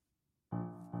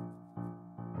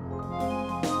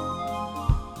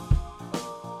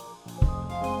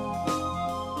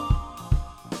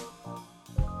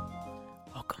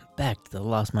back to the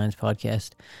Lost Minds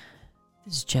podcast.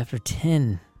 This is chapter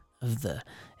 10 of the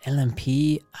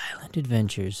LMPee Island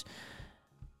Adventures.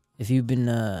 If you've been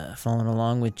following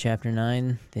along with chapter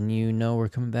 9, then you know we're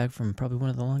coming back from probably one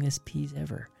of the longest P's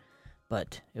ever.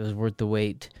 But it was worth the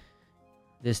wait.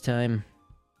 This time,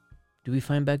 do we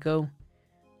find Becco?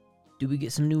 Do we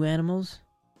get some new animals?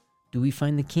 Do we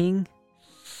find the king?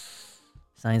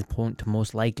 Signs point to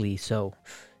most likely, so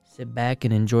sit back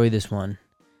and enjoy this one.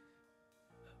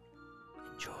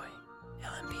 Enjoy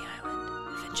LMPee Island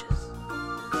Adventures.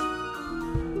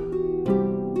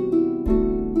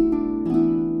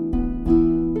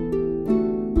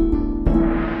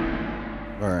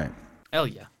 All right. Hell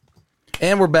yeah.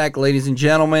 And we're back, ladies and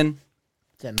gentlemen.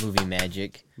 It's that movie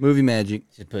magic. Movie magic.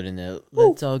 Just put in the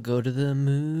let's all go to the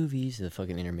movies, the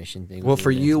fucking intermission thing. Well, for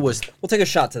you was... We'll take a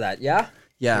shot to that, yeah?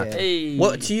 Yeah. Hey.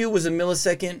 What to you was a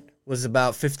millisecond was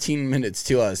about 15 minutes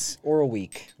to us. Or a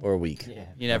week. Or a week. Yeah.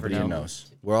 You never Nobody know.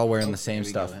 knows. We're all wearing the same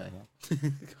stuff.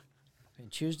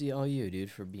 And cheers to all you, dude,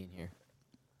 for being here.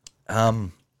 I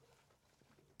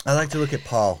like to look at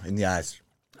Paul in the eyes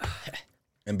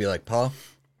and be like, Paul,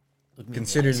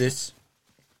 consider this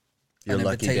your An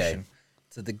lucky day. invitation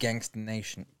to the gangsta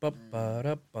nation.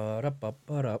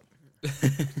 Ba-ba-da-ba-da-ba-ba-da.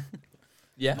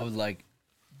 Yeah. I was like,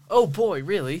 Oh boy,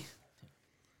 really?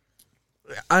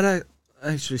 I'd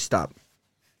actually stop.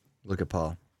 Look at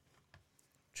Paul.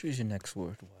 Choose your next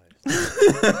word, wife.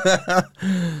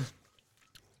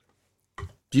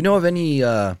 Do you know of any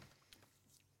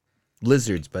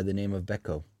lizards by the name of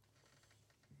Becco?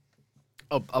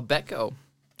 A Becco.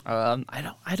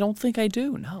 I don't think I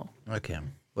do. No. Okay.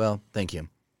 Well, thank you.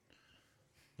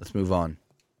 Let's move on.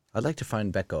 I'd like to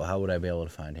find Becco. How would I be able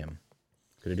to find him?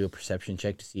 Could I do a perception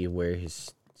check to see where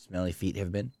his smelly feet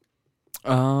have been?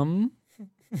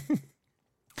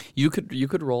 You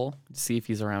could roll to see if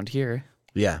he's around here.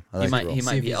 Yeah, I like to roll. He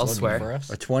might be elsewhere.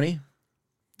 A 20?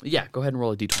 Yeah, go ahead and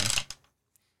roll a d20.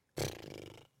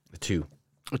 A 2.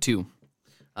 A 2.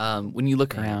 When you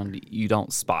look around, you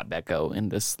don't spot Becco in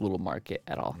this little market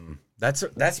at all.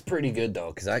 That's pretty good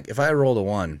though, because if I rolled a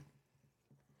 1,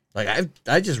 like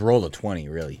I just rolled a 20,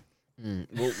 really.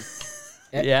 well,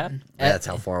 Yeah. That's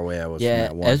how far away I was yeah.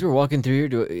 from that 1. As we're walking through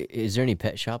here, is there any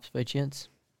pet shops by chance?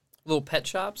 Little pet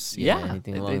shops. Yeah, Yeah.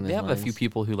 anything They along those have a few lines?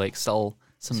 people who like sell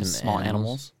some small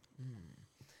animals.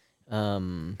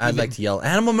 I'd like to yell,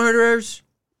 "Animal murderers!"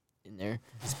 In there.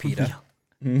 It's PETA.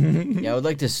 Yeah, I would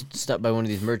like to stop by one of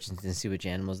these merchants and see which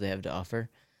animals they have to offer.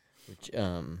 Which,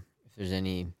 if there's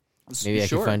any, maybe I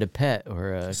Sure. could find a pet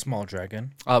or a. Small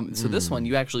dragon. So this one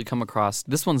you actually come across.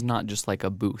 This one's not just like a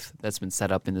booth that's been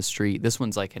set up in the street. This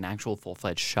one's like an actual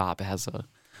full-fledged shop. It has a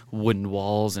wooden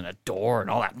walls and a door and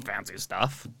all that fancy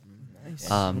stuff.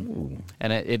 Nice. And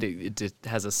it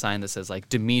has a sign that says like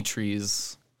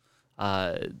Dimitri's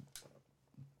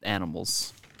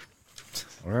animals.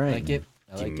 All right, I like it.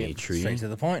 I like it. Dimitri. Straight to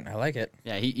the point. I like it.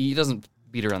 Yeah, he doesn't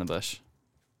beat around the bush.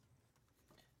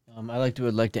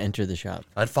 Would like to enter the shop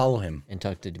I'd follow him. and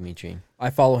talk to Dimitri.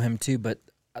 I follow him too, but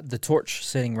the torch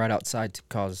sitting right outside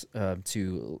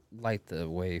to light the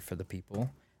way for the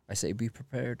people. I say, be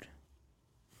prepared.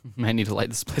 I need to light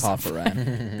this place on Papa fire.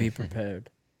 ran. Be prepared.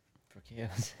 For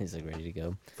chaos. He's like ready to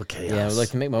go. For chaos. Yeah, I would like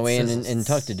to make my way in and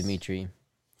talk to Dimitri.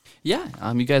 Yeah,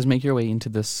 you guys make your way into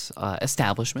this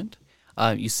establishment.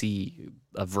 You see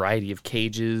a variety of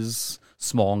cages,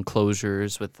 small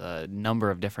enclosures with a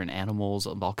number of different animals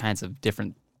of all kinds of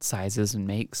different sizes and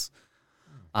makes.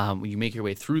 You make your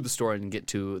way through the store and get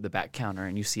to the back counter,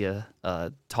 and you see a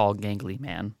tall, gangly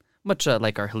man, much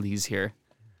like our Halise here.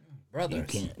 Brothers.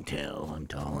 Can't tell. I'm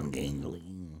tall and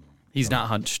gangly. He's not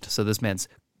hunched, so this man's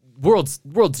world's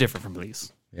different from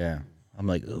Halise. Yeah. I'm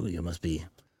like, oh, you must be.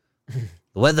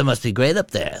 The weather must be great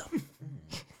up there.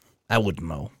 I wouldn't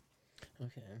know.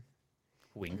 Okay.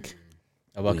 Wink.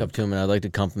 I walk up to him and I'd like to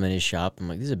compliment his shop. I'm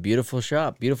like, this is a beautiful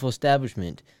shop, beautiful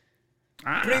establishment.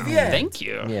 Thank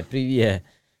you. Yeah, привет.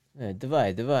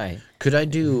 Давай. Could I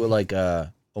do like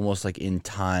almost like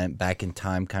back in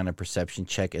time kind of perception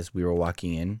check as we were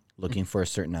walking in, looking for a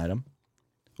certain item?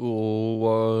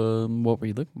 What were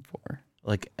you looking for?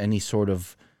 Like any sort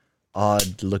of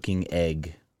odd looking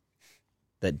egg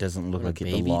that doesn't look Or a like it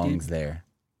baby, belongs dude? there.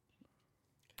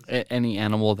 Any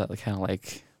animal that kind of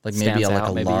like Like maybe stands like out,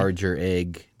 a larger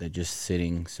egg that just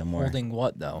sitting somewhere. Holding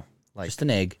what, though? Like, Just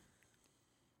an egg.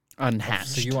 unhatched.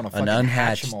 so you want to An fucking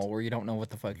hatch unhatched. them all where you don't know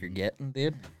what the fuck you're getting,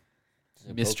 dude?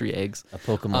 mystery eggs. A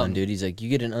Pokemon, dude. He's like, you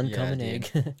get an uncommon dude.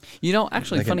 egg. You know,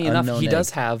 actually, Like an funny enough, unknown he egg.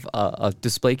 does have a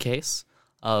display case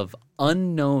of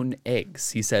unknown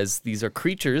eggs. He says these are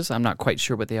creatures. I'm not quite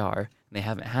sure what they are. And they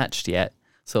haven't hatched yet.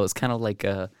 So it's kind of like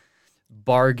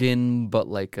bargain, but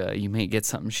like you may get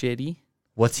something shitty.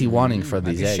 What's he wanting for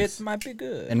these eggs? Shit might be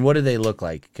good. And what do they look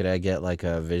like? Could I get like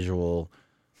a visual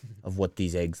of what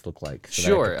these eggs look like? So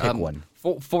Sure. that I could pick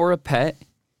one. For a pet,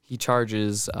 he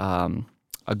charges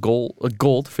a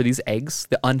gold for these eggs,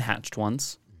 the unhatched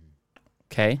ones.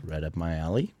 Okay. Right up my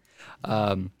alley.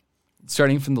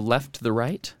 Starting from the left to the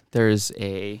right, there's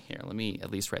a... Here, let me at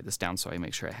least write this down so I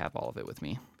make sure I have all of it with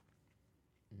me.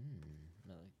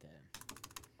 I like that.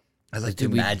 I like to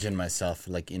imagine myself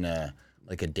like in a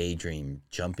daydream,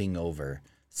 jumping over,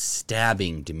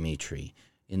 stabbing Dimitri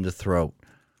in the throat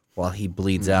while he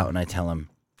bleeds out, and I tell him,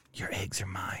 "Your eggs are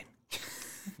mine."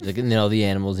 Like, and then all the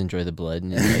animals enjoy the blood,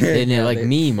 and they're like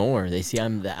me more. They see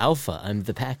I'm the alpha. I'm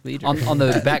the pack leader. On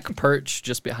the back perch,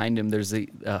 just behind him, there's a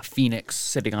phoenix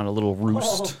sitting on a little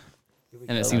roost,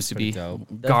 and it seems to be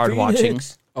guard watching.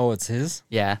 Oh, it's his?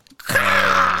 Yeah.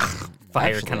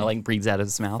 Fire kind of like breathes out of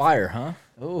his mouth. Fire, huh?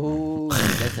 Oh,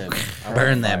 that's a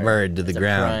Burn that bird to the That's a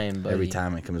ground prime, every buddy.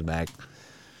 time it comes back.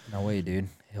 No way, dude.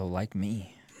 He'll like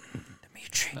me.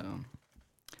 Dimitri.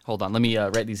 Hold on, let me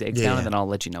write these eggs down, Yeah. and then I'll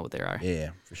let you know what they are.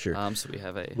 Yeah, for sure. So we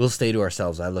have a... We'll stay to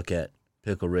ourselves. I look at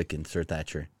Pickle Rick and Sir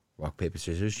Thatcher. Rock, paper,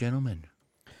 scissors, gentlemen.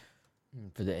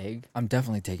 for the egg. I'm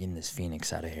definitely taking this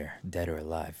phoenix out of here, dead or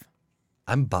alive.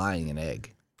 I'm buying an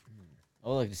egg. I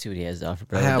would like to see what he has to offer.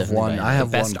 but I would have definitely one. buy I an have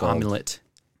egg. best one gold. omelet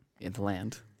in the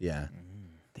land. Yeah.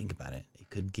 Think about it. It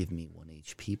could give me 1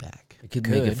 HP back. It could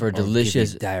make it for a Or give you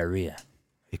delicious. diarrhea.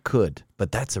 It could,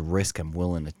 but that's a risk I'm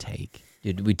willing to take.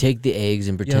 Dude, we take the eggs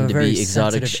and have pretend a to very be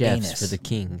exotic sensitive chefs anus. for the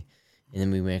king, and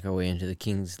then we make our way into the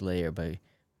king's lair by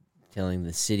telling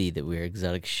the city that we're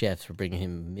exotic chefs for bringing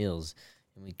him meals,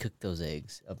 and we cook those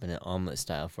eggs up in an omelet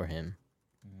style for him.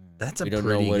 That's a We don't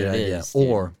know pretty what good it idea. is, dude.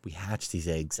 Or we hatch these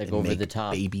eggs Like and over make the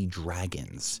top. baby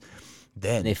dragons.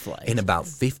 Then They fly. in about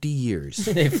 50 years,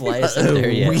 They fly us up there,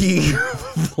 yeah. we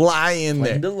fly in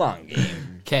there. Playing the long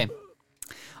game. Okay.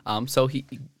 So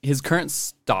his current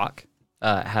stock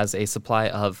has a supply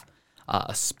of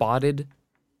a spotted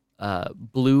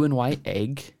blue and white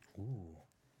egg.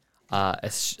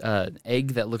 An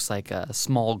egg that looks like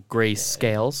small gray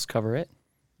scales cover it.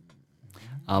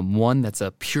 One that's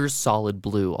a pure solid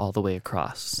blue all the way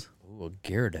across. Ooh, a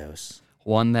Gyarados.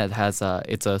 One that has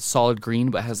it's a solid green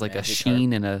but has like a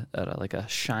sheen and a like a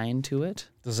shine to it.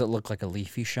 Does it look like a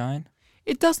leafy shine?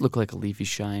 It does look like a leafy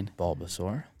shine.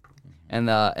 Bulbasaur. And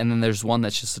then there's one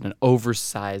that's just an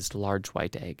oversized large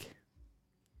white egg.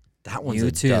 That one's You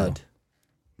a too. dud.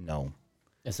 No.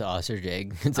 It's an ostrich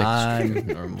egg. It's like I'm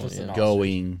normal. just Yeah. an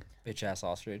going. Bitch ass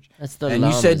ostrich. That's the And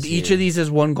you said llamas each here. of these is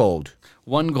 1 gold.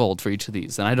 1 gold for each of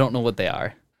these, and I don't know what they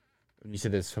are. You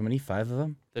said there's how many? 5 of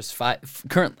them? There's 5.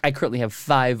 I currently have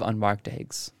 5 unmarked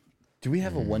eggs. Do we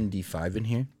have a 1d5 in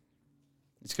here?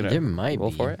 Just gonna There might roll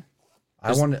be. for it.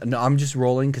 I want. No, I'm just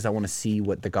rolling because I want to see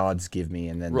what the gods give me,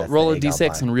 and then that's the Roll a egg I'll d6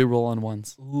 buy. and re-roll on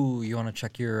ones. Ooh, you want to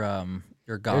check your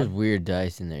There's god? weird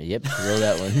dice in there. Yep, roll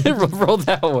that one. Roll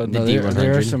that one. The No, D100.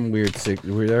 there are some weird.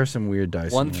 There are some weird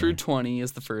dice. 1 in through there. 20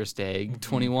 is the first egg.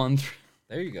 21 through...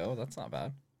 There you go. That's not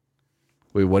bad.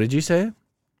 Wait, what did you say?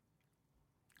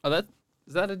 Oh,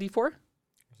 is that a d4? Or is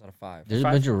that a 5? There's a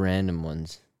 5? bunch of random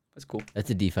ones. That's cool.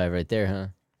 That's a D5 right there, huh?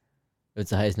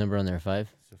 What's the highest number on there? 5?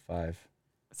 It's a 5.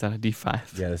 Is that a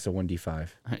d5? Yeah, that's a 1d5.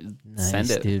 Nice, Send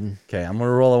it. dude. Okay, I'm gonna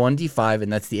roll a 1d5,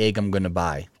 and that's the egg I'm gonna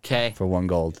buy Okay. for 1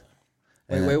 gold.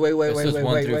 Wait, And wait, then- wait, wait, This wait, was wait,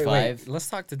 1 wait, through wait, 5. wait. Let's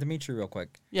talk to Dimitri real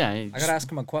quick. Yeah. I gotta ask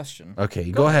him a question.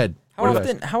 Okay, go ahead.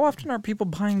 How often are people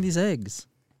buying these eggs?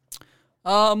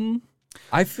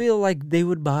 I feel like they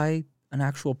would buy an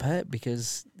actual pet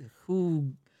because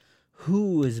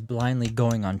who is blindly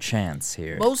going on chance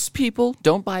here? Most people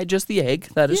don't buy just the egg.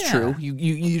 That is Yeah. true.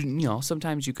 You know,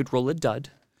 sometimes you could roll a dud.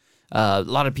 A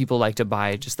lot of people like to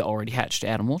buy just the already hatched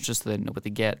animal, just so they know what they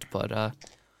get. But,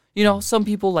 you know, some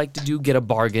people like to get a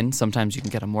bargain. Sometimes you can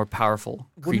get a more powerful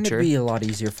Wouldn't creature. it be a lot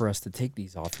easier for us to take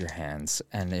these off your hands?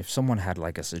 And if someone had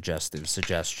like a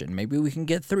suggestion, maybe we can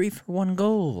get 3 for 1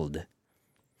 gold.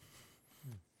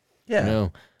 Yeah,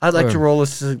 No. I'd like Or- to roll a.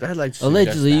 I'd like to.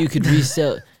 Allegedly, you suggest could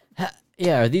resell.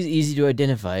 Yeah, are these easy to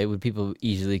identify? Would people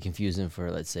easily confuse them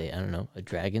for, let's say, I don't know, a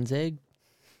dragon's egg?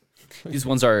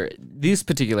 These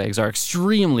particular eggs are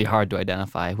extremely hard to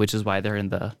identify, which is why they're in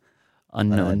the that.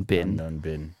 unknown bin. Unknown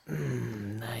bin.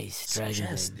 Nice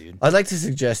dragon's egg. dude. I'd like to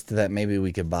suggest that maybe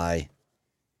we could buy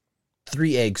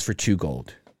 3 eggs for 2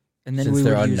 gold. And then Since we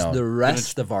they're would use unknown. the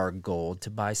rest of our gold to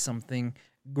buy something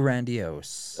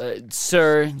grandiose.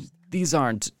 Sir, these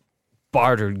aren't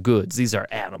bartered goods. These are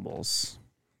animals.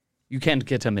 You can't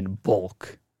get them in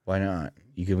bulk. Why not?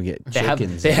 You can get They have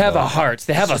chickens. they have a involved. heart.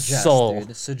 They have a soul.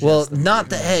 Well, not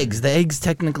the eggs. The eggs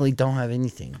technically don't have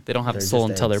anything. They don't have a They're soul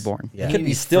just until eggs. they're born. Yeah. They could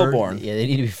be stillborn. Yeah, they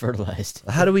need to be fertilized.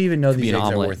 How do we even know be these an eggs are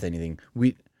omelet. worth anything?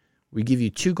 We give you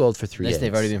 2 gold for 3 Unless eggs.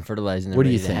 they've already been fertilized and they're What do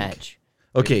ready you to think? hatch.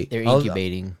 Okay, They're I'll-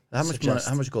 incubating. How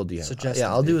much gold do you have? Suggestive, Yeah,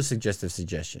 I'll do dude. a suggestive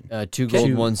suggestion. 2 gold,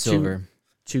 Two- 1 two- silver.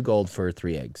 2 gold for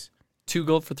 3 eggs. 2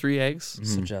 gold for 3 eggs.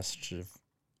 Suggestive.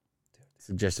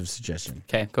 Suggestive suggestion.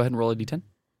 Okay, go ahead and roll a d10.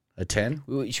 A 10?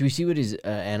 Should we see what his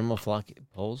animal flock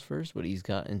pulls first? What he's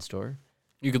got in store?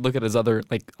 You could look at his other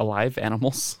alive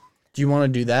animals. Do you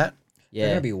want to do that? Yeah.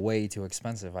 They're gonna be way too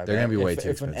expensive. They're gonna be way too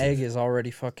If an expensive. egg is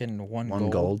already fucking 1 1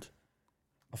 gold, gold.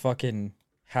 a fucking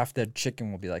half dead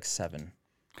chicken will be like 7.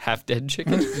 Half dead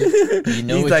chicken. You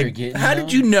know He's what like, you're getting. how now?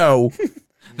 did you know?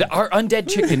 Our undead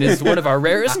chicken is one of our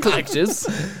rarest collections.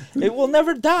 It will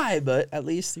never die, but at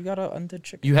least you got an undead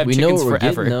chicken. You have We know chickens what we're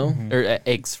forever, getting, though. or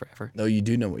eggs forever. No, you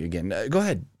do know what you're getting. Go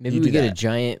ahead. Maybe You we do get a that.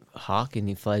 giant hawk and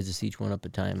he flies us each one up a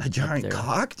time. A up giant there.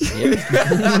 cock?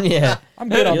 Yeah. Yeah. I'm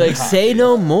good on You're like, the cock. say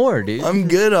no more, dude. I'm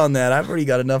good on that. I've already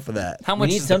got enough of that. How We much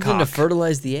need is the something to cock?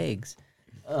 fertilize the eggs.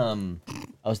 I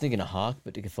was thinking a hawk,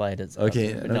 but it could fly it.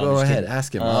 Okay, No, no, I'm go just ahead. kidding.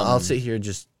 Ask him. I'll sit here and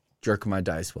just jerk my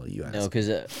dice while you ask. No, because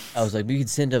I was like, we could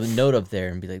send a note up there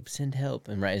and be like, send help.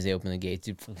 And right as they open the gates,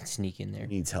 dude, fucking sneak in there.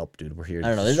 He needs help, dude. We're here. I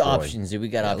don't know. There's options, dude. We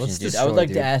got Yeah, options, let's dude. I would destroy, like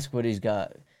to dude. ask what he's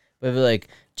got. But if like,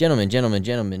 gentlemen,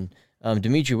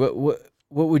 Dimitri, what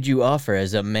would you offer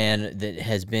as a man that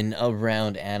has been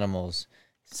around animals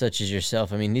such as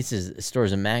yourself? I mean, the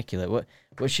store's immaculate.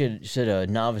 What should a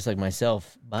novice like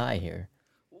myself buy here?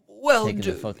 Well, Taking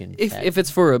the fucking if tactic.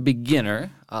 it's for a beginner,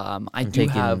 I I'm do taking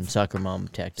have soccer mom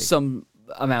tactic. some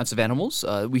amounts of animals.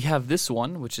 We have this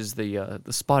one, which is the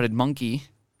spotted monkey.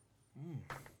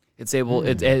 It's able.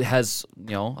 It has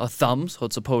a thumb, so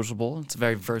it's opposable. It's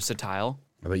very versatile.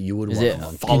 But you would Is want it- a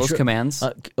monkey. Follows commands.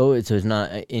 so it's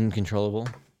not incontrollable.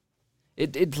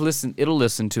 It'll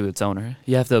listen to its owner.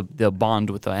 You have to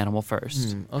bond with the animal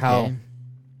first. Okay. How?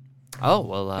 Oh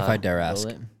well. If I dare Roll ask.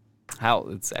 it. How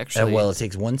it's actually. Well, it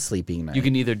takes 1 sleeping night. you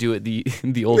can either do it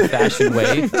the old-fashioned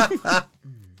way,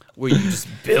 where you just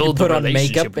build put the on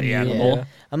relationship makeup with and the you- animal. Yeah.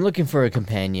 I'm looking for a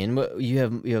companion. What you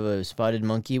have a spotted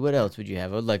monkey. What else would you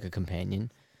have? I would like a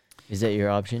companion. Is that your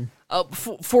option?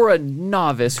 For a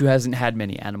novice who hasn't had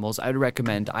many animals, I'd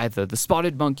recommend either the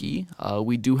spotted monkey.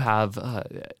 We do have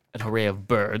an array of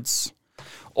birds,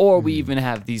 or we even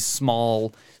have these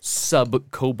small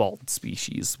sub-cobalt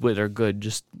species that are good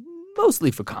just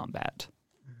mostly for combat.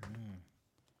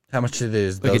 How much do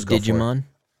those Like a go for? Digimon?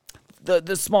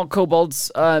 The small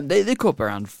kobolds, they go up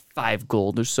around 5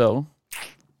 gold or so.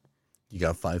 You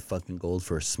got 5 fucking gold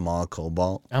for a small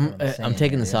cobalt. I'm saying,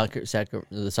 taking the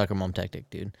yeah. soccer mom tactic,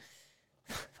 dude.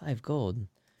 5 gold.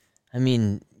 I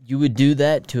mean, you would do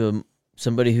that to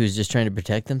somebody who's just trying to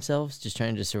protect themselves, just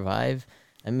trying to survive.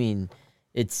 I mean,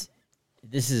 this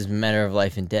is a matter of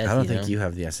life and death. I don't know? think you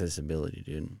have the accessibility,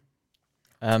 dude.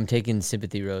 I'm taking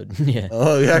sympathy road. Yeah.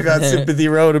 Oh, yeah, I got sympathy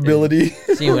road ability.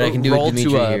 Seeing what I can do Roll with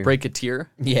Dimitri to here. break a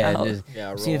tier. Yeah. Oh. just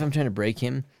Yeah, seeing if roll. I'm trying to break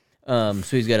him. So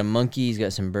he's got a monkey. He's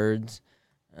got some birds.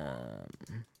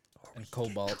 And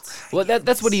cobalts. Well,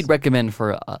 that's what he'd recommend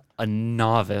for a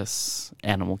novice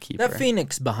animal keeper. That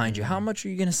phoenix behind you, how much are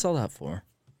you gonna sell that for?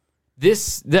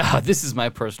 This is my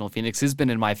personal phoenix. It's been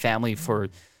in my family for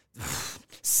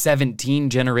 17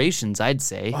 generations, I'd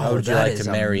say. How would you that like is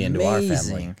to marry into our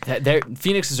family? amazing.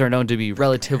 Phoenixes are known to be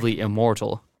relatively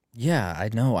immortal. Yeah, I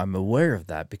know. I'm aware of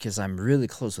that because I'm really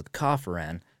close with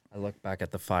Kafaran. I look back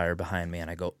at the fire behind me and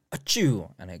I go,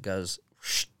 achoo! And it goes,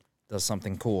 whoosh, does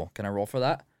something cool. Can I roll for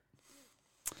that?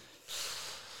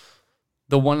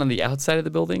 The one on the outside of the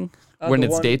building, when the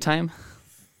it's one- daytime,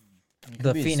 The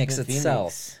Could be a phoenix spit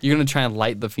itself. you're going to try and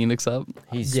light the phoenix up.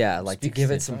 Yeah, like to speaks give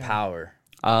to it some fire.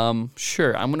 power.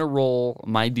 Sure. I'm going to roll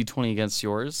my d20 against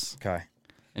yours, Okay.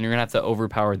 and you're going to have to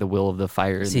overpower the will of the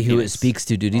fire. and See the who it phoenix. speaks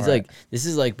to, dude. He's All right. like, this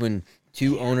is like when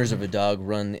two owners of a dog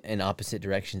run in opposite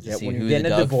directions to Yeah, see when who you the get a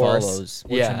dog divorce, follows.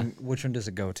 Yeah. Which one does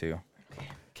it go to?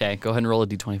 Okay, go ahead and roll a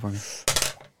d20 for me.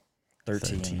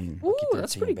 13. Ooh, Lucky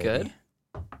that's 13, pretty baby. good.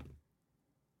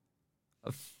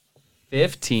 A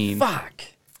 15. Fuck.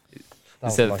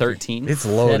 Instead of 13. It's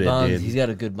That loaded, bond, dude. he's got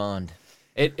a good bond.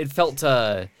 It felt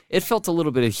a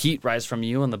little bit of heat rise from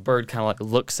you, and the bird kind of like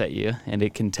looks at you, and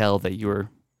it can tell that you were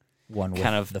One with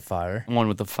kind of the fire. one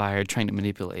with the fire, trying to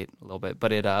manipulate a little bit.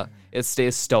 But it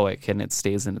stays stoic and it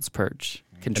stays in its perch.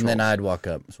 And Control. then I'd walk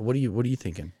up. So what are you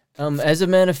thinking? As a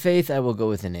man of faith, I will go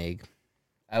with an egg.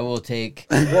 I will take.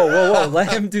 Whoa.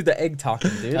 Let him do the egg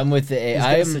talking, dude. I'm with the egg. He's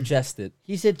gonna suggest it.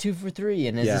 He said 2 for 3,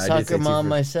 and as Yeah, a I did say soccer 2 mom for-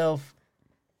 myself,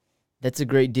 that's a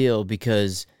great deal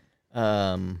because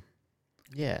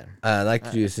Yeah. I'd like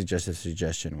to do a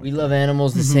suggestion. We love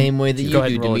animals the same way that you ahead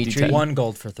do, and roll a Dimitri. D10. 1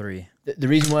 gold for 3. The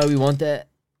reason why we want that.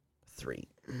 3.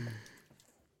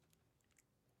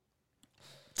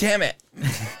 Damn it!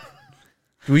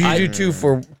 We should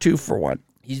do 2 for 1.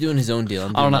 He's doing his own deal.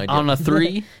 I'm doing my deal. On a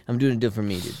 3, I'm doing a deal for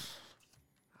me, dude.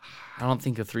 I don't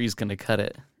think a 3 is gonna cut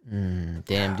it.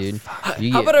 Damn, dude.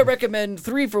 How about I recommend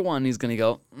 3 for 1? He's gonna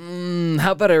go.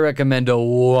 How about I recommend a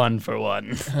 1 for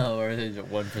 1? Oh, or is it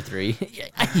 1 for 3?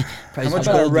 How How much about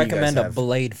I gold do you recommend guys a have?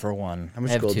 blade for 1? How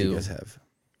much have gold do 2. you guys have?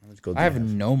 How much gold do I you have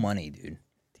no money, dude.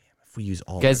 If we use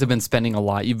all You guys have been spending a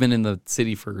lot. You've been in the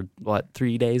city for what,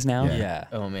 3 days now? Yeah.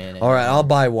 Oh, man. All right, I'll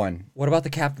buy 1. What about the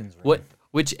captain's room?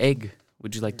 Which egg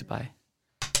would you like to buy?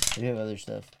 We have other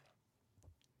stuff.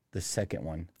 The second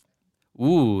one.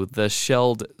 Ooh, the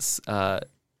shelled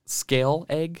scale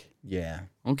egg. Yeah.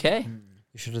 Okay.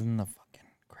 You should have done the fucking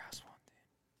grass one, dude.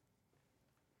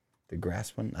 The grass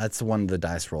one? That's the one the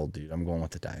dice rolled, dude. I'm going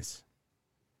with the dice.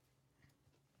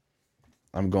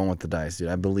 Dude.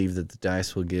 I believe that the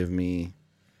dice will give me...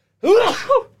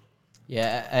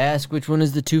 Yeah, I asked which one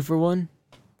is the 2 for 1?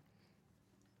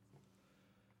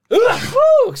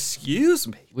 Excuse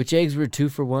me. Which eggs were 2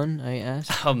 for 1, I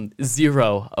asked?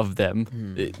 0 of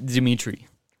them. Dimitri,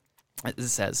 it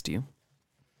says to you.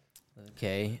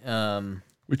 Okay.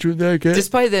 Which one did I get?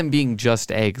 Despite them being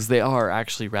just eggs, they are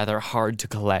actually rather hard to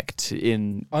collect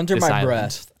in Under this my island.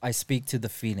 breath, I speak to the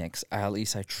phoenix. At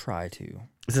least I try to.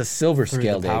 It's a silver Through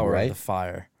scaled the egg, power right? of the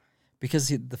fire. Because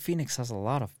the phoenix has a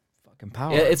lot of fucking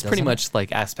power. Yeah, it's pretty doesn't it? much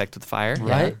like aspect of the fire.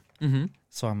 Right? Mm-hmm.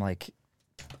 So I'm like,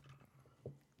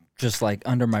 just like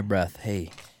under my breath,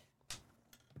 hey,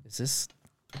 is this,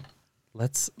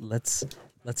 let's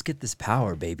get this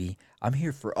power, baby. I'm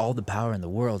here for all the power in the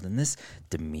world. And this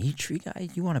Dimitri guy,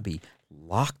 you want to be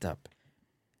locked up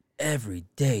every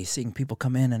day, seeing people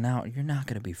come in and out. You're not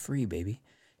going to be free, baby.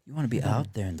 You want to be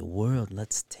out there in the world.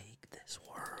 Let's take this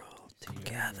world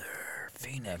together,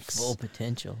 Phoenix. Full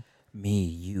potential. Me,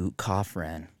 you,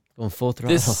 Kofran. Going full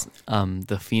throttle. This,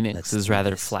 the Phoenix Let's is do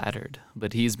rather this. flattered,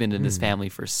 but he's been in his family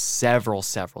for several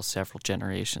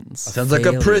generations. Sounds like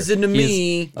a Failure. prison to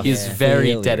me. He's Yeah. very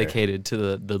Failure. dedicated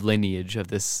to the lineage of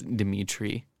this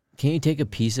Dimitri. Can you take a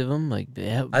piece of them? Like,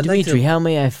 like Dimitri, to- how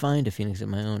may I find a phoenix of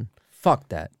my own? Fuck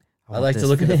that. I like to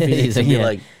look at the Phoenix He's and like, be yeah.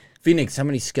 like, Phoenix, how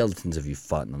many skeletons have you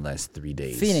fought in the last 3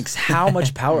 days? Phoenix, how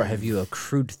much power have you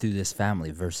accrued through this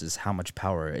family versus how much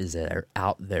power is there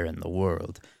out there in the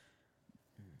world?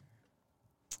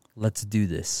 Let's do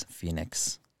this,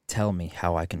 Phoenix. Tell me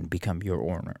how I can become your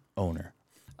owner.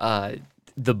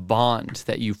 The bond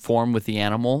that you form with the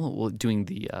animal, doing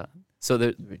the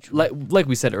like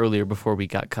we said earlier before we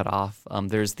got cut off.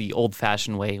 There's the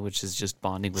old-fashioned way, which is just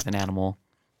bonding with an animal,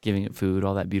 giving it food,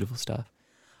 all that beautiful stuff.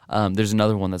 There's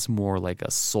another one that's more like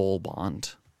a soul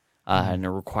bond, and it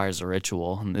requires a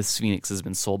ritual. And this Phoenix has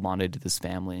been soul bonded to this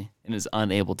family and is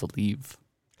unable to leave.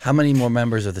 How many more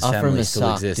members of this Offer him family a still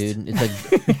sock, exist?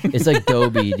 dude. It's like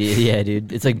Dobie, dude. Yeah,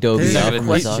 dude. It's like Dobie. This is Offer a him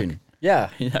a sock. question. Yeah.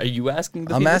 Are you asking?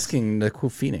 The I'm Phoenix? asking the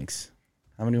cool Phoenix.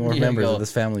 How many more Yeah, members go. of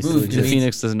this family still Move, The exist?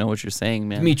 Phoenix doesn't know what you're saying,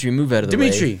 man. Dimitri, move out of the way.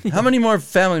 Dimitri, how many more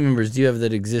family members do you have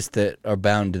that exist that are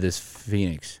bound to this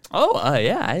Phoenix? Oh,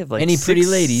 yeah, I have like Any pretty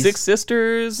 6 ladies? 6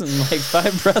 sisters and like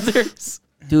 5 brothers.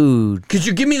 Dude. Could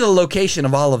you give me the location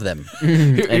of all of them?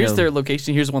 Here's know. their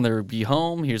location. Here's when they'll be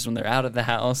home. Here's when they're out of the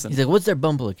house. And He's like, what's their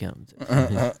Bumble account?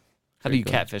 how do you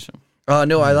catfish them?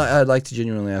 No, I'd like to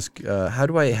genuinely ask, how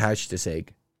do I hatch this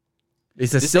egg?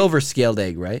 It's a silver scaled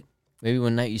egg, right? Maybe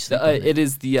one night you sleep with It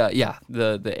is the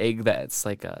the egg that's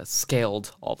like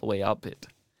scaled all the way up.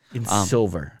 In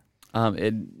silver.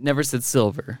 It never said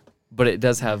silver, but it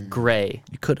does have gray.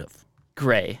 You could have.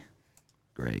 Gray.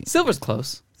 Great. Silver's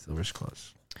close. Silver's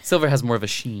close. Silver has more of a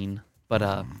sheen,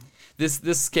 but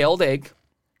this scaled egg,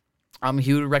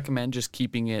 he would recommend just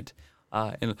keeping it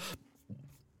in.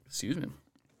 Excuse me.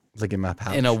 Like in my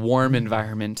pouch. In a warm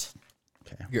environment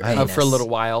Okay. Your for a little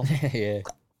while, yeah.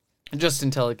 just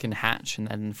until it can hatch, and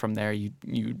then from there you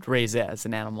raise it as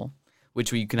an animal,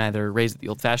 which you can either raise it the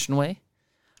old-fashioned way,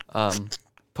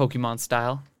 Pokemon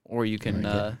style, or you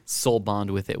can soul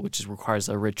bond with it, which requires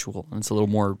a ritual, and it's a little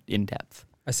more in depth.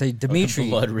 I say, Dimitri,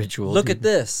 blood ritual, look dude. at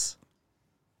this.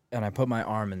 And I put my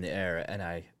arm in the air and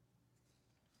I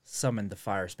summon the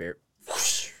fire spirit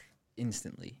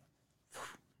instantly.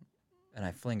 And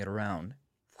I fling it around,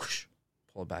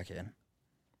 pull it back in.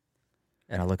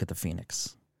 And I look at the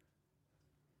Phoenix.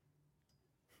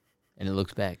 And it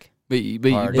looks back. But Hard. you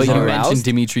Is it mentioned aroused?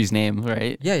 Dimitri's name,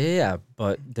 right? Yeah.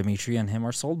 But Dimitri and him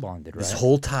are soul bonded, right? This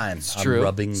whole time, I'm true.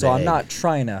 rubbing So the I'm egg. not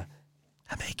trying to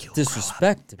I make you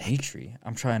disrespect Dimitri.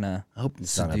 I'm trying to I hope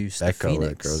it's not a seduce the Becco that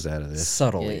Phoenix grows out of this.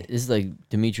 subtly. Yeah, this is like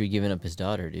Dimitri giving up his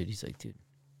daughter, dude. He's like, dude.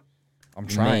 I'm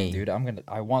trying, May. dude.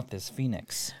 I want this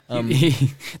Phoenix.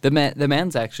 The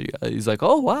man's actually he's like,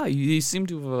 oh wow, you seem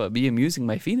to be amusing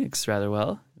my Phoenix rather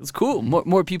well. It's cool.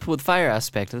 More people with fire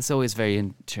aspect. That's always very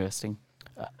interesting.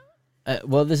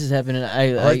 Well, this is happening.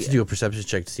 I like to do a perception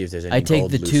check to see if there's any I take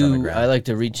gold the loose on the two. ground. I like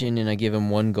to reach in and I give him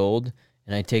 1 gold,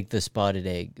 and I take the spotted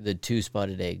egg, the 2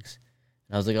 spotted eggs.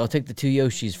 And I was like, I'll take the 2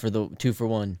 Yoshis for the 2 for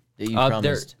 1 that you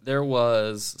promised. There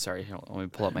was. Sorry, let me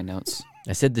pull up my notes.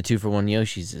 I said the 2 for 1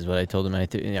 Yoshis is what I told him.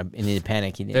 In the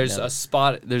panic, he didn't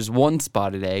know. There's 1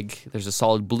 spotted egg. There's a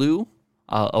solid blue,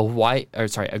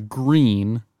 a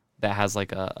green that has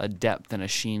like a depth and a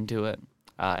sheen to it,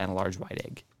 and a large white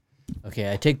egg.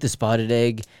 Okay, I take the spotted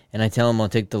egg, and I tell him I'll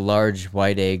take the large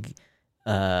white egg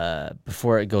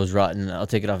before it goes rotten. I'll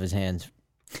take it off his hands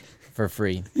for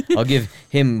free. I'll give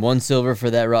him 1 silver for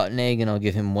that rotten egg, and I'll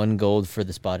give him 1 gold for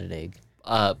the spotted egg.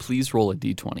 Please roll a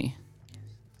d20.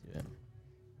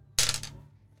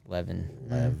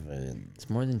 11. It's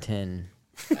more than 10.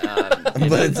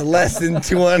 but it's less than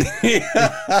 20.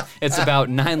 It's about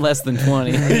 9 less than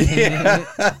 20.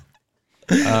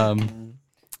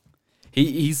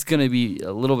 He's gonna be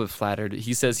a little bit flattered.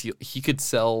 He says he could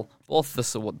sell both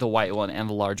the white one and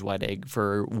the large white egg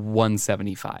for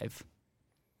 175.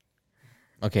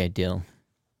 Okay, deal.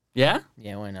 Yeah?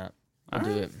 Yeah, why not? I'll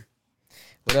do it.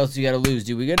 What else you gotta lose,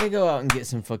 dude? We gotta go out and get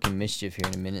some fucking mischief here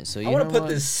in a minute. So I want to put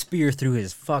this spear through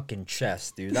his fucking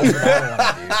chest, dude. That's what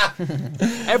I want to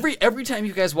do. Every time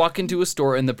you guys walk into a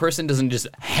store and the person doesn't just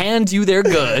hand you their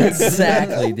goods.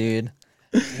 Exactly, dude.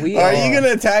 Are you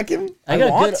gonna attack him? I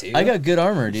got good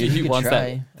armor, dude. He You could wants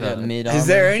try. that- I got mid armor. Is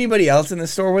there anybody else in the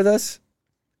store with us?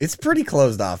 It's pretty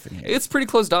closed off in here. It's pretty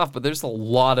closed off, but there's a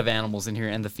lot of animals in here,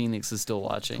 and the Phoenix is still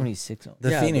watching. 26? The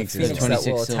Phoenix is 26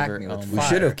 that will attack silver. me with We fire,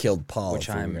 should have killed Paul which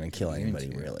if we were I'm going to kill immune anybody,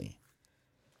 to. really.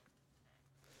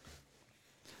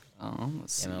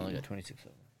 Let's see. Yeah, I only got 26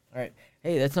 silver. All right.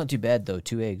 Hey, that's not too bad though.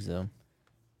 2 eggs though.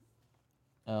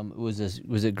 Was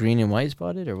it green and white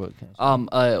spotted or what? Kind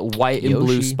of White and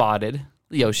blue Yoshi? spotted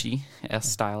Yoshi S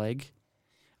style egg,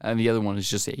 and the other one is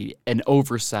just an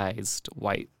oversized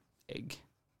white egg.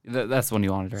 That's the one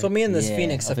you wanted, right? So me and this Yeah,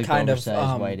 Phoenix I'll have take kind of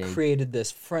oversized white egg. created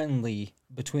this friendly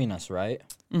between us, right?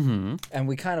 Mm-hmm. And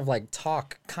we kind of like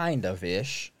talk kind of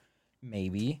ish,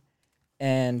 maybe.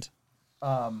 And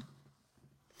I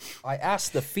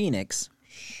asked the Phoenix,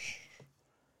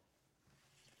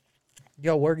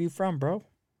 yo, where are you from, bro?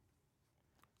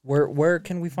 Where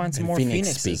can we find some And more Phoenix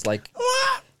Phoenixes? speak. Like,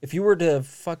 if you were to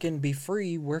fucking be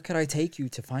free, where could I take you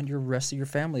to find your rest of your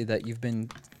family that you've been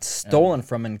stolen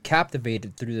from and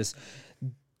captivated through this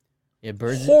yeah,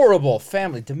 birds. horrible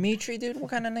family? Dimitri, dude, what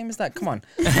kind of name is that? Come on.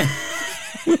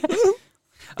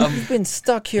 You've been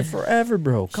stuck here forever,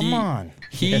 bro. Come on.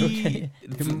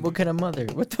 What kind of mother?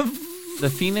 What the? The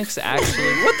Phoenix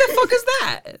actually. What the fuck is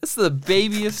that? It's the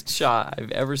babiest shot I've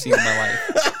ever seen in my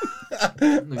life.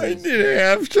 I did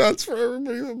half shots for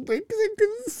everybody because I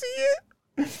couldn't see it.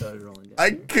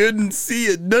 I couldn't see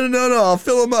it. No. I'll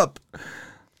fill them up.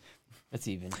 That's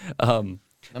even. I'm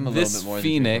a little This bit more than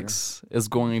Phoenix is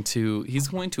going to. He's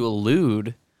going to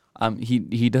elude.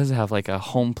 He does have like a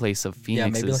home place of Yeah,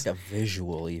 phoenixes. maybe like a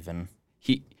visual even.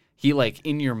 He like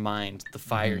in your mind, the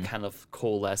fire kind of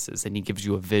coalesces and he gives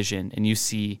you a vision and you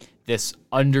see this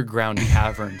underground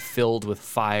cavern filled with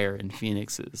fire and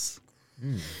phoenixes.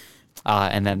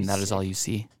 And then that is all you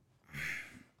see.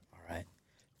 All right.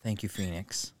 Thank you,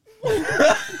 Phoenix.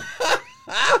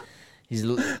 He's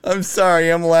I'm sorry,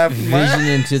 I'm laughing.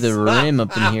 visioning to the rim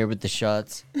up in here with the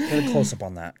shots. Get a close up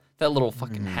on that. That little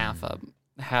fucking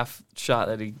half shot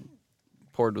that he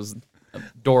poured was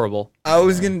adorable. I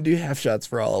was gonna do half shots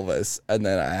for all of us, and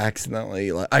then I accidentally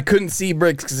I couldn't see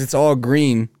bricks because it's all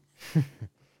green.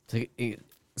 It's like,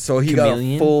 So he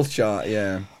Chameleon? got a full shot.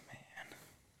 Yeah.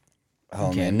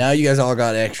 Oh man! Now you guys all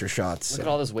got extra shots. Look So. at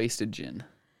all this wasted gin.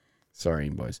 Sorry,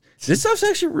 boys. This stuff's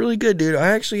actually really good, dude.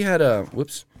 I actually had a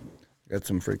whoops. Got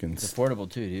some freaking. it's affordable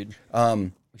too, dude.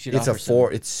 We should it's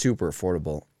offer it's super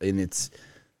affordable, and it's.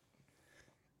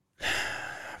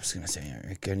 I was gonna say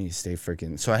I need to stay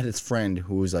freaking. So I had this friend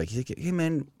who was like, "Hey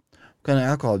man, what kind of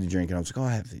alcohol do you drink?" And I was like, "Oh,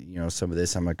 I have some of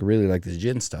this." I'm like, "I really like this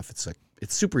gin stuff. It's like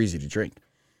it's super easy to drink,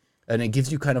 and it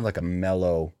gives you kind of like a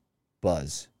mellow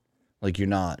buzz. Like it's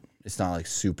not like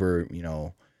super,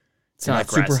 it's not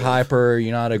super aggressive. hyper.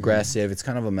 You're not aggressive. It's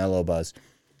kind of a mellow buzz.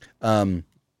 And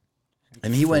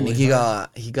he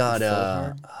got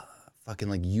fucking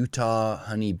like Utah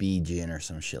honeybee gin or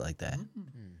some shit like that.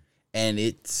 And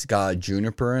it's got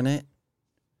juniper in it.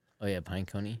 Oh yeah, pine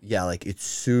coney. Yeah, like it's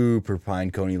super pine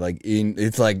coney.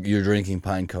 It's like you're drinking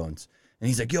pine cones. And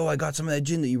he's like, "Yo, I got some of that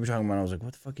gin that you were talking about." I was like,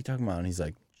 "What the fuck are you talking about?" And he's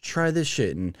like, "Try this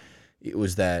shit." And it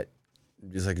was like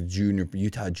a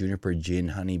Utah juniper gin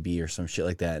honeybee or some shit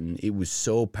like that. And it was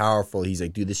so powerful. He's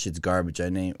like, "Dude, this shit's garbage. I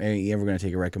ain't ever gonna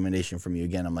take a recommendation from you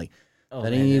again." I'm like,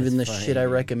 "That ain't even the shit I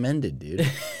recommended, dude."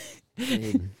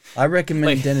 I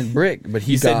recommended Den and Brick, but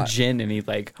he said gin, and he's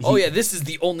like, "Oh yeah, this is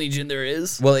the only gin there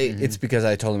is." Well, it's because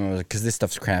I told him, I was like, because this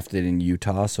stuff's crafted in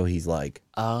Utah, so he's like,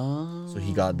 oh, so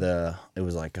he got it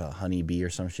was like a honeybee or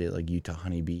some shit, like Utah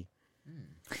honeybee.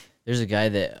 There's a guy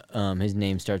that his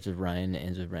name starts with Ryan and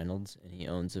ends with Reynolds, and he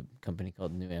owns a company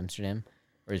called New Amsterdam,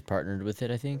 or he's partnered with it,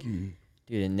 I think.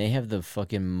 Dude, and they have the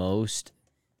fucking most,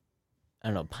 I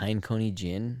don't know, pine coney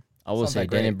gin. I will say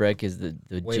Den and Brick is the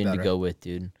gin to go with,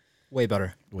 dude. Way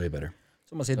better. Way better.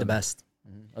 Someone say the best.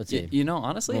 Let's see. You know,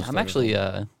 honestly, I'm actually,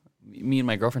 me and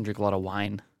my girlfriend drink a lot of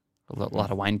wine. A lot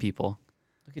of wine people.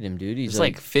 Look at him, dude. He's There's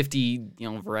like 50,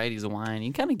 varieties of wine.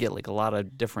 You kind of get like a lot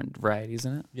of different varieties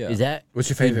in it. Yeah. Is that? What's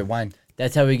your favorite wine?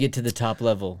 That's how we get to the top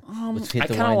level. Let's hit I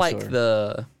the kind of wine like store.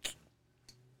 the.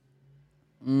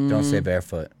 Don't say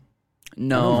Barefoot.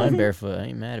 No, I'm barefoot. I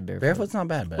ain't mad at barefoot. Barefoot's not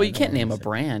bad, but well, you can't name a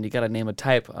brand. You got to name a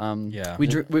type. Yeah.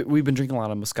 We've been drinking a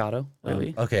lot of Moscato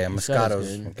lately. Okay, Moscato's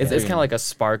Moscato's. good. Okay. It's kind of like a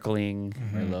sparkling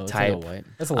Very low. It's type. like a white.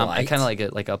 That's a I kind of like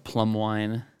it, like a plum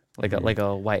wine, like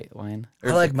a white wine.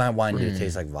 I like my wine to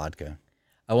taste like vodka.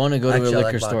 I want to go to Actually, a I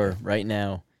liquor like store vodka. right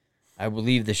now. I will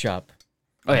leave the shop.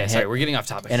 Oh yeah, I sorry, had- we're getting off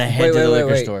topic. And I head to the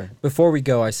liquor store. Before we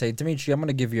go, I say, Dimitri, I'm going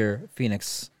to give your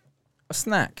Phoenix a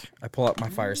snack. I pull out my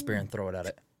fire spear and throw it at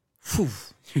it. Whew.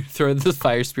 You throw this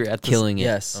fire spear at this. Killing it.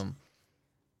 Yes.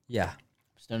 Yeah,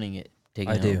 Stunning it.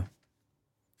 Taking I it do. home.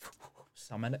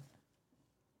 Summon it.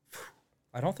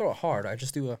 I don't throw it hard. I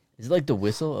just do a... Is it like the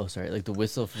whistle? Oh, sorry. Like the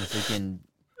whistle from freaking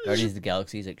Guardians of the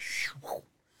Galaxy. He's like,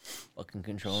 fucking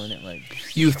controlling it.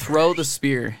 Like, You throw the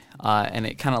spear, and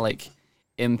it kind of like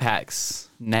impacts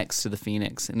next to the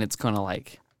phoenix, and it's gonna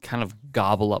like kind of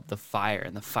gobble up the fire,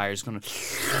 and the fire's gonna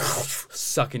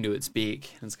suck into its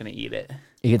beak, and it's gonna eat it.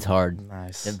 it gets hard.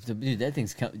 Nice. Dude, that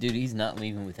thing's dude. He's not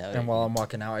leaving without And it. while I'm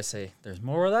walking out, I say, there's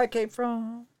more where that came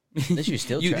from. Unless you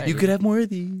still try. You could have more of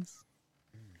these.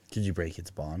 Did you break its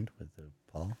bond with the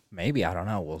Paul? Maybe. I don't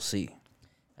know. We'll see.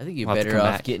 I think you're We'll have to better come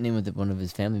off back. getting in with one of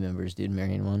his family members, dude.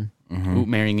 Marrying one Ooh,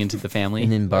 marrying into the family.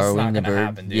 and then That's borrowing not the gonna bird.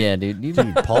 happen, dude. Yeah, dude. You,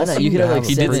 Paul why not? You seemed could to have like have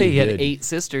He seven. did say he had good. 8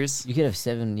 sisters. You could have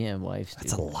 7, wives.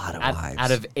 That's a Dude. lot of Out, wives.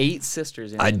 out of 8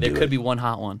 sisters, I'd there do could it. be one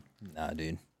hot one. Nah,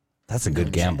 dude. That's a good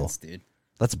No gamble. chance, dude.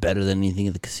 That's better than anything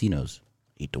at the casinos.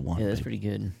 8-1. Yeah, that's baby. pretty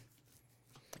good.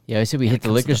 Yeah, I said we hit the comes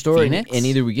to liquor the store, and Phoenix?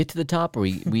 either we get to the top or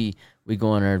we go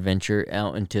on our adventure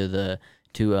out into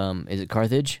is it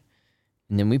Carthage?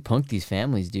 And then we punk these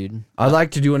families, dude. I'd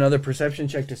like to do another perception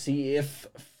check to see if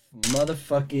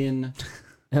motherfucking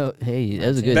Oh, hey, that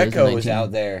was a good. that was a Becco is 19.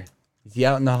 out there. Is he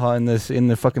out in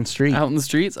the fucking street? Out in the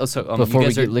streets. Oh, so Before you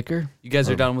we guys are get liquor, you guys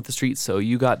are done with the streets. So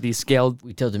you got the scaled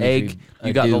we tell them egg.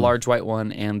 You got the large white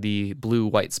one and the blue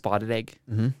white spotted egg.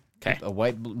 Mm-hmm. Okay. A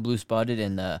white, blue spotted,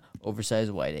 and the oversized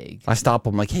white egg. I stop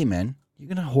him like, hey man, you're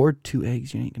gonna hoard 2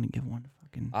 eggs. You ain't gonna give one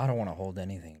fucking I don't want to hold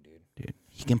anything, dude. dude.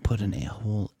 He can put a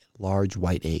whole large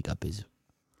white egg up his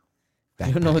backpack.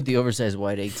 I don't know what the oversized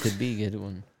white egg could be. Good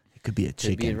one. It could be a be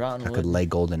chicken. rotten I could wood. lay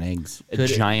golden eggs. A Could-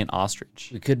 giant ostrich.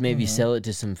 We could maybe sell it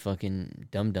to some fucking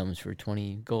dum dums for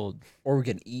 20 gold. Or we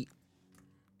can eat.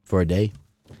 For a day.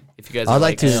 If you guys I'd are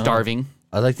like like to- starving,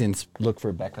 I'd like to look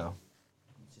for Becco.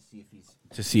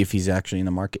 To see if he's actually in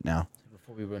the market now.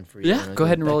 Before we run free. yeah, go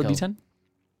ahead and roll a d10.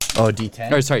 Oh, D10?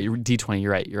 Or sorry, d20.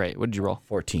 You're right. What did you roll?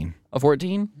 14. A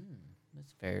 14.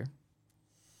 That's fair.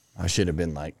 I should have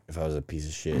been like, if I was a piece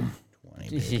of shit, 20.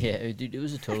 Baby. Yeah, dude, it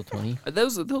was a total 20. That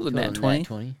was a nat 20.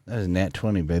 20. That is nat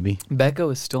 20, baby.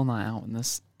 Becco is still not out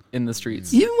in the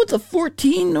streets. Even with a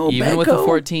 14, no Even with a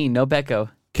 14, no Becco.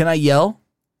 Can I yell?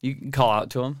 You can call out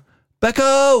to him.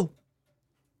 Becco!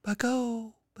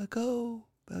 Becco! Becco!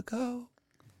 Becco!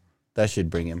 That should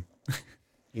bring him.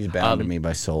 He's bound to me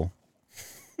by soul.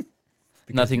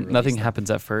 Nothing happens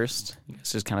at first. You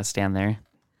guys just kind of stand there.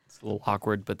 It's a little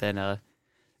awkward, but then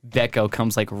Becco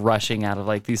comes like rushing out of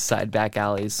like these side back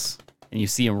alleys, and you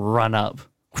see him run up.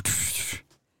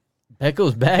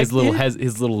 Becco's back. His little dude.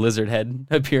 his little lizard head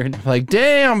appearing. Like,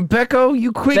 damn, Becco,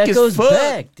 you quick Becco's as fuck.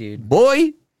 back, dude.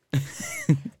 Boy! I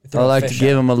Throw a like to fish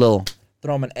give at him a little.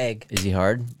 Throw him an egg. Is he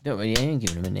hard? No, I ain't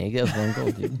giving him an egg. That was 1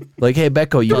 gold, dude. Like, hey,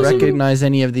 Becco, you recognize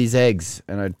any of these eggs?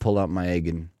 And I'd pull out my egg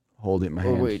and hold it in my Oh,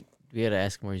 hand. wait. We gotta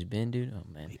ask him where he's been, dude. Oh,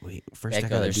 man. Wait, first I Becco,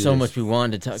 gotta there's do so this. much we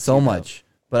wanted to talk So to you about. much.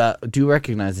 But I do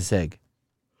recognize this egg.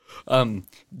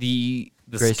 The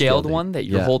The Grayscale scaled thing. one that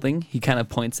you're Yeah. holding, he kind of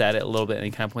points at it a little bit, and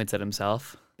he kind of points at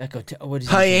himself. Echo, what did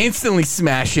you I say? instantly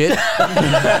smash it.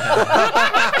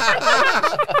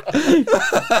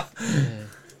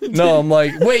 No, I'm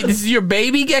like, wait, this is your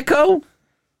baby gecko?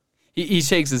 He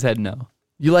shakes his head no.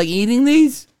 You like eating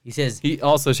these? He says He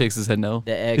also shakes his head no.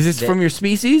 the egg. Is this from your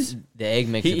species? the egg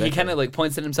makes He kind of like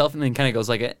points at himself and then kind of goes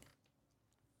like, Is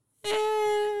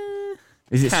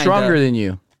it Kinda. stronger than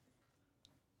you?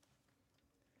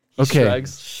 he Okay.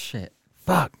 shrugs. Shit.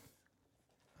 Fuck.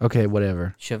 Okay,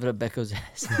 whatever. shove it up Becco's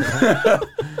ass.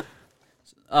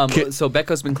 So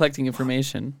Becco's been collecting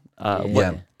information.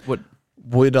 Yeah. What?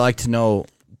 Would like to know,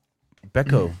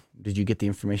 Becco, did you get the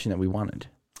information that we wanted?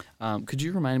 Could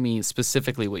you remind me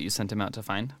specifically what you sent him out to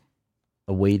find?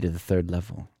 A way to the 3rd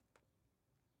level.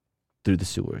 Through the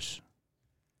sewers.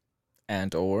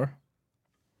 And or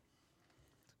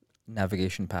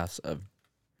navigation paths of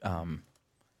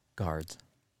guards.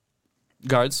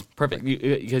 Guards, perfect.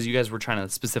 Because you guys were trying to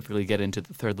specifically get into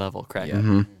the 3rd level, correct? Yeah.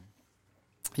 Mm-hmm.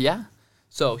 Yeah.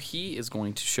 So he is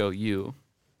going to show you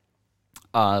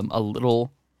a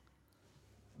little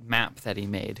map that he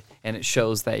made, and it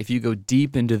shows that if you go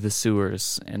deep into the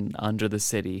sewers and under the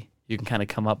city, you can kind of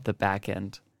come up the back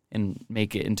end and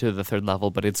make it into the 3rd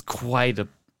level, but it's quite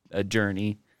a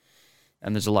journey,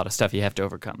 and there's a lot of stuff you have to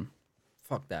overcome.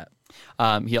 Fuck that.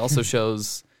 He also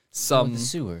shows The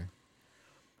sewer.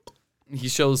 he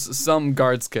shows some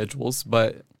guard schedules,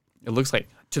 but it looks like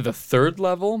to the 3rd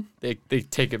level, they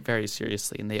take it very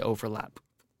seriously and they overlap.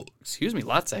 Excuse me,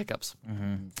 lots of hiccups.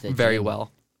 Very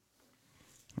well.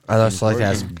 I'd also like to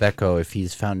ask Becco if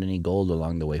he's found any gold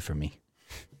along the way for me.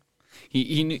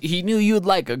 He knew you'd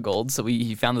like a gold, so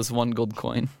he found this 1 gold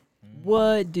coin.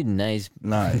 What, dude? Nice.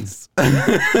 Nice.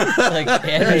 Like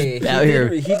Andrew's out here,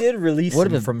 He did release What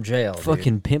him a from jail.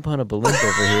 fucking pimp on a balloon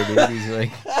over here, dude. He's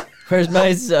like, "Where's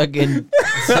my sucking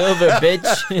silver,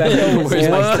 bitch? Where's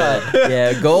my cut?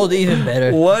 Yeah, gold even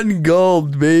better." 1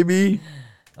 gold, baby.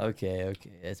 Okay,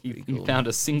 that's pretty He cool. found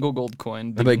a single gold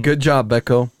coin. I'm like, good job,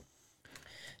 Becco.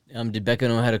 Did Becca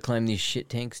know how to climb these shit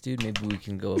tanks, dude? Maybe we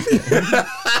can go up there.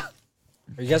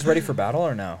 Are you guys ready for battle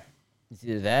or no? It's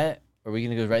either that, or are we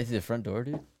gonna go right through the front door,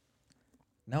 dude?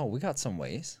 No, we got some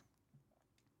ways.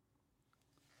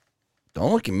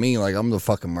 Don't look at me like I'm the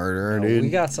fucking murderer, No, dude. we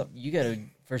got some. You got a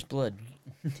first blood.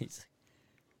 He's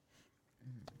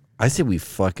I say we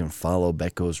fucking follow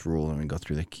Becco's rule and we go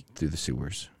through the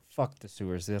sewers. Fuck the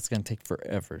sewers. That's gonna take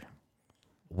forever.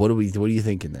 What are you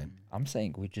thinking then? I'm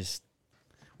saying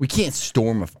We can't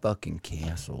storm a fucking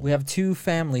castle. we have 2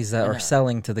 families that are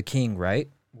selling to the king, right?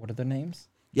 What are their names?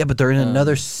 Yeah, but they're in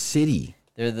another city.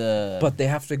 they're the But they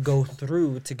have to go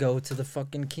through to go to the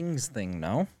fucking king's thing,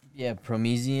 no? yeah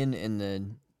Promesian and the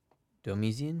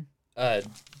Domesian.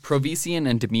 Provesian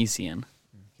and Demesian.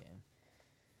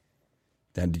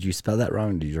 Dan, did you spell that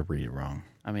wrong or did you read it wrong?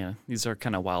 I mean, these are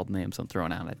kind of wild names I'm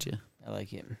throwing out at you. I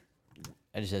like it.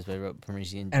 I just that's why I wrote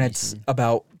Promesian. And it's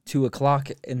about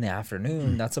 2:00 in the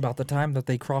afternoon. That's about the time that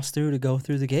they cross through to go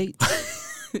through the gate.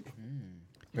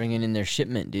 bringing in their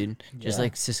shipment, dude. Just Yeah.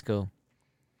 like Cisco.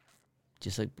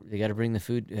 Just like they got to bring the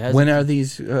food. When are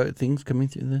these things coming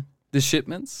through The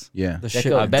shipments? Yeah. The Becco,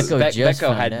 shit. Becco just Becco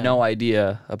found had out. no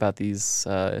idea about these.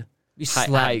 We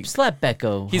Hi- slap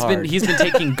Becco. He's hard. been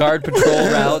taking guard patrol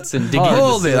routes and digging. into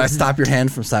Hold it. I sewers. stop your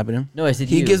hand from slapping him. No, I said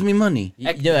He you. gives me money. No,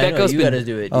 I know, Becco's you been got to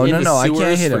do it. Oh, dude. in no, the I can't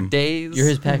sewers hit for him. days. You're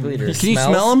his pack leader. Can you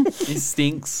smell him? He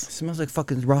stinks. Smells like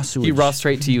fucking raw sewage. He raw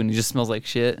straight to you, and he just smells like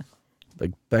shit.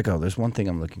 Like, Becco, there's one thing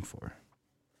I'm looking for.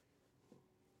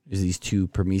 Is these 2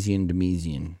 Promesian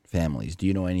Demesian families. Do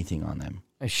you know anything on them?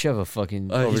 I shove a fucking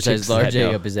He shakes oversized his large head egg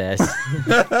no. up his ass.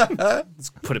 Let's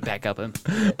put it back up him.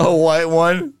 A white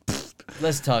one?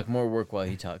 Let's talk more work while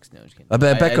he talks. No, just kidding. I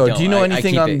bet, Becco, don't. do you know I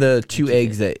anything keep on it. the 2 keep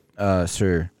eggs that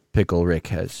Sir Pickle Rick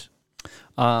has?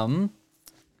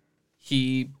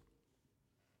 He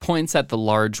points at the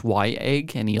large white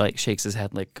egg, and he like shakes his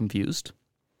head like confused.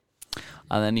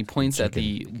 And then he points at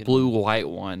the blue white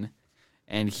one,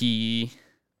 and he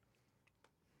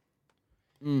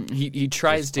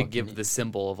tries to give the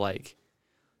symbol of like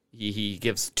he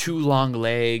gives 2 long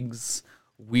legs,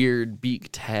 weird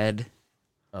beaked head.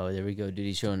 Oh, there we go, dude.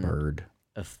 He's showing Bird.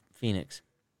 a phoenix.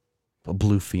 A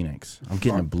blue phoenix. I'm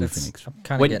getting a blue phoenix. I'm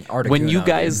kind of When, getting Articuno when you out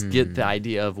guys get the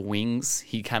idea of wings,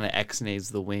 he kind of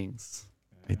X-nays the wings.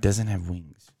 It doesn't have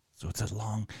wings. So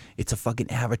it's a fucking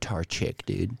avatar chick,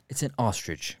 dude. here. It's an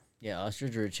ostrich. Yeah,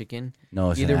 ostrich or a chicken.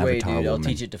 No, it's Either an way, avatar dude, I'll woman.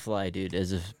 teach it to fly, dude.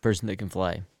 As a person that can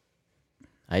fly,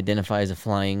 I identify as a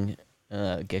flying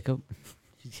gecko.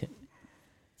 It's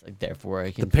like therefore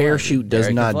I can. The parachute fly, dude. does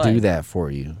There I not can fly. do that for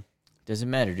you. Doesn't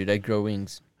matter, dude. I grow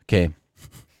wings. Okay.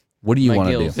 What do you My want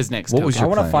to do? gills. His next What was token. I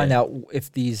your want to plan? find out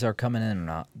if these are coming in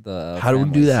or not. How do we do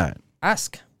families. that?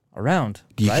 Ask around.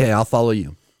 Okay, right? I'll follow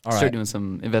you. All Start right. doing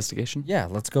some investigation. Yeah,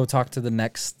 let's go talk to the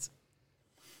next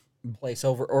place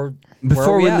over. Or Before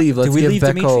where are we at? leave, let's Did we give leave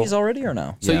Becco- Dimitri's already or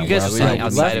no? So Yeah, you guys we're are outside. sitting We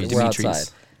outside left of it. We're Dimitri's.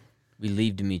 outside. We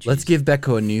leave Dimitri. Let's give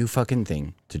Becco a new fucking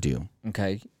thing to do.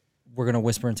 Okay, we're gonna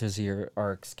whisper into his ear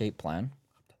our escape plan.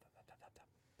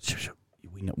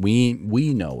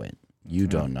 We know it. You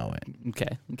don't know it.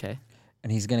 Okay.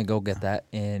 And he's gonna go get that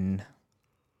in.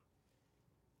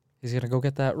 He's gonna go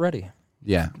get that ready.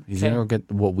 Yeah, he's Okay. gonna go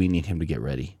get what we need him to get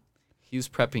ready. He's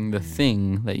prepping the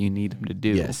thing that you need him to do.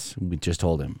 Yes, we just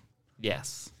told him.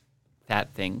 Yes.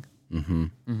 That thing.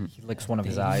 Mm-hmm. He licks one of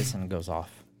his eyes and goes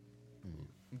off.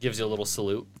 Gives you a little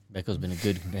salute. Becco's been a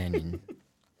good companion.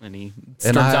 And he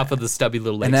storms off with the stubby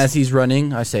little legs. And as he's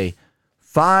running, I say,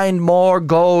 "Find more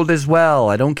gold as well.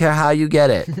 I don't care how you get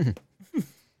it."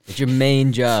 It's your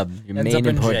main job. Your Ends main up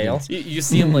in importance. You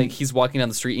see him like he's walking down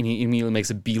the street and he immediately makes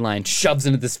a beeline, shoves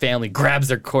into this family, grabs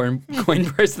their coin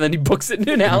purse, and then he books it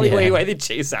into an alleyway while they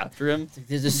chase after him.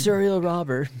 There's a serial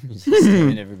robber. He's just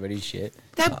stealing everybody's shit.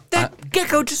 That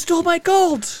gecko just stole my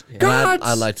gold. And Gods!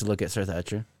 I'd like to look at Sir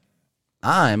Thatcher.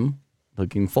 I'm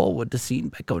looking forward to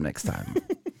seeing Becco next time.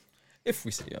 If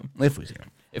we see him. If we see him.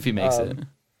 If he makes it.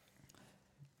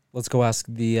 Let's go ask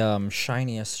the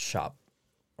shiniest shop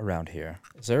around here.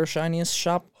 Is there a shiniest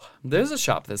shop? There's a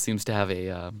shop that seems to have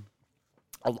a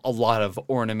lot of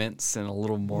ornaments and a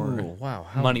little more Ooh, wow,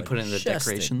 how money put into the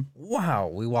majestic. decoration. Wow,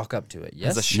 we walk up to it. Has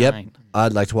Yes. a shine.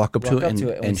 I'd like to walk up to Walk it up and, to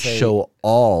it and and say- show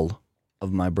all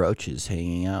of my brooches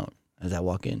hanging out as I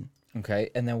walk in. Okay,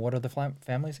 and then what are the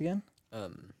families again?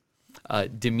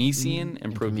 Demesian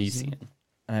and Provesian.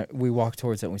 And we walk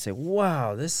towards it and we say,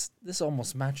 "Wow, this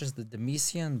almost matches the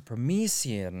Demesian,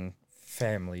 Promesian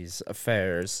families'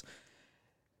 affairs."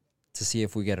 To see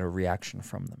if we get a reaction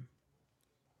from them.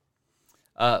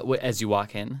 As you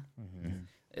walk in,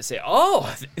 they say,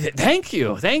 "Oh, thank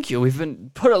you. We've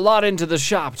been put a lot into the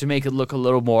shop to make it look a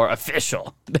little more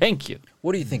official. Thank you."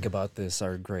 What do you think about this,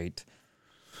 our great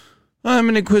I'm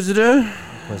an Inquisitor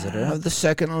Inquisitor? of the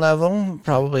second level,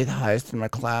 probably the highest in my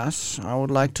class. I would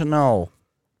like to know,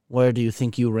 where do you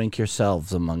think you rank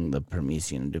yourselves among the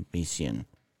Promesian and Demesian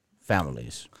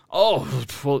families? Oh,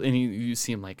 well, and you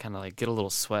see him like kind of like get a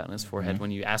little sweat on his forehead when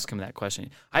you ask him that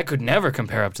question. I could never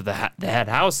compare up to the head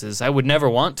houses. I would never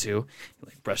want to. He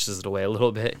like brushes it away a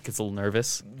little bit, gets a little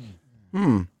nervous.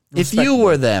 If you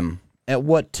were them, at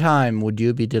what time would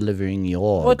you be delivering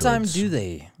your What time goods? do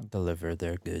they deliver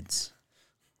their goods?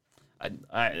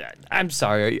 I'm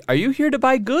sorry. Are you here to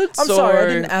buy goods? I'm sorry, I or-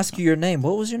 didn't ask you your name.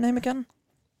 What was your name again?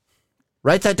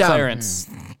 Write that down. Clarence.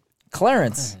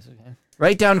 Clarence.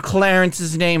 Write down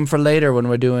Clarence's name for later when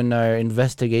we're doing our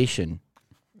investigation.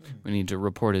 We need to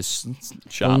report his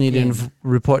shop. We'll need to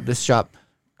report this shop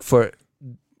for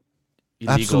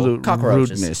Illegal. absolute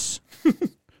cockroaches. rudeness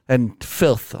and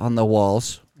filth on the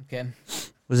walls. Okay.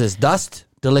 Was this dust?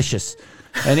 Delicious.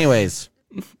 Anyways,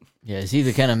 Yeah, is he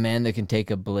the kind of man that can take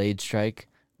a blade strike?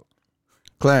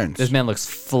 Clarence. This man looks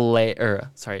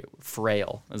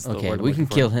frail. Is the Okay, word I'm we can looking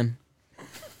for. kill him.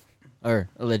 Or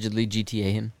allegedly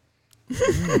GTA him.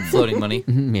 Floating money.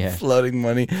 Yeah. Floating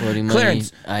money. Floating money,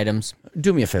 Clarence, items.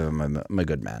 do me a favor, my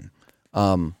good man.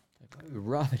 We're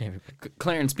robbing everybody.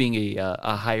 Clarence, being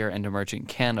a higher end merchant,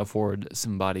 can afford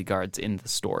some bodyguards in the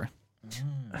store.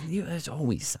 There's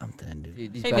always something.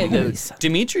 Dude. These Hey, bad man, boys.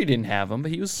 Dimitri didn't have them,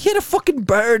 but he was. He had a fucking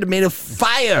bird made of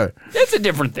fire. That's a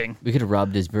different thing. We could have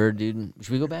robbed his bird, dude.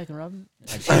 Should we go back and rob him?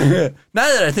 Now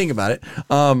that I think about it,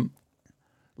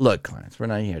 look, Clarence, we're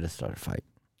not here to start a fight.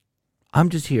 I'm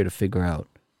just here to figure out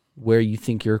where you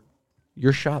think your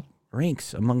shop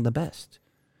ranks among the best.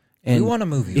 And We want to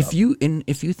move you if up.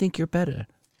 if you think you're better,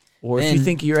 or if you Then-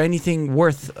 think you're anything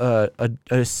worth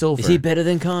a silver, Is he better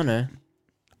than Connor?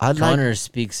 I'd Connor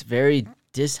speaks very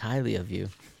highly of you.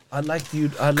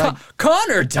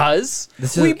 Connor does.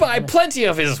 This We is- buy plenty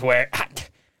of his ware.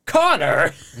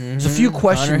 Connor. There's a few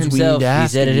questions we need himself, to he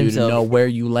ask said it you to himself. know where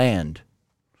you land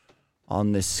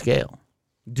on this scale.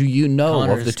 Do you know of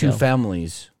Connor's the two scale.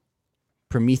 families,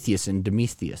 Prometheus and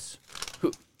Demetrius?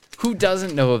 Who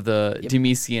doesn't know of the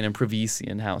Demesian and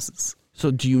Provesian houses?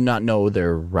 So do you not know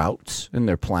their routes and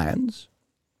their plans?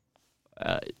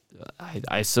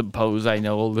 I suppose I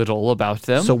know a little about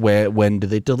them. So when do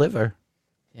they deliver?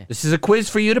 Yeah. This is a quiz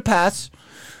for you to pass.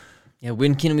 Yeah,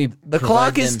 when can we? The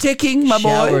clock is ticking, my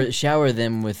boy. Shower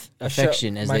them with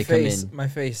affection as they come in. My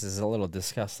face is a little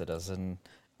disgusted, as in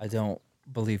I don't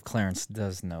believe Clarence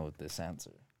does know this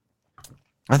answer.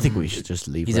 I think we should just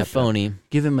leave. He's a right now. phony.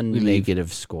 Give him a leave.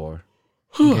 negative score.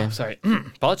 Okay. Sorry,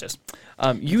 apologize.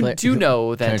 You Claire- do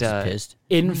know Clarence that is pissed.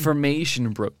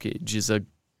 information brokerage is a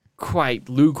quite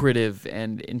lucrative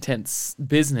and intense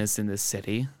business in this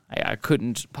city. I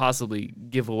couldn't possibly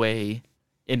give away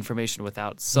information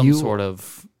without some You sort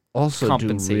of Also, do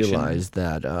compensation. realize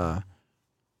that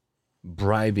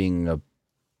bribing a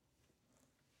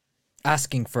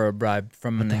Asking for a bribe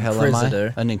from an the hell am I?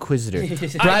 inquisitor. An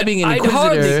inquisitor. Bribing an I'd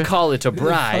hardly inquisitor. call it a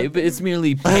bribe. It's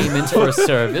merely payment for a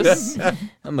service.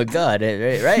 I'm a god,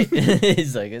 right?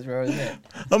 He's like, what's wrong with that?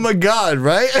 Oh my god,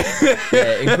 right?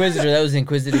 Yeah, Inquisitor, that was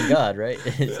Inquisitive God, right?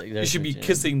 It's like, You should be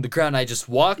kissing the ground I just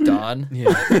walked on.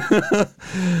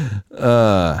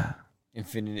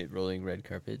 Infinite rolling red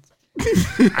carpets.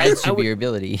 That should be your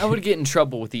ability. I would get in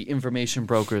trouble with the information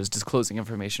brokers disclosing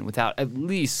information without at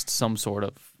least some sort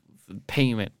of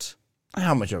payment.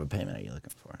 How much of a payment are you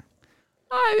looking for?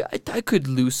 I could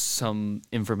lose some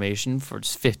information for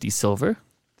just 50 silver.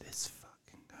 This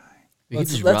fucking guy. We could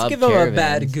Let's just give rob him a caravans.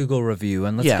 bad Google review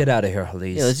and let's Yeah. get out of here,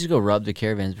 Halise. Yeah, let's just go rob the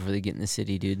caravans before they get in the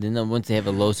city, dude. Then once they have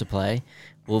a low supply,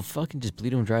 we'll fucking just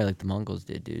bleed them dry like the Mongols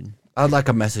did, dude. I'd like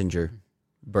a messenger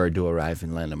bird to arrive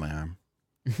and land on my arm.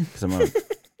 Cause I'm a,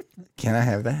 can I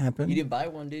have that happen? You didn't buy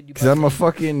one, dude. You Because I'm a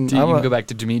fucking. Do you I'm can a, go back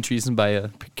to Dimitri's and buy a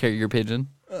carrier pigeon?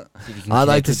 I'd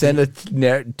like to send a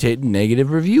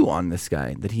negative review on this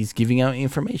guy that he's giving out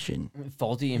information.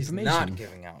 faulty He's information. not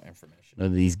giving out information. No,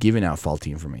 that he's giving out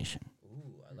faulty information.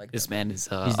 I like This man is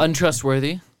He's-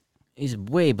 untrustworthy. He's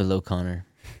way below Connor.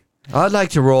 I'd like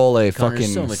to roll a Connor's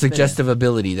fucking so much suggestive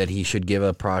ability that he should give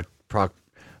a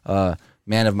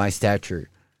man of my stature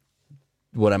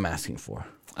what I'm asking for.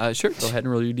 Sure, go ahead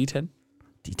and roll your D10.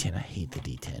 D10, I hate the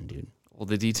D10, dude. Well,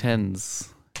 the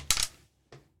D10's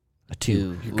A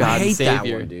 2. Two. God I and hate that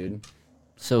Savior. one, dude.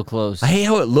 So close. I hate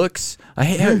how it looks. I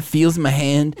hate how it feels in my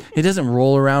hand. It doesn't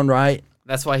roll around right.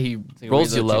 That's why he like a rolls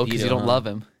weird you little low, because you torpedo, don't huh? love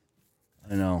him. I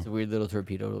don't know. It's a weird little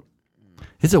torpedo.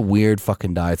 It's a weird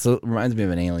fucking die. It reminds me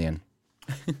of an alien.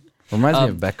 Reminds me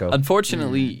of Becco.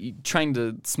 Unfortunately, trying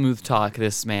to smooth talk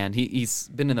this man, he's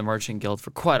been in the merchant guild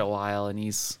for quite a while, and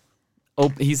he's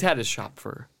had his shop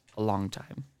for a long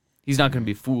time. He's not going to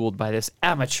be fooled by this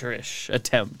amateurish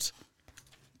attempt.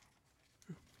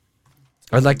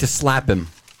 I'd like to slap him.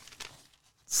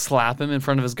 Slap him in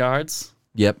front of his guards.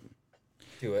 Yep.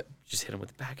 Do it. Just hit him with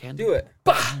the backhand. Do it.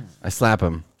 I slap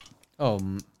him. Oh,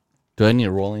 Do I need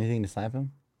to roll anything to slap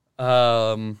him?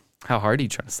 How hard are you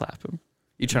trying to slap him?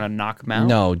 You trying to knock him out?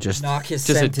 No, just Knock his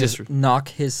Just a senses. Knock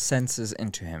his senses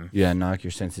into him. yeah, knock your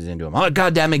senses into him. I'm a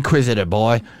goddamn inquisitor,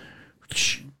 boy.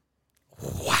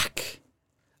 Whack.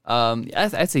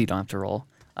 I'd say you don't have to roll.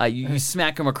 You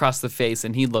smack him across the face,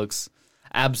 and he looks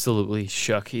absolutely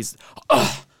shook. He's,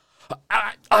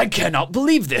 I cannot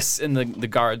believe this. And the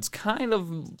guards kind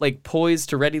of like poised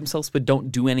to ready themselves, but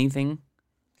don't do anything.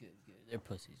 their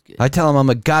pussy's good. I tell him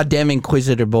I'm a goddamn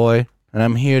inquisitor, boy, and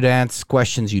I'm here to answer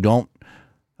questions you don't.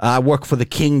 I work for the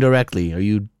king directly. Are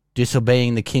you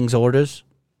disobeying the king's orders?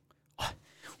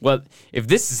 Well, if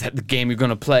this is the game you're going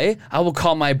to play, I will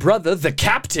call my brother the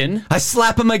captain. I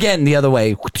slap him again the other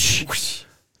way.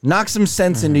 Knock some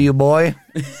sense into you, boy.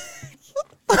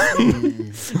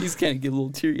 He's kind of get a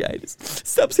little teary-eyed.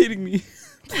 Stop hitting me.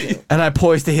 And I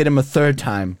poise to hit him a third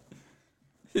time.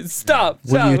 Stop.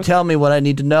 Will you tell me what I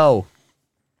need to know?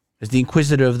 As the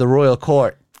inquisitor of the royal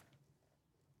court.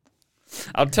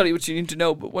 I'll tell you what you need to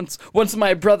know, but once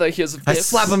my brother hears of I this...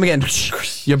 slap him again.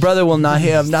 Your brother will not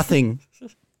hear of nothing.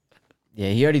 Yeah,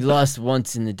 he already lost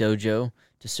once in the dojo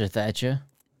to Sir Thatcher.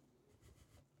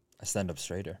 I stand up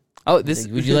straighter. Oh, this...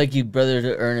 Would you like your brother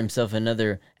to earn himself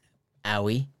another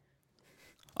owie?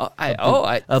 So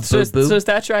boo-boo?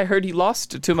 Thatcher, I heard he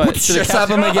lost to the Slap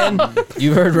him captain. again.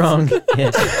 You heard wrong.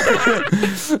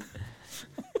 Yes.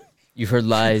 You heard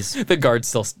lies. The guards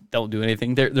still don't do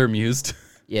anything. They're amused.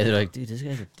 Yeah, they're like, dude, this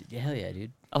guy's hell yeah,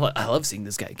 dude. I love seeing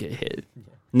this guy get hit.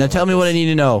 Now tell me what I need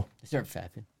to know. They start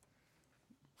fapping.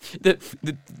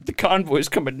 The convoys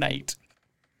come at night.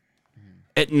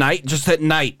 At night? Just at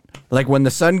night? Like when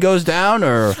the sun goes down,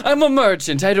 or? I'm a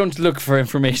merchant. I don't look for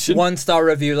information. 1-star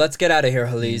review. Let's get out of here,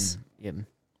 Halise. Yep.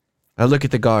 I look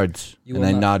at the guards, You and will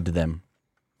I not- nod to them.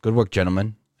 Good work,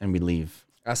 gentlemen. And we leave.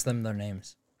 Ask them their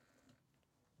names.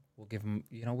 We'll give them,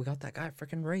 we got that guy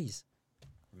freaking raise.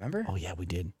 Remember? Oh, yeah, we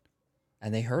did.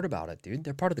 And they heard about it, dude.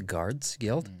 They're part of the guards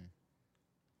guild.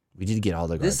 We did get all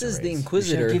the guards. This is a the raise.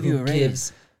 Inquisitor give you who a raise.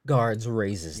 gives guards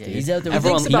raises, Yeah, dude. he's out there.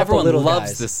 Everyone- With thinks about the little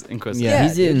loves guys. this Inquisitor. Yeah.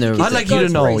 He's in there. he I'd gives like you to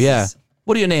guards know, yeah. raises.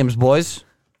 What are your names, boys?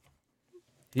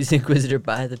 He's Inquisitor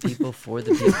by the people, for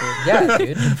the people. Yeah,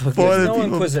 dude. For There's the no people.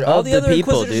 Inquisitor. All Of the the other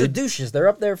people, Inquisitors dude. are douches. They're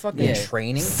up there fucking Yeah.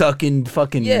 training. Sucking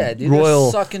fucking Yeah, dude.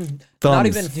 royal. They're sucking. thumbs. Not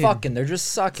even fucking. They're just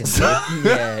sucking, dude.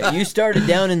 Yeah, you started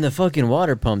down in the fucking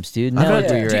water pumps, dude. Now got- look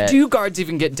where you're Do, at. do you guards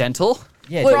even get dental?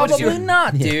 Yeah, Wait, dude, what did Probably you-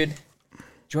 not, dude.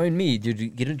 join me,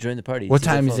 dude. Get to join the party. What See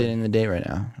the time is photo. it in the day right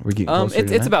now? We're getting closer to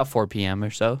It's night? about 4 p.m. or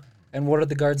so. And what are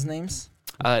the guards' names?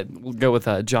 We'll go with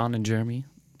John and Jeremy.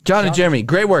 John and Jeremy.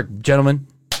 Great work, gentlemen.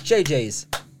 JJ's.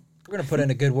 We're gonna put in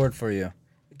a good word for you.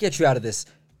 Get you out of this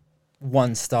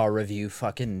 1-star review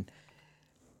fucking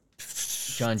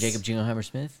John Jacob Jingleheimer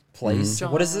Smith? place.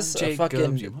 John What is this? A Jacob,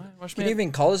 fucking. what? Can you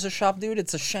even call this a shop, dude?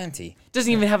 It's a shanty.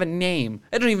 Doesn't even have a name.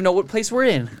 I don't even know what place we're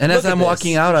in. And as Look at I'm this.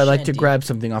 walking out, I like to Shanty. grab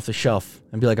something off the shelf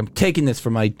and be like, I'm taking this for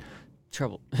my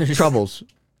Trouble. troubles.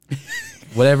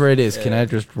 Whatever it is, can I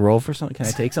just roll for something? Can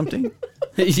I take something?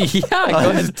 Yeah, go I'll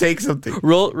ahead. just take something.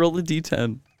 Roll the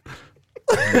d10.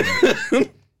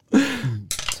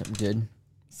 Something good.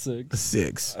 6.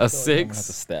 6. A I'm gonna have to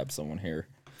 6. stab someone here.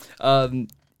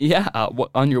 Yeah.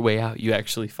 On your way out, you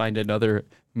actually find another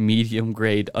medium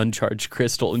grade uncharged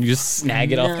crystal, and you just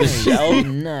snag it off the Nice, shelf.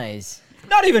 Nice.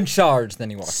 Not even charged. Then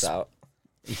he walks out.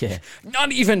 Yeah.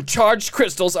 Not even charged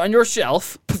crystals on your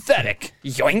shelf. Pathetic.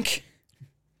 Yoink.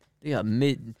 They got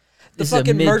mid. The this is a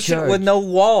fucking merchant mid-charge. with no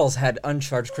walls had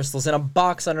uncharged crystals in a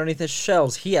box underneath his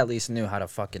shelves. He at least knew how to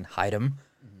fucking hide them.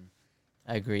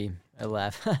 I agree. I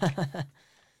laugh.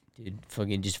 Dude,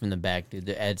 fucking just from the back, dude.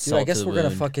 The add Dude, salt I guess to the we're gonna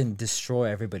wound. fucking destroy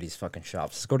everybody's fucking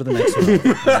shops. Let's go to the next one.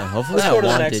 Yeah, hopefully Let's go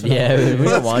not to the next wanted. one. Yeah, we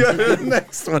don't want Go to the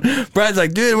next one. Brad's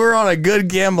like, dude, we're on a good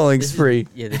gambling spree.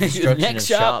 Yeah, the destruction Next of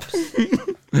shop. shops.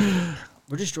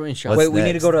 We're destroying shops. What's Wait, we need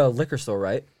to next? go to a liquor store,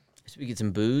 right? So we get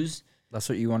some booze. That's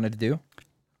what you wanted to do?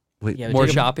 Wait, Yeah, we More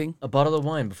take shopping. A bottle of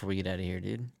wine before we get out of here,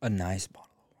 dude. A nice bottle.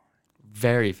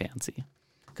 Very fancy.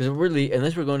 Because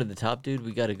unless we're going to the top, dude,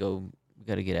 we gotta go. We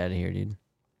gotta get out of here, dude.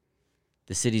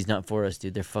 The city's not for us,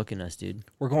 dude. They're fucking us, dude.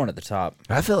 We're going to the top.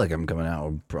 I feel like I'm coming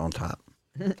out on top.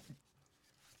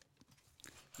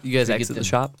 You guys We get exit the them.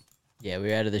 shop. Yeah,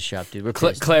 we're out of this shop, dude. We're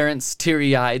Cl- pissed. Clarence,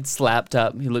 teary-eyed, slapped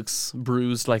up. He looks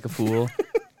bruised like a fool.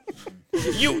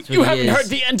 you what you he haven't is. heard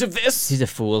the end of this. He's a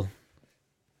fool.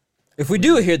 If we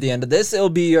do hear the end of this, it'll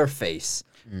be your face.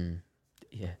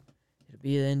 Yeah, it'll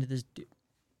be the end of this. Dude.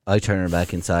 I turn her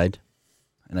back inside,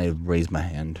 and I raise my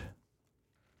hand.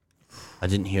 I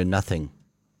didn't hear nothing.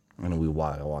 And we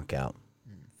walk out.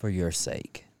 For your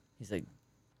sake. He's like,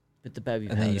 put the baby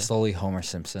And then you powder. slowly Homer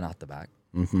Simpson out the back.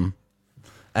 Mm-hmm.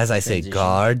 As I say, Transition.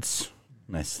 guards,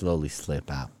 and I slowly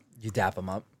slip out. You dap him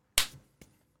up.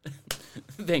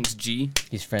 Thanks, G.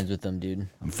 He's friends with them, dude.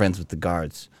 I'm friends with the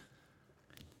guards.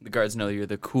 The guards know you're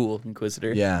the cool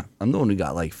Inquisitor. Yeah, I'm the one who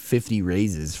got like 50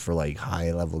 raises for like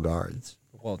high level guards.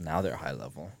 Well, now they're high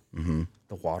level. Mm-hmm.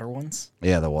 The water ones?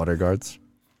 Yeah, the water guards.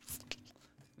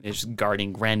 They're just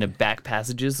guarding random back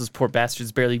passages. Those poor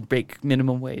bastards barely break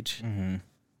minimum wage. Mm-hmm.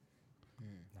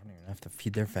 Don't even have to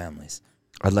feed their families.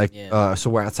 I'd like. Yeah. So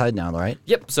we're outside now, right?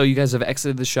 Yep. So you guys have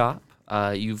exited the shop.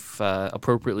 You've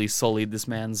appropriately sullied this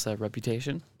man's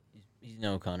reputation. He's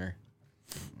no Connor.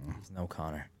 There's no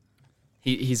Connor.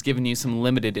 He's given you some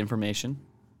limited information.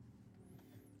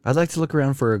 I'd like to look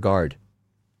around for a guard.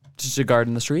 Just a guard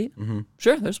in the street? Mm-hmm.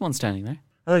 Sure, there's one standing there.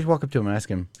 I'd like to walk up to him and ask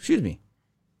him, "Excuse me,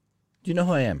 do you know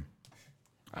who I am?"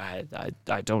 I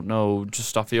don't know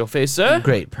just off your face, sir.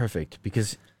 Great, perfect.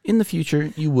 Because in the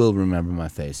future, you will remember my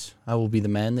face. I will be the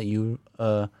man that you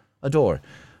adore.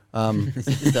 Almost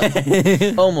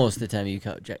the time you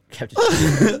kept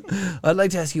it. I'd like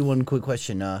to ask you one quick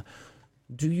question.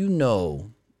 Do you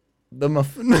know the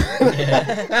muffin?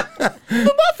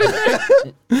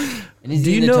 And he's Do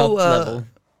in you the know top level.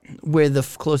 where the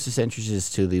closest entrance is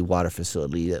to the water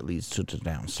facility that leads to the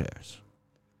downstairs?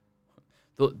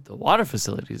 The water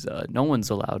facilities, no one's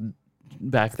allowed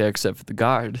back there except for the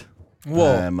guard.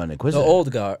 Whoa. I'm an The inquisitor.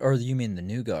 old guard, or you mean the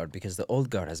new guard, because the old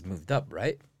guard has moved up,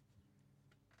 right?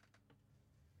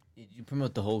 Did you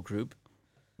promote the whole group?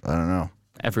 I don't know.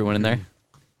 Everyone in there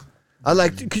I'd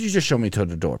like to, could you just show me to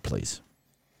the door, please?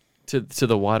 to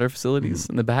the water facilities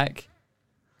in the back.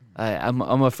 I'm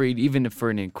afraid even for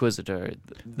an inquisitor,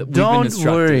 we've been Don't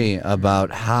instructed. worry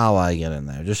about how I get in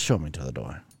there. Just show me to the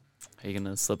door. Are you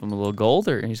gonna slip him a little gold,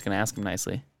 or are you just gonna ask him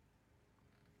nicely?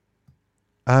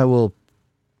 I will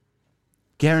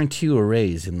guarantee you a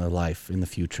raise in the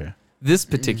future. This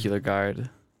particular guard,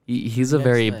 he's a Yes,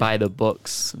 very man. by the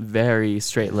books, very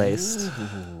straight laced.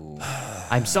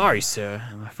 I'm sorry, sir.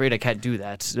 I'm afraid I can't do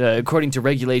that. According to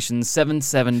Regulation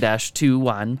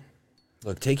 77-21,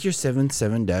 Look, take your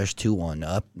 77-21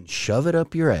 up and shove it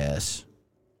up your ass,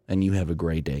 and you have a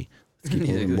great day. Keep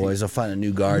moving, boys. I'll find a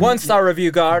new guard. 1-star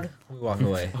review, guard. We walk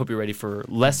away. I hope you're ready for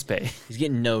less pay. He's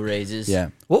getting no raises. Yeah.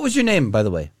 What was your name, by the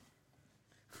way?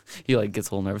 He like gets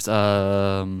a little nervous.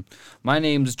 My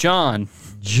name's John.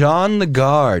 John the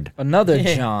guard. Another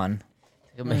John.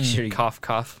 He'll make sure you Cough,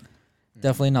 cough.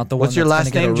 Definitely not the one. What's your that's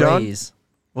last gonna name, get a John? raise.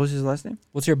 What was his last name?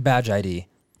 What's your badge ID?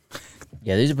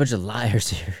 Yeah, there's a bunch of liars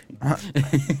here.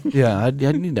 Yeah, I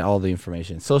need all the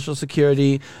information. Social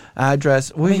security, address.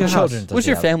 Where's your house? children does Where's he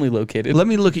your have? family located? Let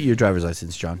me look at your driver's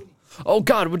license, John. Oh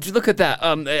God, would you look at that?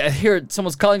 I hear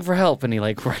someone's calling for help, and he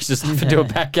like rushes off into a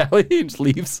back alley and just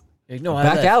leaves. Like, no,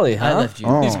 Back alley, I huh? left you.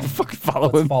 Oh. He's gonna fucking follow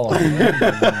Let's him. follow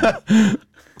him.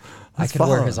 I could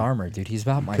follow wear his him. armor, dude. He's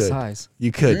about my Could. size.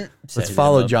 You could. Set Let's him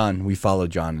follow up. John. We follow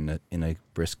John in a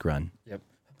brisk run.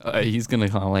 He's gonna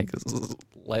kind of like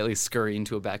lightly scurry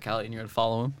into a back alley, and you're gonna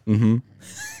follow him.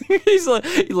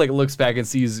 Mm-hmm. He like looks back and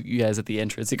sees you guys at the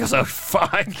entrance. He goes, "Oh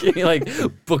fuck!" And he like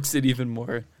books it even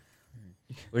more.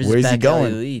 Where's Where's this he back alley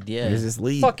going? lead? Yeah. Where's this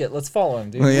lead? Fuck it, let's follow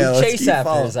him, dude. Well, yeah, we let's chase keep after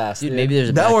following. his ass, Dude, dude. maybe there's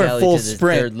a Now back we're alley full to the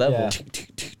sprint. third level.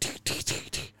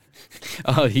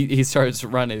 Yeah. He starts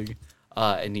running,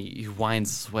 and he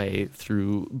winds his way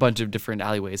through a bunch of different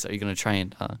alleyways. Are you gonna try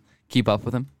and keep up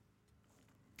with him?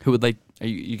 Who would like? Are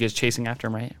you guys chasing after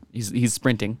him? Right? He's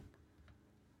sprinting.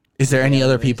 Is there any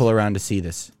other people around to see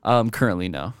this? Currently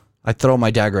no. I throw my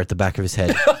dagger at the back of his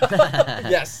head.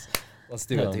 Yes. Let's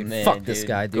do Oh, it, dude. man, Fuck this dude.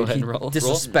 guy, Go dude. ahead He and roll.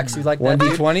 disrespects you like that,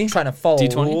 dude. 1d20? Trying to follow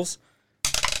D20? rules.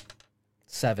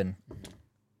 7.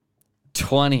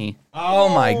 20. Oh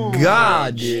my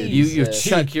god, dude. You Jesus.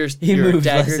 chuck your moves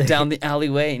dagger less. down the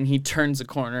alleyway, and he turns a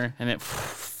corner, and it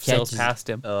sails Catches- past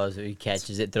him, Oh, so he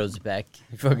catches it, throws it back.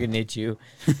 He fucking hits you.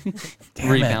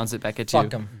 rebounds it back at you.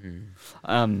 Fuck him.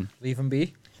 Um, Leave him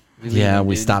be. Yeah,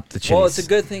 we stopped the chase. Well, it's a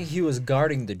good thing he was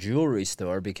guarding the jewelry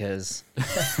store because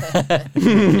Now it's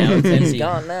he's empty.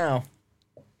 gone now.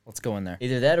 Let's go in there.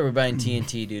 Either that or we're buying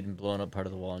TNT, dude, and blowing up part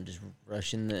of the wall and just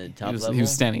rushing the top level. he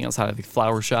was standing outside of the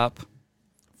flower shop.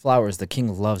 Flowers. The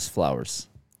king loves flowers.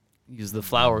 Use the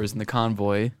flowers in the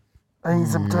convoy. I need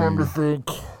some time to think.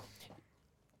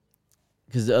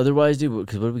 Because otherwise, dude,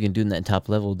 because what are we going to do in that top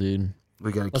level, dude?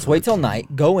 We gotta Let's kill wait the till king.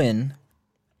 night. Go in.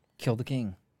 Kill the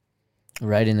king.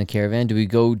 Ride in the caravan? Do we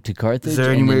go to Carthage Is there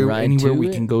and then anywhere ride anywhere to we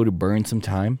it can go to burn some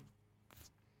time?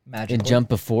 Magic. and jump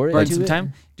before it? Burn to some it?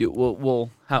 time.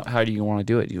 How do you want to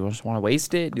do it? Do you just want to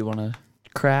waste it? Do you want to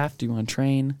craft? Do you want to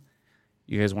train?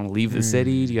 You guys want to leave the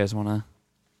city? Do you guys want to?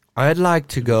 I'd like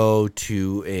to go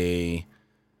to a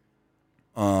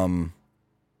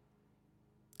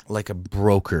like a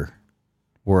broker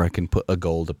where I can put a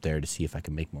gold up there to see if I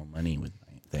can make more money with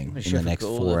my thing in the next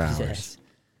 4 hours.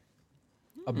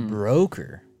 A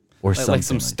broker. Or Like something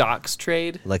some stocks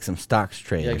trade? like some stocks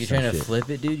trade. Like or you're some trying to shit. flip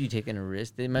it, dude. You taking a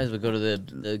risk. They might as well go to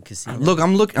the casino. Look,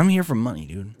 I'm here for money,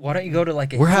 dude. Why don't you go to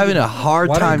like a We're having a hard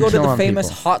Why don't time you go to the killing famous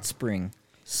people. hot spring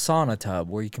sauna tub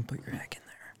where you can put your egg in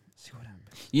there? See what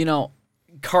happens. You know,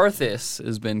 Carthus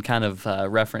has been kind of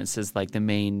referenced as like the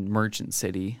main merchant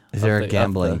city. Is there of a the-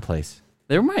 gambling of the- place?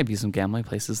 There might be some gambling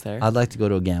places there. I'd like to go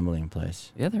to a gambling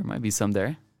place. Yeah, there might be some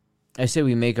there. I say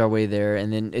we make our way there,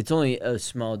 and then it's only a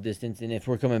small distance. And if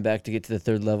we're coming back to get to the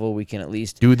third level, we can at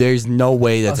least. Dude, there's no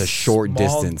way that's a short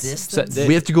small distance. So there-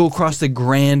 We have to go across the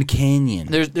Grand Canyon.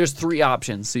 There's three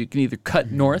options. So you can either cut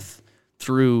north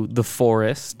through the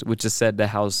forest, which is said to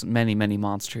house many, many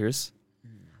monsters.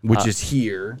 Which is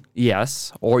here.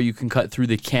 Yes. Or you can cut through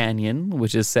the canyon,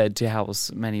 which is said to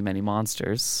house many, many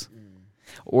monsters.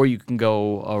 Or you can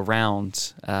go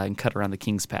around and cut around the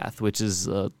King's Path, which is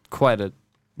quite a...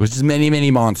 Which is many,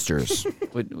 many monsters.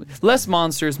 less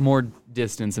monsters, more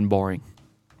distance and boring.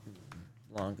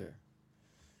 Longer.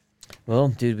 Well,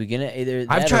 dude, we're gonna either.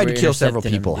 I've that tried or to kill several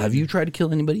intercepting 'em, people. dude. Have you tried to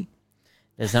kill anybody?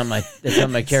 That's not my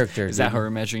character. Is that dude. how we're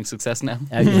measuring success now?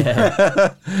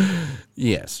 Yeah.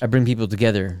 Yes. I bring people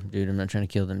together, dude. I'm not trying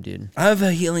to kill them, dude. I have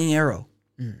a healing arrow.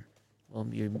 Well,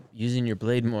 you're using your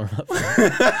blade more.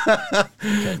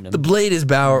 Cutting 'em. The blade is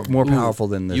more powerful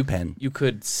than the you, pen. You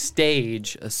could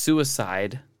stage a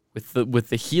suicide with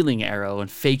the healing arrow and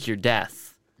fake your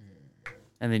death,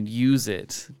 and then use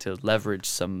it to leverage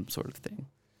some sort of thing.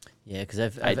 Yeah, because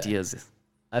I've Ideas.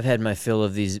 I've had my fill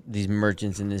of these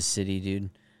merchants in this city, dude.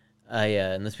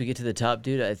 Unless we get to the top,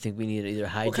 dude, I think we need to either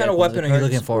hijack What kind of one the weapon are you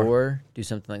looking carts for? or do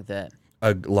something like that.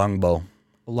 A longbow.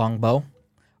 A longbow.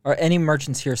 Are any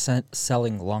merchants here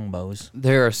selling longbows?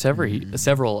 There are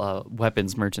several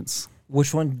weapons merchants.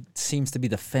 Which one seems to be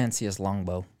the fanciest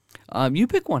longbow? You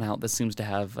pick one out that seems to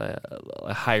have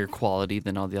a higher quality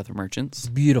than all the other merchants.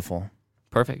 Beautiful.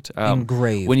 Perfect.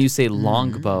 Engraved. When you say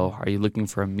longbow, are you looking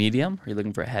for a medium or are you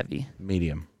looking for a heavy?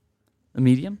 Medium. A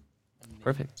medium?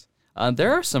 Perfect.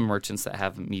 There are some merchants that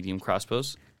have medium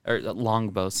crossbows, or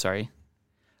longbows, sorry.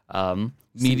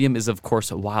 Medium is, of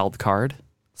course, a wild card,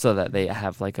 so that they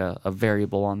have like a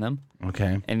variable on them.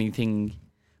 Okay. Anything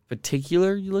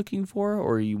particular you're looking for,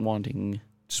 or are you wanting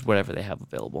just whatever they have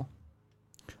available?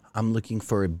 I'm looking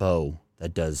for a bow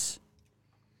that does.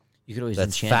 You could always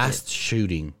That's enchant fast it.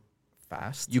 shooting.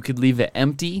 Fast. You could leave it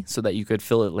empty so that you could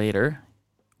fill it later,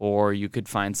 or you could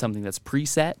find something that's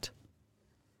preset.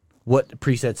 What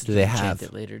presets do they Enchant have?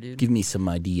 it later, dude. Give me some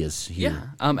ideas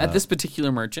here. Yeah. At this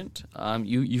particular merchant,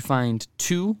 you find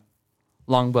 2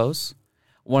 longbows.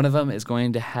 One of them is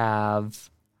going to have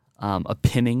a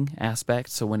pinning aspect,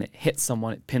 so when it hits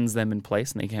someone, it pins them in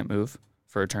place and they can't move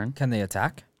for a turn. Can they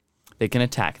attack? They can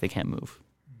attack, they can't move.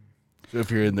 So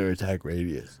if you're in their attack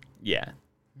radius. Yeah,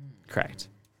 correct.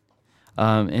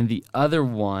 And the other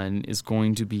one is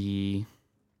going to be...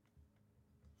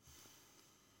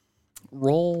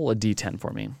 Roll a d10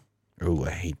 for me. Oh,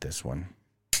 I hate this one.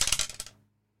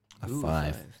 A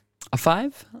 5. A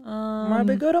 5? Might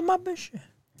be good or might be shit.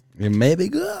 It may be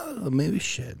good, or maybe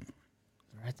shit.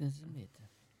 Right in the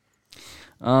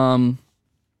middle.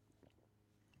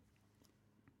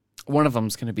 One of them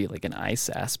is going to be like an ice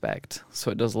aspect,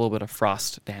 so it does a little bit of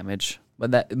frost damage,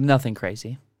 but that nothing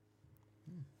crazy.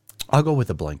 I'll go with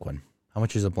a blank one. How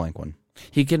much is a blank one?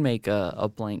 He can make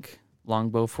a blank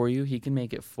longbow for you. He can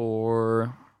make it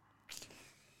for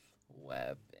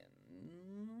weapons.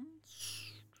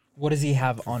 What does he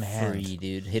have on hand? Free,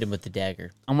 dude. Hit him with the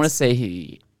dagger. I'm going to say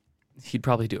he'd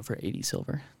probably do it for 80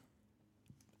 silver.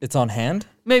 It's on hand?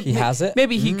 Maybe He has it?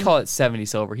 Maybe he'd call it 70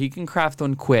 silver. He can craft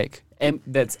one quick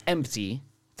that's empty,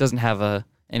 doesn't have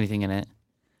anything in it,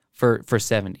 for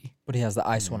 70. But he has the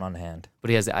ice one on hand. But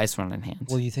he has the ice one in hand.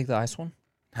 Will you take the ice one?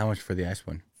 How much for the ice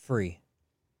one? Free.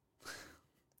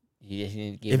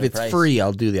 He gave If him a it's price. free,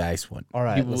 I'll do the ice one. All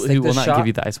right, he let's will, take he will this not shot. give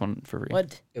you the ice one for free.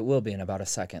 What? It will be in about a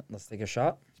second. Let's take a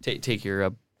shot. Take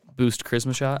your boost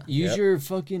charisma shot. Use Yep. your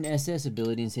fucking SS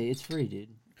ability and say it's free, dude.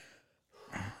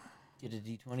 Get a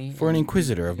D20. For an and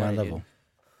inquisitor you of got my it, level.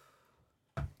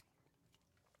 dude.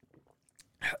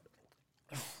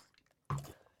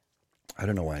 I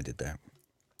don't know why I did that.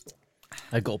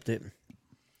 I gulped it.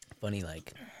 Funny,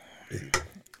 like.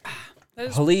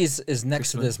 Halise is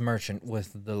next to this merchant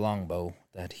with the longbow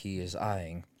that he is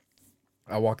eyeing.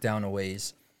 I walk down a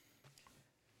ways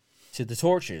to the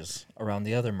torches around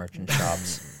the other merchant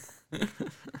shops.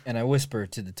 And I whisper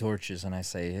to the torches and I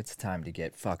say, it's time to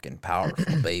get fucking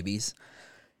powerful, babies.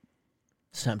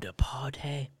 It's time to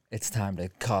party. It's time to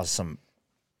cause some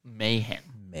Mayhem.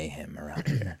 mayhem around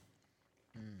here.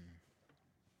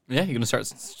 Yeah, you're gonna start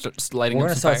lighting We're up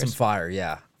going to some start fires. some fire,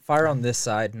 yeah. Fire on this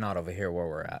side, not over here where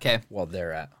we're at. 'Kay. Well,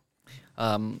 they're at.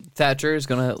 Thatcher is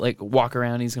gonna like walk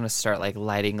around. He's gonna start like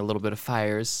lighting a little bit of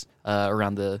fires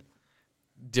around the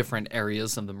different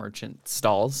areas of the merchant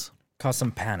stalls. Cause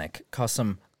some panic. Cause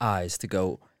some eyes to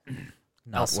go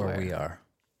not Elsewhere. where we are.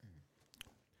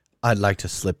 I'd like to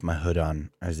slip my hood on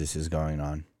as this is going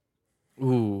on.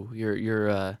 Ooh,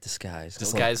 your Disguise.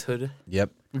 disguise hood.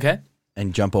 Yep. Okay.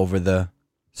 And jump over the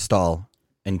stall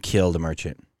and kill the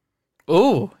merchant.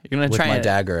 Ooh, you're gonna With try my and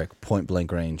dagger at point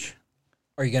blank range.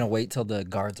 Are you going to wait till the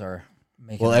guards are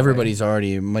making Well, their way? everybody's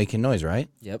already making noise, right?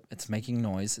 Yep, it's making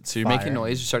noise. It's So you're fire. making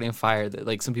noise. You're starting a fire. That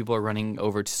like some people are running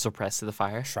over to suppress the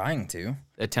fire, Trying to.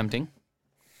 attempting.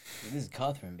 This is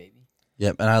Catherine, baby.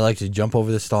 Yep. And I like to jump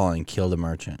over the stall and kill the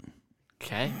merchant.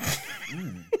 Okay.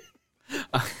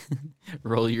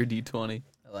 Roll your d20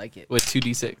 I like it. with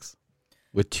 2d6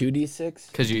 With 2d6?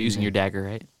 because you're using your dagger,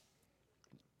 right?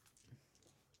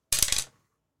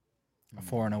 A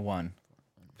 4 and a 1.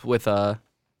 With a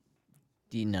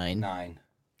D9. 9.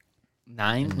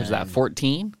 9. Was that nine.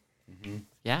 14?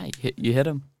 Yeah, you hit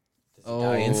him.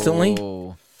 Die instantly?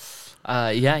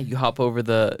 Yeah, you hop over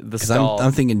the Because stall.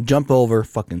 I'm thinking jump over,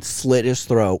 fucking slit his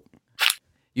throat.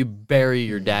 You bury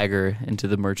your dagger into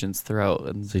the merchant's throat,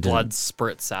 and So he blood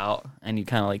spurts out, and you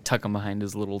kind of like tuck him behind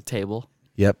his little table.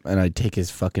 Yep. And I take his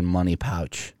fucking money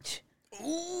pouch.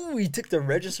 Ooh, he took the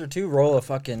register too. Roll a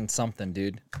fucking something,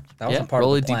 dude. That wasn't part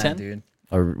roll of the a plan, D10. dude.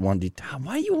 Or 1d.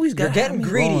 Why you always You're got getting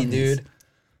greedy, dude.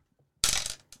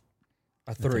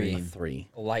 A 3. 3.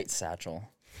 A light satchel.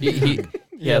 He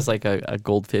has like a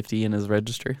gold 50 in his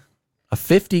register. A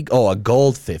 50. Oh, a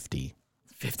gold 50.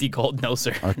 50 gold? No,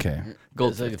 sir. Okay.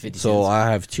 Gold It's like a 50. 50 So cents. I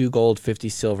have 2 gold, 50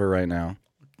 silver right now.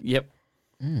 Yep.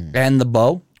 And the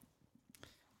bow?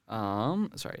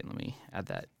 Sorry, let me add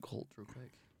that gold real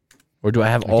quick. Or do I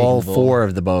have taking all the bow. 4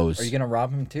 of the bows? Are you going to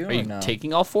rob him too? Are or you no?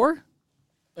 taking all 4?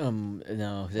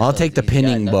 No. I'll take the he's got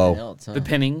pinning nothing bow. else, huh? The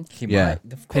pinning. He Yeah.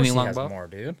 might. Of course Penny he has longbow? more,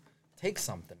 dude. Take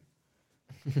something.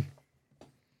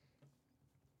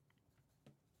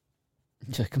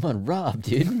 She's like, come on, Rob,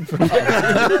 dude.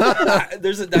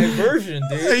 There's a diversion,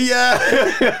 dude.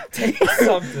 Yeah. Take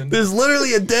something. There's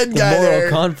literally a dead The guy moral there.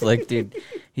 conflict, dude.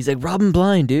 He's like, Robin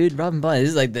Blind, dude. Robin Blind. This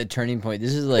is like the turning point.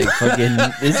 This is like fucking.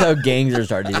 This is how gangs are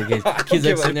started. Kids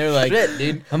like sitting there like, shit,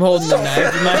 dude. I'm holding the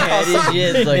knife in my head and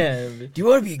shit. It's like, do you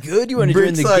want to be good? Do you want to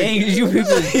join the gang?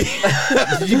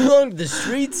 Did you belong to the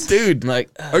streets, dude? I'm like,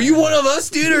 are you one of us,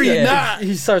 dude? Or are you not?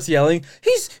 He starts yelling.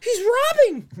 He's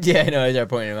robbing. yeah, I know. I start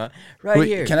pointing him out right Wait,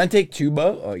 here. can I take 2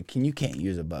 bows? Oh, you can't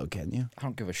use a bow, can you? I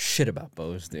don't give a shit about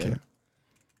bows, dude. Okay.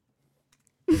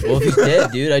 Well, if he's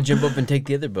dead, dude, I jump up and take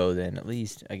the other bow. Then at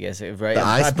least I guess right. The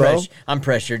ice bow? I'm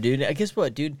pressured, dude. I guess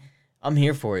what, dude? I'm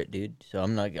here for it, dude. So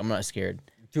I'm not scared.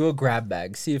 Do a grab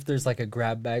bag. See if there's like a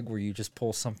grab bag where you just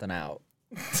pull something out.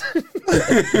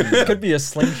 Could be a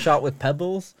slingshot with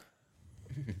pebbles.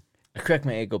 I crack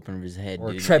my egg open over his head,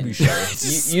 Or dude.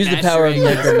 trebuchet. Use the power of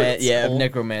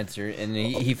necromancer, and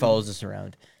he follows us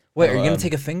around. Wait, are you gonna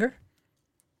take a finger?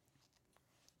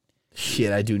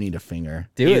 Shit, I do need a finger.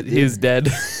 Dude, he's dead.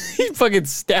 He fucking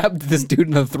stabbed this dude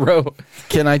in the throat.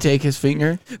 Can I take his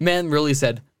finger? Man really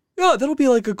said, "Yeah, that'll be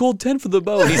like a gold 10 for the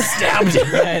bow." And he stabbed him.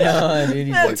 I know, dude.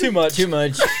 He's like, Too much. Too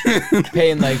much.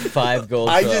 Paying like 5 gold.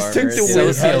 I for just took armor. the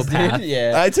sociopath. Dude,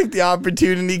 yeah. I took the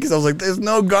opportunity because I was like, there's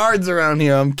no guards around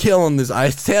here. I'm killing this. I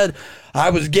said I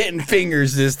was getting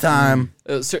fingers this time.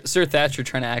 Sir Thatcher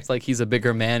trying to act like he's a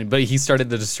bigger man, but he started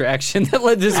the distraction that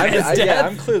led to his man's death. Yeah,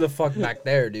 I'm clear the fuck back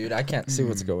there, dude. I can't see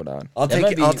what's going on. I'll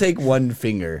take 1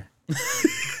 finger.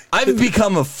 I've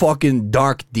become a fucking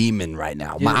dark demon right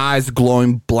now. My eyes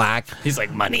glowing black. He's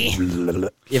like, money.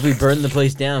 If we burn the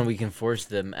place down, we can force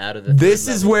them out of the. This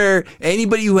is where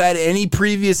anybody who had any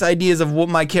previous ideas of what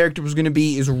my character was going to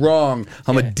be is wrong.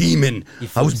 I'm a demon.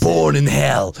 I was born in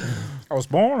hell. I was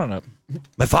born on it.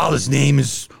 My father's name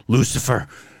is Lucifer.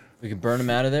 We can burn them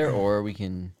out of there, or we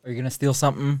can. Are you gonna steal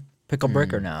something? Pick a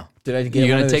brick or no? Did I get You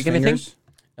gonna take anything?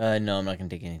 No, I'm not gonna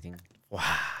take anything. Wow.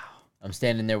 I'm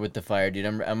standing there with the fire, dude.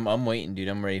 I'm waiting, dude.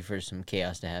 I'm ready for some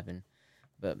chaos to happen,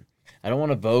 but I don't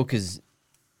want to bow because,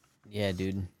 yeah,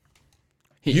 dude.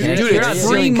 Dude, You're it's not free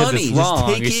stealing 'cause money. it's Just wrong.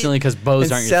 take You're it stealing because bows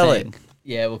and aren't sell your it. thing.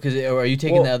 Yeah, well, because are you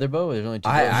taking the other bow? There's only 2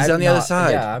 bows. He's on the other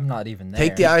side. Yeah, I'm not even there.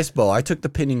 Take the ice bow. I took the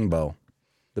pinning bow.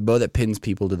 The bow that pins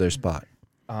people to their spot.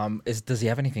 Does he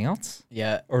have anything else?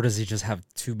 Yeah. Or does he just have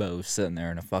 2 bows sitting there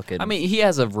in a fucking? I mean, he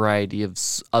has a variety of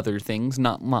other things,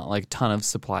 not like ton of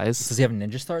supplies. does he have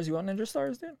ninja stars? You want ninja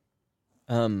stars, dude?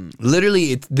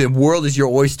 Literally, the world is your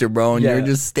oyster, bro, and Yeah. you're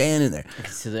just standing there.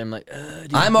 So then I'm like,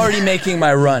 dude. I'm already making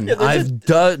my run. I've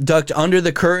ducked under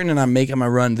the curtain, and I'm making my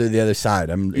run to the other side.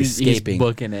 I'm He's escaping.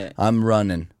 booking it. I'm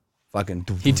running. Fucking.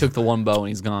 He took the 1 bow and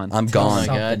he's gone. I'm Oh gone.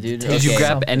 my god, dude. Did you Okay.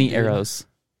 grab any dude. arrows?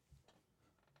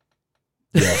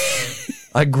 Yes.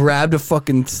 I grabbed a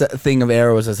fucking thing of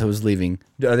arrows as I was leaving.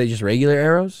 Are they just regular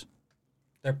arrows?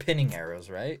 They're pinning arrows,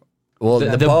 right? Well,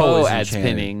 The bow bow is adds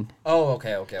enchanted. pinning. Oh,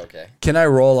 okay. Can I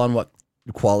roll on what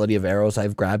quality of arrows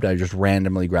I've grabbed? I just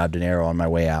randomly grabbed an arrow on my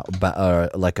way out,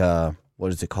 like a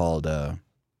what is it called? A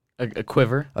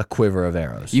quiver. A quiver of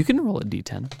arrows. You can roll a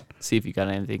d10. See if you got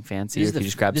anything fancy, or if you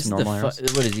just grab some normal arrows.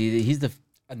 What is he? He's the.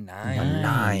 A A 9.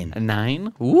 9. A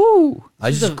 9? Ooh.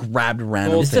 I just grabbed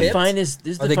random gold This is the things. finest.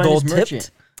 This is Are the they finest gold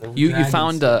merchant. tipped? You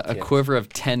found a quiver of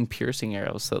 10 piercing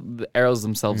arrows, so the arrows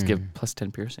themselves give plus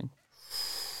 10 piercing.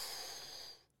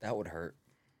 That would hurt.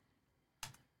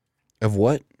 Of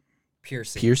what?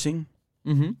 Piercing. Piercing?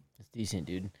 Mm-hmm. It's decent,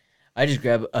 dude. I just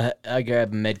grab. I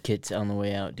grab med kits on the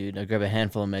way out, dude. I grab a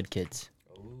handful of med kits.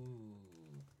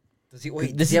 Does he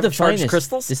wait? This does he is have the charged finest.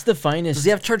 crystals? This is the finest. Does he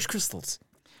have charged crystals?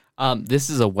 This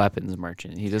is a weapons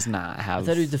merchant. He does not I have.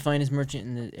 thought he was the finest merchant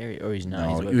in the area, or he's not. No,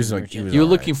 he's a he weapons was like- merchant. he was You're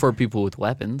alright. looking for people with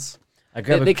weapons. I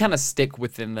grab. They kind of stick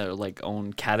within their like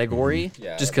own category,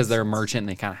 Yeah, just that because they're a makes sense. merchant. And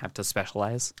they kind of have to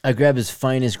specialize. I grab his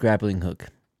finest grappling hook,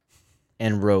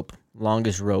 and rope,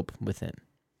 longest rope with him.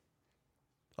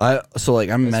 I'm That's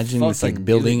imagining this fucking- like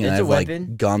building, dude, and it's a I've like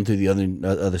weapon. gone through the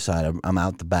other side. I'm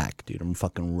out the back, dude. I'm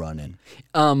fucking running.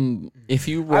 If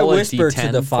you roll a whisper to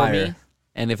d10 the for fire. me,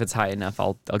 and if it's high enough,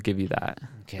 I'll give you that.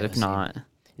 Okay, But if let's see. not,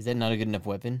 Is that not a good enough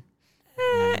weapon?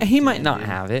 he might not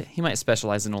have it. He might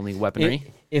specialize in only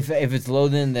weaponry. If it's low,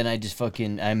 then I just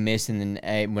I miss, and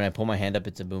then when I pull my hand up,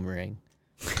 it's a boomerang.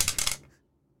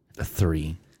 A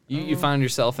 3. You found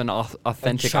yourself an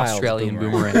authentic child's Australian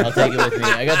boomerang. boomerang. I'll take it with me.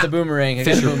 I got the boomerang. I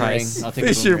got Fisher the boomerang. Price. I'll take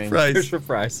the boomerang. Price.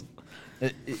 Price.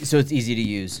 So it's easy to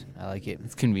use. I like it.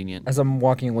 It's convenient. As I'm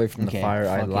walking away from the Okay, fire,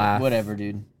 I fuck it. laugh. Whatever,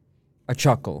 dude. I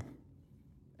chuckle,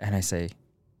 and I say,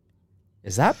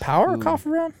 "Is that power cough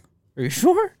around? Are you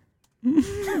sure?"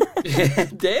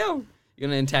 Damn. You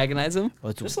gonna antagonize him?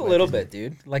 Just a little bit,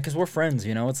 dude. Like, cause we're friends,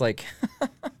 you know. It's like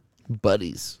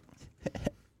buddies.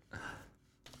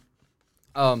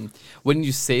 When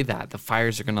you say that, the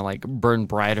fires are gonna like burn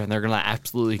brighter, and they're gonna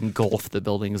absolutely engulf the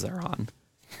buildings they're on.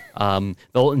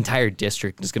 The whole entire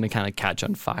district is gonna kind of catch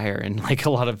on fire, and like a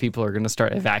lot of people are gonna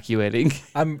start evacuating.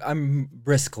 I'm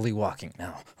briskly walking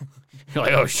now. You're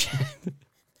like, oh shit.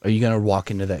 Are you gonna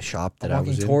walk into that shop that I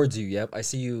was in? Towards you. Yep, I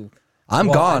see you. I'm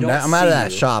Well, I gone. don't I'm out of see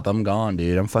that you. shop. I'm gone,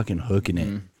 dude. I'm fucking hooking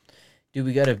it. Dude,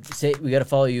 we gotta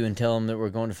follow you and tell him that we're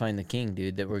going to find the king,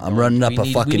 dude. That we're. I'm running up a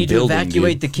fucking We need building, to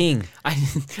evacuate dude. the king. I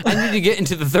need to get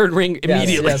into the third ring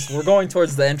immediately. Yes, we're going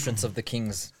towards the entrance of the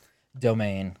king's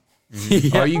domain.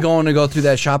 Are you going to go through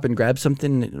that shop and grab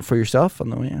something for yourself on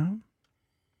the way out?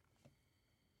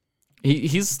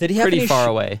 He's Did he have pretty any far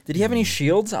away. Did he have any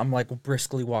shields? I'm like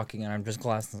briskly walking, and I'm just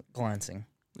glancing.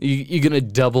 You gonna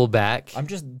double back? I'm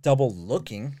just double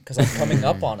looking because I'm coming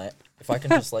up on it. If I can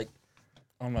just like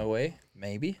on my way,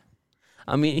 maybe.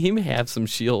 I mean, he may have some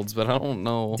shields, but I don't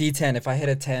know. D10. If I hit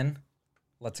a 10,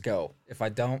 let's go. If I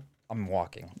don't, I'm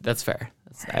walking. That's fair.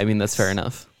 That's fair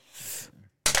enough.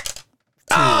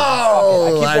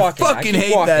 Oh, I keep walking. fucking keep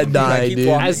hate walking, that dude. I die, keep dude.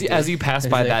 walking, As you pass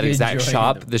by like that exact enjoying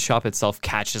shop, them. the shop itself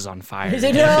catches on fire. He's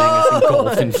and like, everything is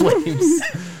engulfed in flames.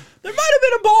 There might have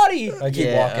been a body. I keep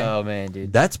Yeah, walking. oh man,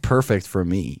 dude. That's perfect for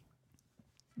me.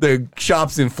 The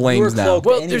shop's in were flames now. cloaked.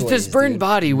 Well, there's Anyways, this burned dude.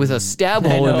 body with a stab I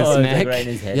hole in know, its it's neck. like right in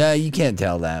his head. Yeah, you can't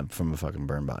tell that from a fucking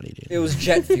burn body, dude. It was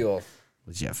jet fuel. It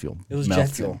was jet fuel. It was Melted.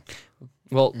 jet fuel.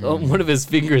 Well, one of his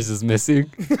fingers is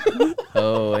missing.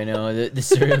 Oh, I know. The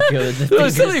serial killer. The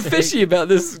There's something fingers- fishy about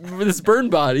this burn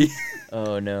body.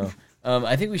 Oh no.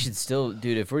 I think we should still,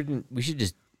 dude. If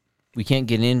we can't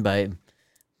get in by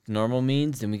normal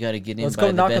means, then we got to get in Let's by go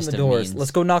the knock on best the of doors. means.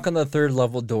 Let's go knock on the 3rd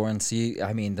level door and see.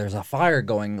 I mean, there's a fire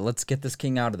going. Let's get this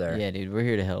king out of there. Yeah, dude. We're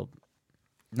here to help.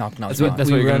 Knock, knock, That's what- knock. that's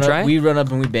we what you're run gonna up, try? We run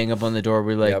up and we bang up on the door.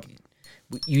 We're like, Yep.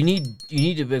 you need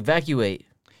to evacuate.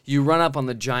 You run up on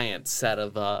the giant set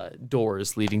of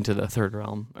doors leading to the third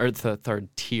realm, or the third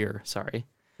tier, sorry.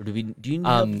 Or do you need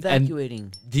help and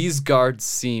evacuating? These guards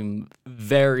seem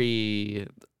very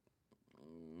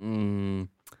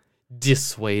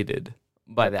dissuaded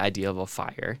by the idea of a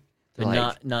fire. They're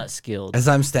Like, not skilled. As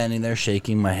I'm standing there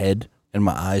shaking my head and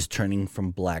my eyes turning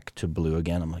from black to blue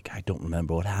again, I'm like, I don't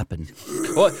remember what happened.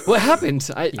 what happened?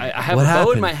 I have What a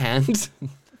bow in happened? my hand.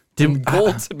 Did,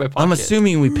 Gold in my pocket. I'm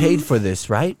assuming we paid for this,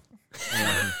 right?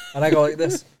 And I go like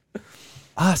this.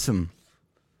 Awesome.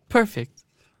 Perfect.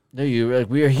 No, you're like,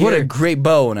 we are here. What a great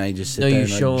bow. And I just sit No, there you and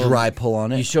show like 'em- dry pull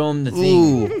on it. You show them the thing.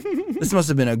 Ooh, this must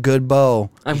have been a good bow.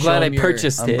 I'm Show glad I 'em your-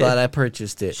 purchased I'm it. glad I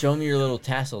purchased it. Show them your little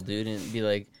tassel, dude, and be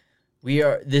like,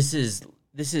 This is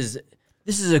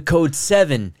a code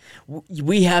 7.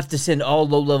 We have to send all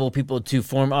low-level people to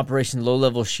form Operation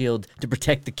Low-Level Shield to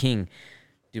protect the king.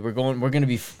 Dude, we're gonna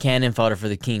be cannon fodder for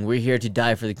the king. We're here to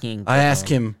die for the king. I asked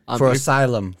him for if-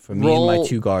 asylum for me and my roll-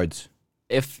 2 guards.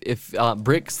 If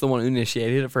Brick's the one who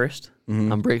initiated it 1st,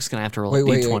 Brick's gonna have to roll Wait, a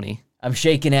wait, d20. I'm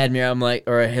shaking Admir. I'm like,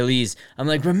 or Helise. I'm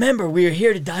like, remember, we are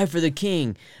here to die for the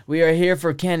king. We are here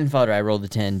for cannon fodder. I rolled a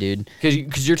 10, dude.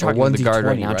 Because you're talking to the guard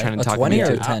right 1d20, now, right? trying to A talk 20 me or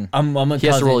into a 10? I'm a He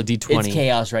has to roll a cousin. d20. It's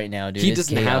chaos right now, dude. He It's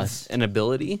doesn't chaos. have an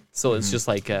ability, so it's just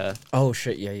like Oh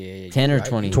shit! Yeah. 10 or You're right.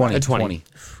 20? 20. A 20.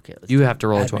 Okay, let's You have to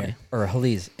roll a Admir, 20. Or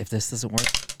Helise, if this doesn't work,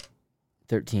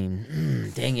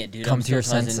 13. Dang it, dude. Come I'm to your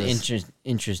still causing senses.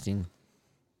 interesting.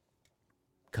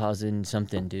 Causing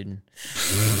something, dude.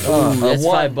 Oh, Ooh, that's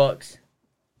one. $5.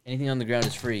 Anything on the ground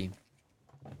is free.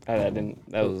 That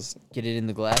was Get it in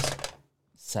the glass.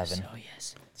 7. Oh,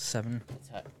 yes. 7.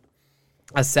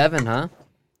 a 7, huh?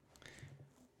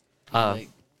 Like,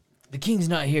 the king's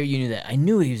not here. You knew that. I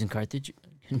knew he was in Carthage.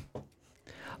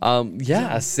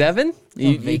 Yeah, a 7.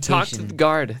 You talk to vacation. the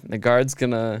guard. The guard's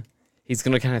he's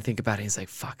gonna kind of think about it. He's like,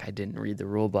 "Fuck, I didn't read the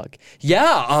rule book." Yeah,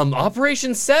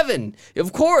 Operation 7.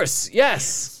 Of course,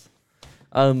 yes.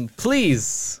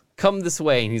 Please come this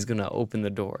way, and he's gonna open the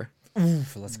door.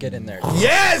 Oof, let's get in there.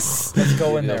 Yes! Let's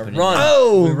go in there. open it. Run.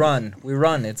 Oh! We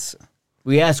run. It's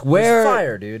We ask there's where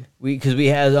fire, dude. because we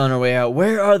had on our way out.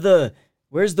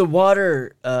 Where's the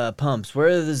water pumps?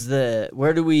 Where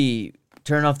do we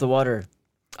turn off the water?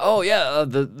 Oh yeah,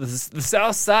 the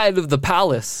south side of the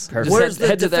palace. Just Where's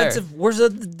head the to there. defensive? Where's the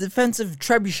defensive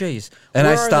trebuchets? And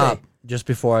Where I are stop just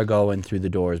before I go in through the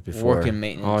doors before. Working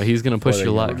maintenance. Oh, he's gonna push Before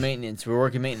your they luck. We're maintenance. We're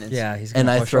working maintenance. they? Yeah, he's And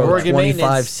gonna I push throw our Working 25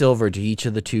 maintenance. silver to each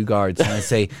of the 2 guards. And I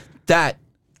say, that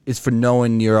is for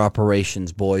knowing your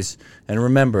operations, boys. And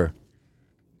remember,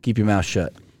 keep your mouth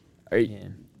shut. Yeah.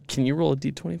 Can you roll a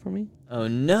d20 for me? Oh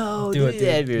no! Do it, dude.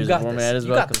 Admir's You got warm this. at his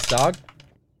You got welcome. this, dog.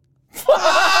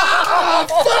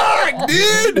 Fuck,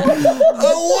 dude! A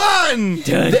 1!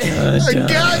 A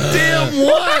goddamn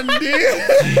 1,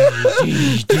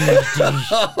 dude!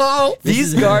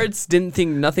 These guards didn't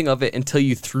think nothing of it until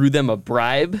you threw them a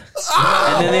bribe.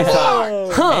 And then they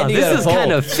thought, huh, And you this got a is pole.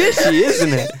 kind of fishy,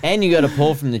 isn't it? And you got to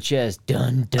pull from the chest.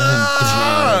 Dun, dun,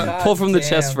 dun. Pull from the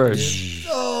chest first.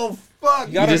 Oh, fuck.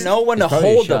 You gotta know when to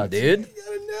probably hold them, shots. dude.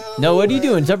 No, what are you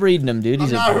doing? Stop reading them, dude.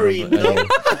 He's not reading them. Read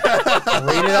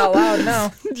it out loud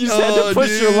now. You just had to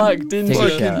push your luck, didn't Take you?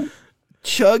 a shot.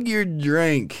 Chug your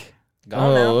drink.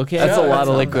 Oh, okay. That's a lot of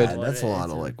not liquid. bad. That's a lot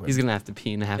of liquid. He's gonna have to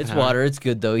pee in a half It's an hour. water. It's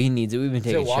good, though. He needs it. We've been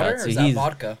taking shots. So he's,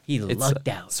 vodka? he It's lucked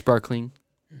out. sparkling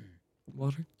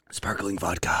water. Sparkling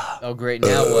vodka. Oh, great.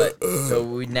 Now what?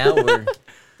 So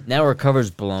now our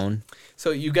cover's blown.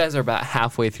 So you guys are about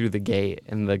halfway through the gate,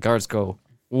 and the guards go,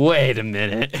 "Wait a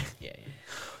minute!" Yeah.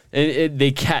 And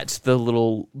they catch the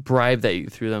little bribe that you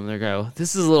threw them. They go,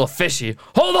 "This is a little fishy.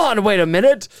 Hold on, wait a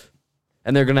minute."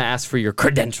 And they're gonna ask for your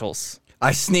credentials.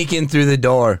 I sneak in through the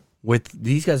door with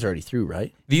these guys are already through,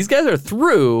 right? These guys are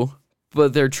through,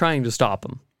 but they're trying to stop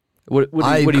them. What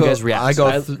do you guys react? I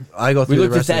go through We the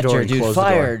looked at rest of the door Thatcher, and dude. close the door.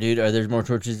 Fire, dude. Are there more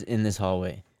torches in this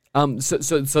hallway?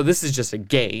 So this is just a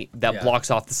gate that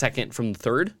blocks off the second from the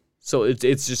third. So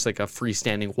it's just like a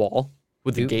freestanding wall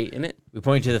with a gate in it. We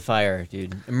point to the fire,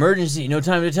 dude. Emergency. No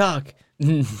time to talk.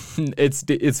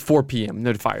 It's 4 p.m.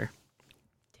 No fire.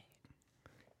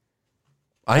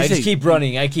 I say, just keep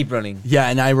running. I keep running. yeah,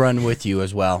 and I run with you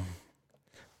as well.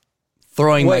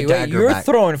 Throwing my Wait, dagger you're back.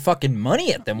 throwing fucking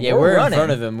money at them. Yeah, we're running. in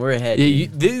front of him. We're ahead. Yeah,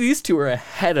 dude. these two are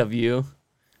ahead of you,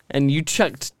 and you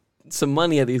chucked some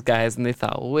money at these guys, and they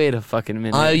thought, "Wait a fucking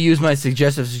minute." I'll use my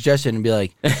suggestion and be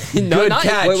like, No, good not,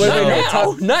 catch. Wait,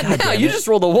 No. not now. You just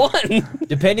rolled a 1.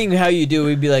 Depending how you do,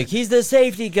 we'd be like, he's the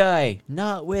safety guy,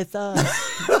 not with us.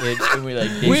 and we're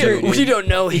like, We don't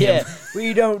know him. yeah,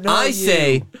 we don't know. I you.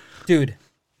 say, Dude,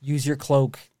 use your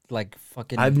cloak like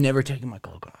fucking. I've never taken my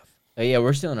cloak off. Oh, yeah,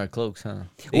 we're still in our cloaks, huh?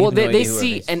 Well, have no they idea who our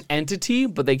see face is. an entity,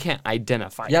 but they can't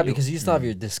identify yeah, you. because you still have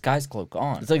your disguise cloak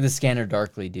on. It's like the Scanner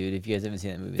Darkly, dude. If you guys haven't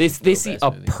seen that movie, they it's a they real see best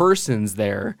a movie. person's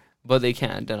there, but they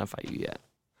can't identify you yet.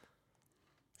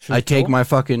 I take my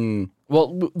fucking.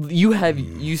 Well, you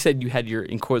said you had your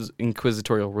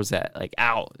inquisitorial rosette like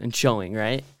out and showing,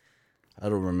 right? I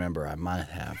don't remember. I might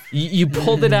have. You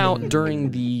pulled it out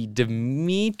during the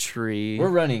Dimitri. We're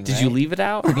running. Did you right? leave it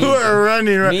out? We're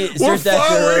running. Me, Sir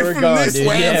Thatcher, we're gone, dude.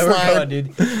 Yeah, we're gone,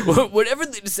 dude. Whatever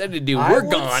they decided to do, I we're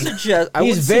would gone.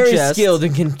 He's very skilled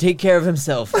and can take care of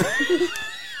himself.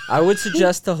 I would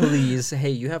suggest to Halise, hey,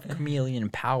 you have chameleon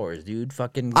powers, dude.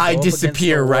 Fucking. I go up against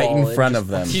disappear the right in wall and front just of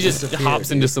them. He just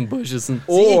hops into some bushes and.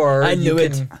 Or I you knew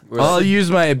it. can- I'll use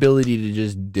my ability to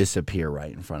just disappear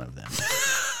right in front of them.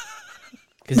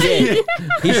 Because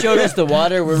he showed us the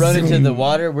water. We're running to the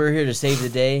water. We're here to save the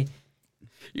day.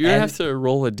 You're gonna And have to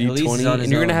roll a is on d20, his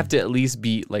and you're gonna own. have to at least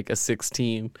beat like a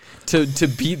 16 to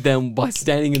beat them by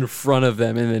standing in front of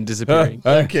them and then disappearing.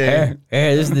 Okay.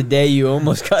 Hey, this is the day you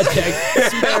almost got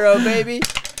that sparrow, baby.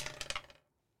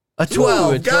 A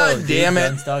 12. Ooh, a 12, God dude. damn it.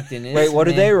 John Stockton is Wait, what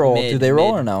do they roll? mid, Do they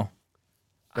roll mid. or no?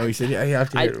 Oh, you said I have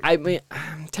to. I mean,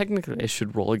 technically I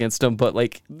should roll against them, but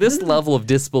like this level of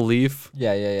disbelief,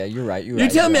 Yeah. You're right. You're you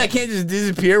right. tell you're me I right. can't just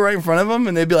disappear right in front of them,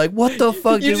 and they'd be like, "What the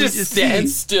fuck?" you did we just stand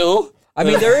see? still. I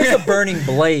mean, there is a burning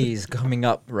blaze coming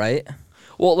up, right?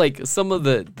 Well, like some of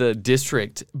the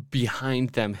district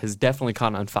behind them has definitely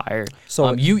caught on fire.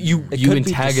 So you it you could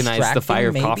be antagonize the fire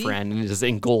of distracting, Coffran and it is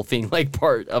engulfing like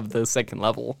part of the second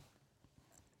level.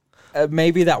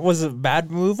 Maybe that was a bad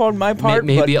move on my part.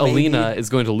 Maybe but Alina is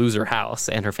going to lose her house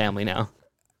and her family now.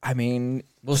 I mean,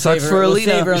 We'll Sucks save her. for We'll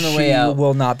Alina. save her on the she way out.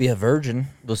 will not be a virgin.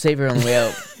 We'll save her on the way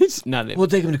out. It's not it. We'll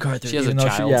take him to Carthage. She has a Even though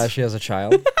child. she has a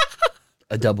child.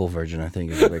 A double virgin, I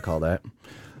think is what they call that.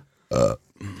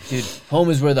 Dude, home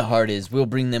is where the heart is. We'll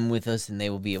bring them with us, and they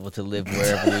will be able to live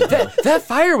wherever we go. That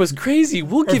fire was crazy.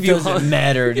 We'll give you Doesn't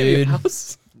matter, give you a dude.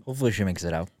 house. Hopefully, she makes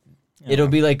it out. It'll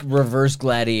be like reverse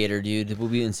gladiator, dude. We'll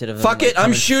be instead of them, Fuck like, it! I'm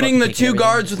coming shooting the taking two everything.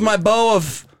 guards with my bow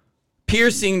of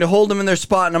piercing to hold them in their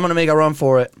spot, and I'm gonna make a run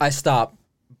for it. I stop.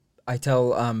 I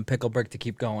tell Picklebrick to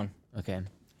keep going. Okay.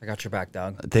 I got your back,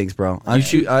 dog. Thanks, bro. I'm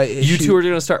You two are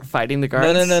going to start fighting the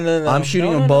guards? No. I'm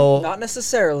shooting No, a bow. Not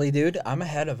necessarily, dude. I'm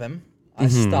ahead of him. I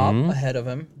stop ahead of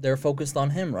him. They're focused on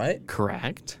him, right?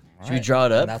 Correct. Should we draw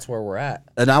it up? And that's where we're at.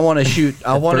 And I want to shoot.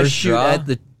 I want to first shoot draw? at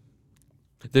the.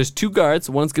 There's two guards.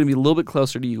 One's going to be a little bit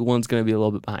closer to you. One's going to be a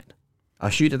little bit behind. I'll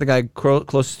shoot at the guy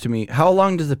closest to me. How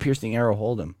long does the piercing arrow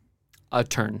hold him? A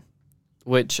turn.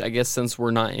 Which I guess since we're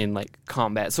not in like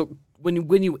combat. So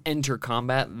when you enter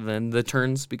combat, then the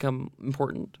turns become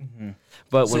important.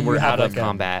 But when we're out of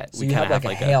combat, we you kind have of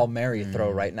like a Hail Mary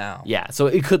throw right now. Yeah, so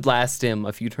it could last him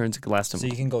a few turns. It could last him. So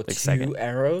you can go like 2 second.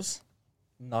 arrows,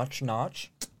 notch.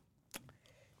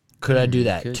 Could I do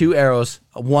that? 2 arrows,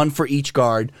 1 for each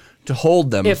guard to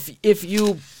hold them. If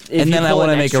you and then I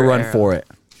want to make a run for it.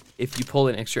 If you pull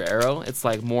an extra arrow, it's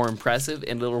like more impressive,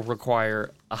 and it'll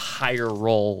require a higher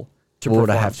roll to What would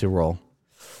I perform. have to roll?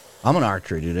 I'm an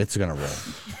archer, dude. It's gonna roll.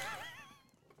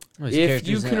 If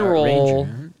you can roll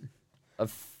a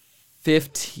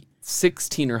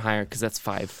 16 or higher, because that's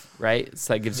 5, right?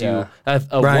 So that gives you a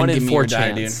Brian, 1 give in me 4 your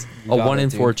die, chance. dude. A You got 1 it, in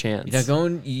dude. 4 chance. You're not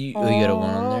going. You got a 1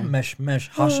 on there. Mesh,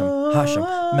 Hashem.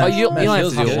 Oh, you don't have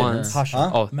to do it Hashem. once. Hashem.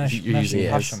 Oh, Mesh, you're using his.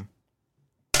 Hashem.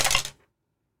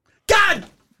 God!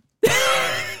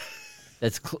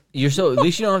 That's you're so. At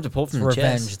least you don't have to pull from the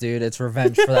Revenge, chest. dude. It's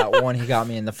revenge for that one he got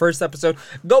me in the first episode.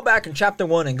 Go back in chapter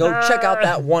 1 and go check out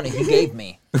that one he gave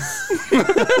me.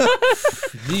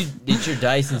 Did your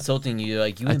dice insulting you?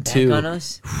 Like you went back 2. on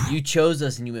us. You chose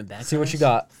us and you went back. See on what us? you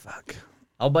got. Fuck.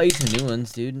 I'll buy you some new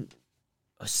ones, dude.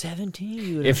 A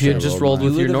 17. If you had just rolled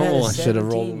with your normal one. Should have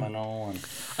rolled with my normal one.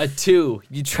 A 2.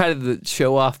 You try to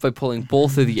show off by pulling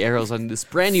both of the arrows on this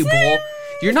brand new bowl.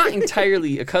 You're not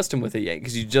entirely accustomed with it yet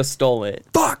because you just stole it.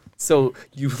 Fuck! So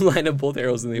you line up both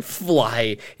arrows and they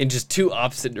fly in just 2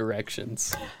 opposite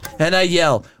directions. And I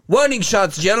yell, "Warning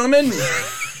shots, gentlemen!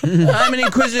 I'm an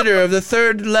Inquisitor of the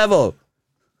 3rd level.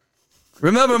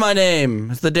 Remember my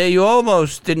name. It's the day you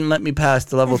almost didn't let me pass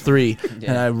to level 3,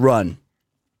 and I run."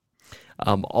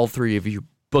 All 3 of you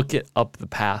book it up the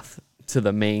path to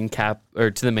the main to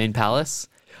the main palace.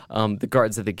 The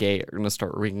guards at the gate are gonna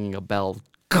start ringing a bell.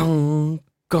 Gong,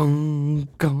 gong,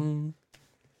 gong.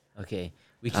 Okay,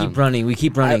 we keep running. We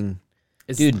keep running.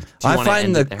 Dude, I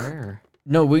find the- there?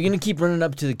 No, we're gonna keep running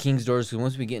up to the king's doors because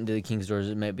once we get into the king's doors,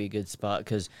 it might be a good spot.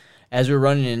 Because as we're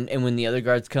running in, and when the other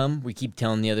guards come, we keep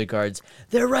telling the other guards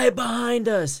they're right behind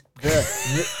us.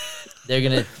 They're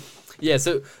gonna. Yeah,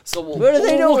 so we'll, Where do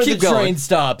they know we'll where keep the going. train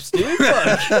stops, dude?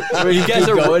 Fuck. Where You guys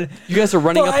are going? You guys are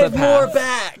running up the 5 more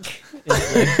path.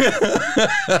 back.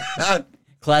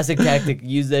 Classic tactic.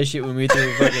 Use that shit when we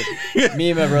threw fucking. Me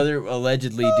and my brother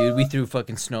allegedly, dude, we threw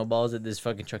fucking snowballs at this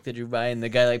fucking truck that drove by, and the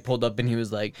guy like pulled up and he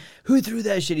was like, "Who threw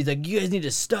that shit?" He's like, "You guys need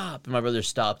to stop." And my brother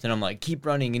stopped, and I'm like, "Keep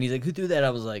running." And he's like, "Who threw that?" I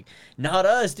was like, "Not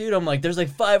us, dude." I'm like, "There's like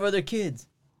 5 other kids."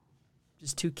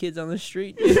 Just 2 kids on the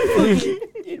street.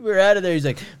 Dude, we're out of there. He's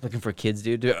like, looking for kids,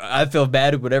 dude. I feel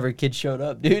bad if whatever kid showed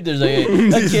up, dude. There's like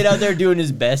a kid out there doing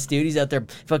his best, dude. He's out there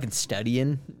fucking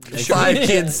studying. 5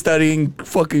 kids studying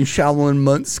fucking Shaolin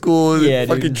monk school. And Yeah,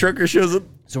 the fucking dude. trucker shows up.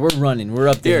 So we're running. We're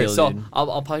up the Here, hill, so dude.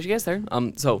 I'll pause you guys there.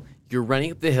 So you're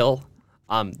running up the hill.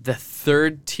 The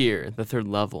 3rd tier, the 3rd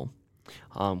level.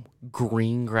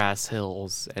 Green grass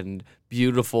hills and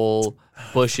beautiful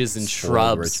bushes and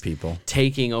shrubs, rich people.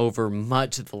 taking over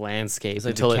much of the landscape It's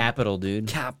like until the capital,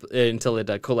 dude. until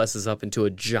it coalesces up into a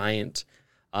giant,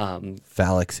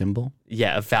 Phallic symbol.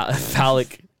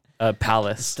 phallic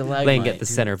palace Stalagmite, laying at the dude.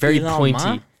 center, very Elon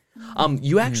pointy.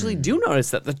 You actually do notice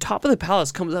that the top of the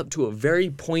palace comes up to a very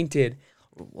pointed,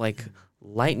 like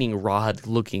lightning rod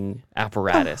looking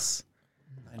apparatus.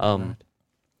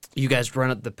 You guys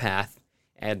run up the path,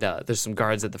 and there's some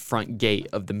guards at the front gate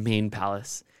of the main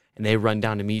palace, and they run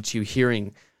down to meet you,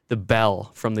 hearing the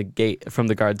bell from the gate, from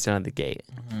the guards down at the gate.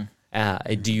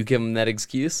 Do you give them that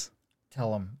excuse?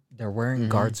 Tell them they're wearing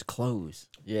guards' clothes.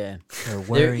 Yeah. They're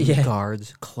wearing yeah.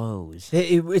 guards' clothes.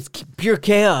 It's pure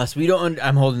chaos. We don't.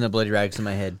 I'm holding the bloody rags in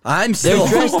my head. I'm still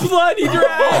Bloody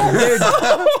drag!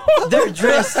 They're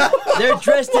dressed. They're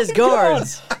dressed as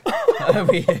guards.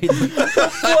 Bloody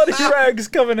rags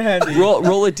come in handy.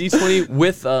 roll a d20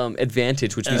 with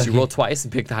advantage, which means you roll twice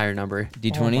and pick the higher number.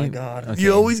 D20. Oh my god. Okay.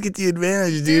 You always get the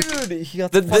advantage, dude. Dude, he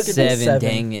got The- the, the fucking 7.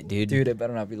 Dang it, dude. Dude, it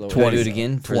better not be lower. Do I do it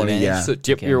again? For 20, the yeah. advantage?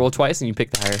 So Okay. you roll twice and you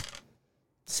pick the higher.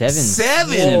 7.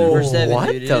 7? We're 7, What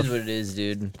dude. It the is what it is,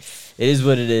 dude. It is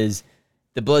what it is.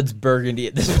 The blood's burgundy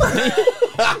at this point.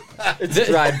 It's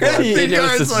dry blood. They The notice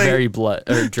guard's it's like- very blood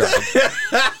or dry.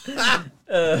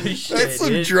 Shit, That's some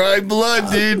dude. dry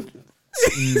blood, dude.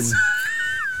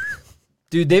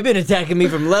 Dude, they've been attacking me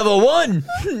from level 1.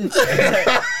 These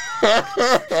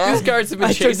guards have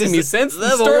been chasing me since the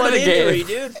level start 1 of the injury,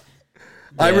 game. dude.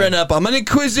 I ran up. I'm an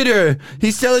Inquisitor.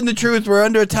 He's telling the truth. We're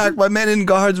under attack by men in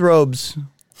guards' robes.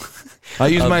 I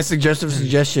use my suggestive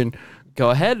suggestion. Go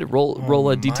ahead, roll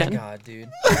a d10. Oh my god, dude.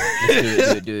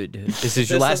 Do it. This is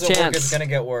your last chance. It's gonna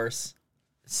get worse.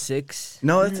 6.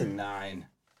 No, that's a 9.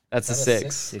 That's a Is that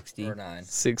 6. 60. Or 9.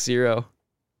 6-0.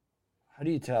 How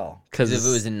do you tell? Because If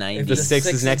it was a 90. the 6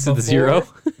 is next to the 0.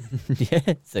 Yeah,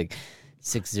 it's like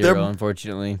 6-0,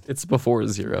 unfortunately. It's before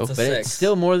 0. But it's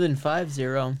still more than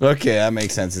 5-0. Okay, that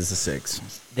makes sense. It's a 6.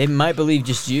 They might believe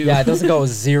just you. Yeah, it doesn't go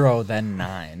 0 then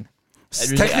 9.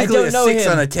 Technically, a 6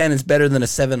 on a 10 is better than a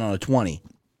 7 on a 20.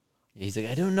 He's like,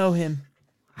 I don't know him.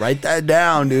 Write that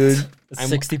down, dude.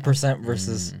 60%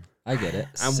 versus. I get it.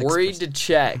 I'm 6%. worried to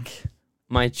check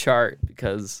my chart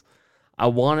because I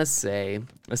want to say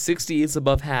a 60 is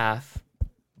above half,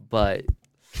 but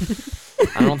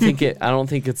I don't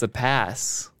think it's a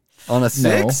pass. On a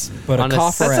 6? But On a a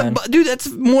coffer Dude, that's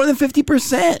more than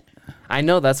 50%. I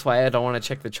know, that's why I don't want to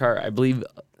check the chart. I believe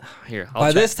here. I'll By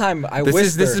check. this time, I This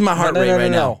whisper. is my heart rate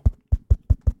right now.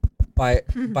 By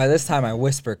this time, I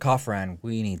whisper, Cofferan,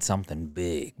 we need something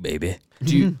big, baby.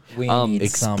 Do you, We need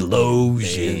something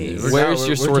explosion. big. where's your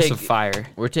we're source taking- of fire?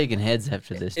 We're taking heads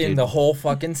after this, dude. In the whole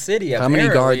fucking city. How many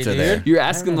apparently, guards are dude. there? You're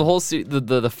asking the whole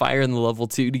the fire in the level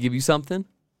 2 to give you something?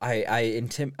 I didn't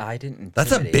intimidate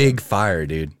That's a him. big fire,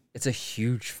 dude. It's a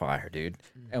huge fire, dude.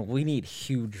 And we need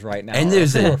huge right now. And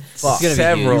there's We're a fucked.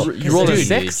 several. You rolled a Dude,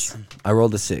 6? I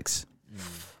rolled a 6.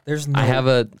 There's no. I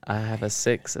have a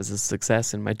 6 as a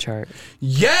success in my chart.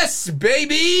 Yes,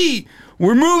 baby!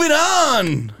 We're moving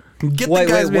on! Get Wait,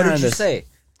 the guys what behind did you us. say?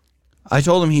 I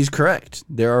told him he's correct.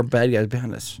 There are bad guys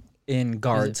behind us. In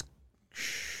guards.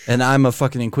 And I'm a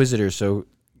fucking inquisitor, so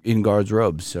in guard's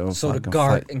robes, so So the fucking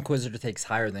guard fight. inquisitor takes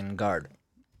higher than guard.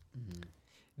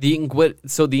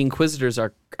 So the Inquisitors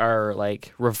are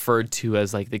like referred to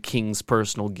as like the king's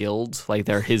personal guild, like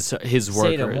they're his Say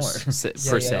no workers more. per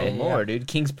Say se. no more, dude.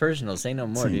 King's personal. Say no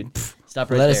more, dude.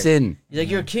 Stop right Let there. us in. He's like,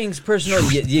 you're king's personal.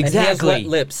 Yeah, And he has wet exactly.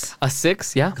 lips. A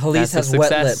 6, yeah. Khalees That's a has wet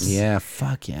success. lips. Yeah,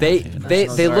 fuck yeah. They dude. they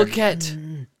National they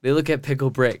Guard. look at Pickle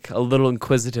Brick a little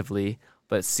inquisitively,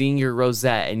 but seeing your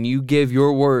rosette and you give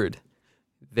your word,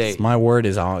 they My word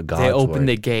is all God's they open word.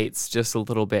 the gates just a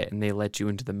little bit and they let you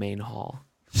into the main hall.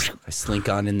 I slink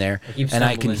on in there, keep and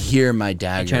I can stumbling. hear my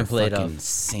try dagger and play it fucking off.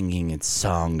 singing its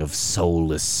song of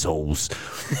soulless souls.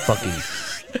 Fucking,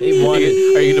 Are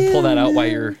you gonna pull that out while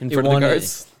you're in He front of the wanted-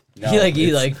 guards?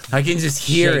 He like I can just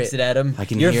hear shakes it at him. I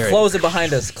can You're hear close it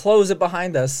behind us. Close it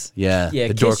behind us. Yeah, Yeah,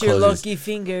 the door kiss your closes. lucky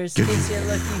fingers. Kiss your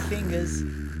lucky fingers.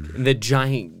 And the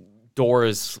giant door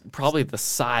is probably the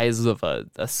size of a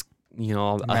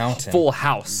Mountain. full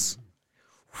house.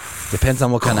 Depends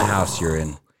on what kind of house you're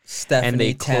in. Stephanie And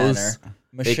they Tanner. close-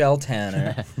 Michelle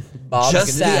Tanner. Bob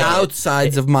Just the Saget.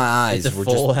 outsides of my eyes It's a were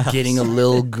full just house. getting a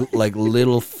little,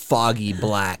 little foggy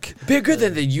black. Bigger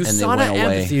than the they USANA went away.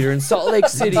 Amphitheater in Salt Lake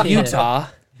City, Utah.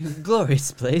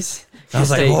 Glorious place. I was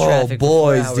like, Stay in "Whoa, traffic for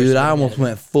 4 boys, hours dude! I to almost get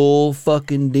went full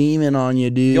fucking demon on you,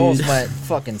 dude." You almost went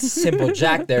fucking simple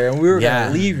Jack there, and we were Yeah.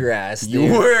 gonna leave your ass, You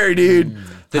dude. were, dude.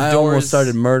 The I doors- almost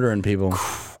started murdering people.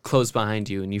 Close behind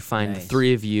you, and you find the Nice.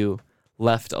 3 of you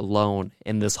left alone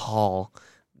in this hall,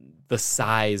 the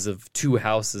size of 2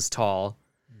 houses tall,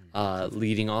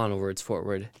 leading onwards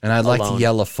forward. And I'd like to alone.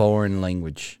 yell a foreign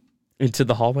language. Into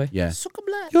the hallway. Yeah.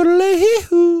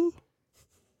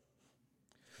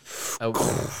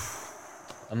 Oh.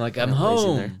 I'm like, I'm Nobody's in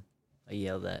home. there. I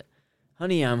yelled that.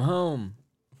 Honey, I'm home.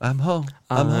 I'm home.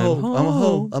 I'm home. I'm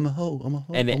home. I'm home. I'm home.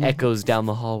 And it echoes down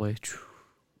the hallway.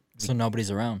 So nobody's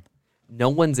around. No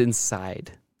one's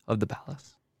inside of the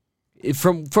palace.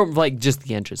 From like just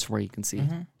the entrance from where you can see.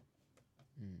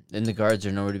 And the guards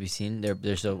are nowhere to be seen.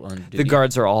 They're still on duty. The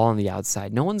guards are all on the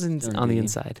outside. No one's on the duty.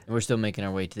 inside. And we're still making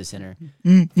our way to the center.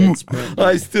 Dead sprint,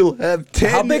 I dude. still have 10.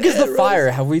 How big is the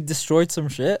fire? Have we destroyed some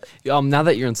shit? Now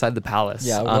that you're inside the palace,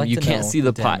 Yeah, I would like you to can't know see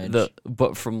the the damage.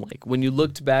 but from like when you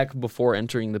looked back before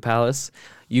entering the palace,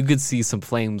 you could see some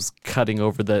flames cutting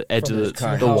over the edge From of the the,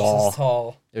 two the wall. houses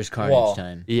tall. There's carnage Wall.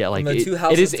 time. Yeah, like the two it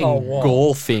houses is tall wall.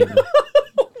 engulfing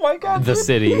Oh my god! the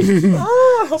city.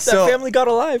 I hope So- that family got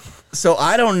alive. So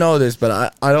I don't know this,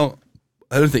 but I don't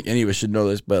think any of us should know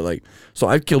this, but like, so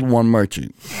I've killed one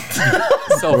merchant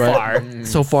So far,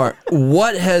 so far.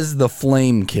 What has the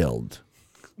flame killed?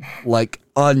 Like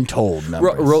untold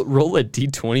numbers. roll a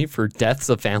d20 for deaths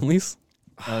of families.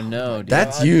 Oh no, dude.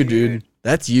 That's you, dude.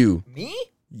 That's you. Me?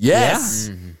 Yes.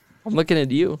 I'm looking at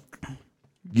you.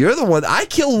 You're the one. I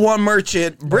killed one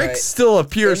merchant. Brick's Right. still a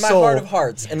pure In my soul. heart of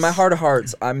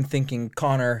hearts, I'm thinking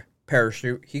Connor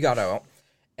parachute. He got out,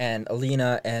 and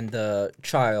Alina and the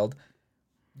child.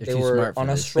 They're They too were smart for on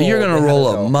a this. stroll. You're gonna They had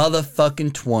roll to a go.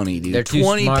 motherfucking 20, dude. They're too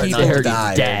 20 smart people not to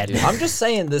died. be dead. Dead. I'm just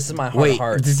saying, this is my heart Wait, of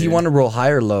hearts. does he dude. want to roll high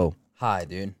or low? High,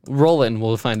 dude? Roll it, and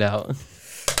we'll find out.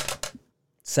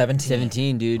 17.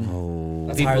 17, dude. Oh.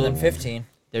 That's higher than 15.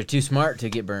 They're too smart to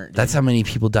get burnt. Dude. That's how many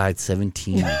people died.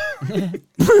 17.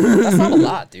 That's not a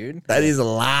lot, dude. That is a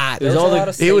lot.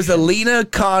 It was Alina,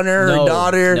 Connor, her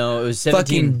daughter. No, it was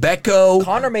 17. Fucking Becco.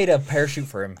 Connor made a parachute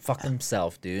for him. Fuck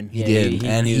himself, dude. He Yeah, did, he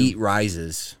and knew. heat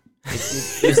rises.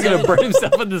 He's gonna burn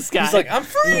himself in the sky. He's like, I'm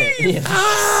free.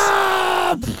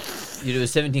 Ah! Dude, it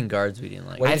was 17 guards we didn't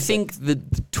like. I think the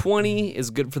 20 is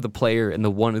good for the player and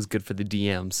the 1 is good for the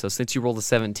DM. So since you rolled a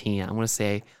 17, I'm going to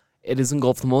say it has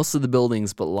engulfed most of the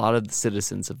buildings, but a lot of the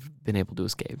citizens have been able to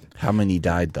escape. How many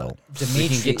died though?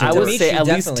 Dimitri, I would say at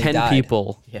least definitely 10 died.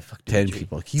 people. Yeah, fuck 10 Dimitri.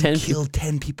 people. You 10 killed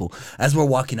 10 people. As we're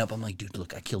walking up, I'm like, dude,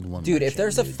 look, I killed one. Dude, if merchant,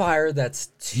 there's a dude. fire that's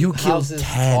You 2 killed houses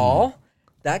 10. tall,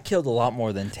 that killed a lot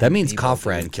more than 10 That means people,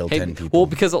 Kafran dude. killed Hey, 10 people. well,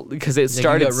 because it you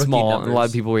started got rookie small and a lot of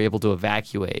numbers. people were able to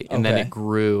evacuate, and then Okay. it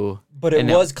grew. But it and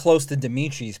now- was close to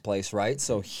Dimitri's place, right?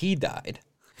 So he died.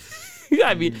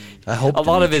 I mean, I hope a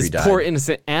lot of Dimitri his died. poor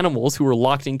innocent animals who were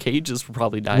locked in cages were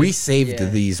probably dying. We saved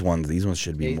these ones. These ones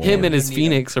should be more. Him and his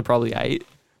phoenix are probably right.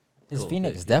 His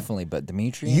Phoenix definitely, but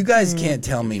Dimitri. You guys can't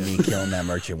tell me killing that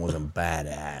merchant wasn't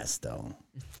badass, though.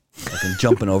 Fucking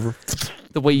jumping over.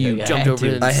 The way you Yeah, jumped had over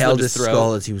to. and I slit held his his throat.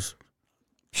 skull as he was.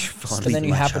 and then you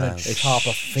my happen child. to chop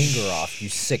a finger off. You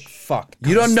sick fuck.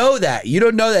 You don't know that. You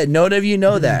don't know that. None of you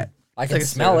know that. I can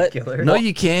smell it. No,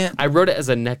 you can't. I wrote it as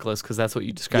a necklace because that's what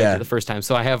you described Yeah. it the first time.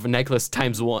 So I have a necklace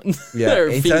times 1. Yeah, Or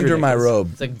it's finger under my necklace. robe.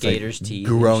 It's like Gator's teeth.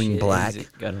 growing and shit. black. He's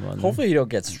got 'em on there. Hopefully you don't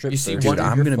get stripped. You see first. Dude, one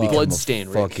I'm gonna be blood stain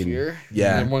right fucking here.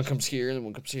 yeah. And then one comes here, and then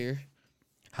one comes here.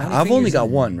 How many I've only fingers got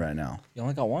in- one right now. You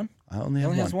only got one? I only He have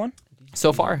only one. has one?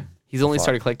 So far, he's only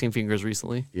started collecting fingers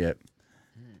recently Yep.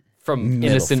 from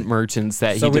Middle innocent finger. merchants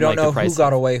that So he we didn't don't like know the who price.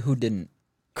 got of. away, who didn't.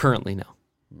 Currently, no.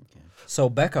 So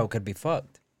Becco could be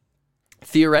fucked.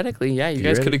 Theoretically, yeah, you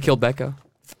guys could have killed Becco.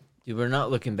 Dude, we're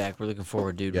not looking back. We're looking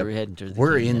forward, dude. Yep. We're heading towards the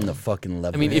We're king in now. the fucking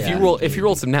level. I mean, if you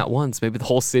roll some nat ones, maybe the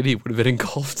whole city would have been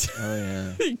engulfed. Oh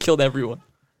yeah. He killed everyone.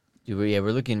 Dude,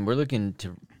 we're looking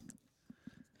to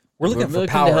We're looking for looking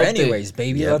to power help anyways,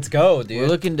 baby. Yep. Let's go, dude. we're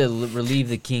looking to relieve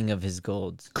the king of his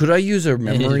golds. Could I use a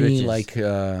memory, riches. like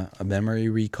a memory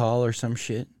recall or some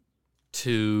shit,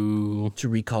 To to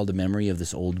recall the memory of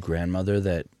this old grandmother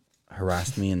that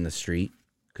harassed me in the street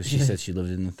because she said she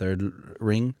lived in the third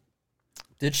ring?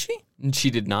 Did she? she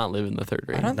did not live in the third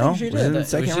I ring. don't No? think she Was it did. the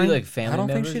second was she ring? like family I don't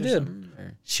think members she or did. something,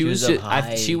 or- She was of just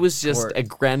high a court.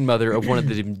 grandmother of one of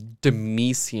the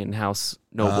Demesian house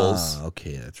nobles. Ah,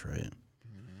 okay, that's right.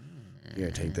 Here,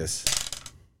 take this.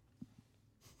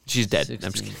 She's dead.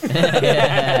 I'm just 16.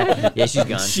 kidding. Yeah, she's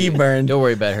gone. She burned. Don't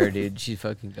worry about her, dude. She's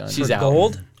fucking gone. She's For out.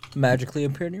 gold magically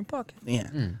appeared in your pocket. Yeah,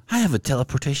 I have a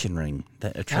teleportation ring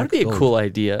that attracts That would be a gold. cool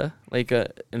idea, like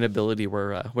an ability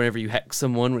where whenever you hex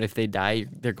someone, if they die,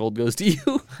 their gold goes to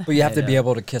you. But you have to be know.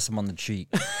 able to kiss them on the cheek.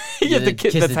 You have to the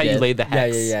kiss, kiss that's of how you death. lay the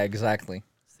hex. Yeah, exactly.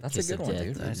 That's kiss a of good one, death.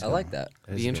 dude. That's I like that.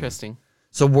 Be interesting.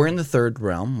 So we're in the third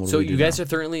realm. What do So we do you guys now? are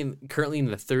currently in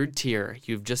the third tier.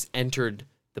 You've just entered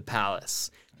the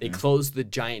palace. They closed the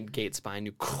giant gates behind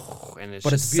you, and it's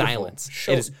But just it's beautiful. silence.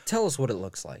 Show, It is, tell us what it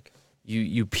looks like.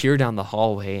 you peer down the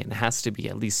hallway, and it has to be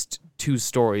at least 2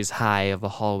 stories high of a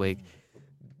hallway,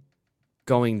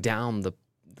 going down the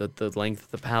length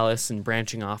of the palace and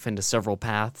branching off into several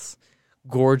paths.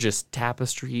 Gorgeous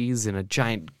tapestries and a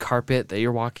giant carpet that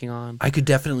you're walking on. I could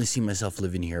definitely see myself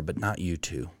living here, but not you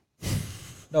two.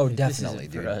 No, this definitely,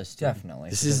 isn't for dude. us, dude. Definitely.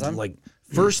 This Because is I'm- like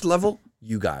first level,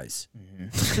 you guys.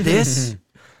 This,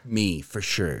 me for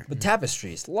sure. But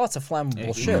tapestries, lots of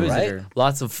flammable shit, Inquisitor. right?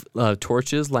 Lots of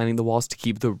torches lining the walls to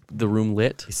keep the room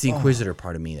lit. It's the Inquisitor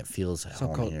part of me that feels at So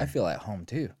home cool. here. I feel at home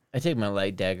too. I take my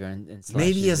light dagger and slash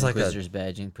Maybe his as like a- Inquisitor's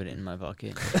badge and put it in my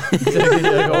pocket.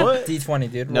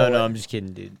 D20, dude. No, roll no, it. I'm just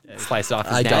kidding, dude. Sliced off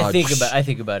his I neck. dodge. I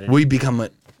think about it. We become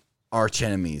arch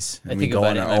enemies, and we think go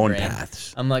about on it in our my own brain.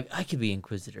 paths. I'm like, I could be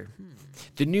Inquisitor.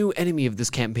 The new enemy of this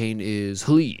campaign is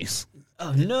Halise.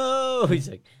 Oh no! He's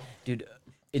like, dude,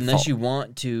 unless you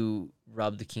want to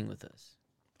rob the king with us.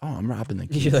 Oh, I'm robbing the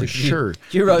king You're for like, sure.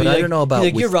 You're But robbing. I don't know about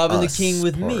you're with robbing the us king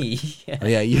with part. me. Oh,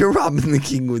 yeah, you're robbing the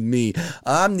king with me.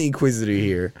 I'm the Inquisitor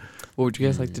here. What would you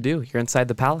guys like to do? You're inside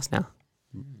the palace now.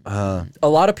 A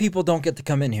lot of people don't get to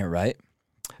come in here, right?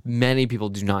 Many people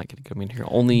do not get to come in here.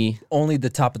 Only Only the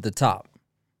top of the top.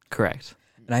 correct.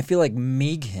 And I feel like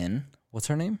Megan, what's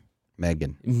her name?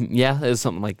 Megan. Yeah, it's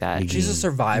something like that. She's a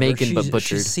survivor. Megan, but She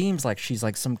butchered. seems like she's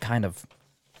like some kind of.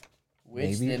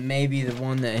 Which Maybe. that may be the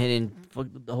one that hit and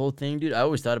fucked up the whole thing, dude. I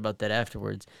always thought about that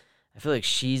afterwards. I feel like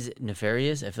she's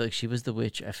nefarious. I feel like she was the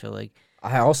witch. I feel like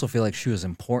I also feel like she was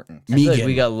important. I feel like Megan.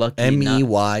 we got lucky. not-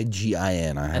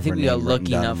 Meygin. I think we got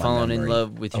lucky not falling in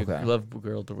love with your Okay. love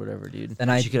girl or whatever, dude. And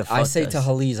I She could've I fucked say us. to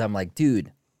Halise, I'm like,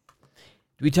 dude,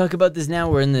 Do we talk about this now?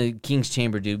 We're in the king's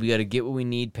chamber, dude. We got to get what we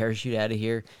need, parachute out of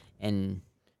here, and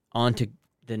on to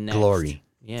the next. Glory.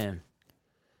 Yeah.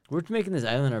 We're making this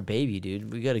island our baby,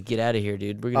 dude. We got to get out of here,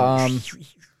 dude. We're going to...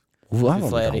 fly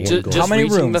out of here. Just How many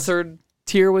reaching the rooms? third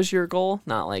tier was your goal?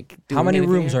 Not like doing How many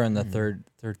anything rooms here? are in the third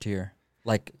tier?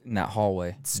 Like in that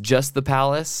hallway? It's just the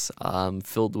palace,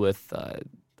 filled with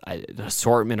an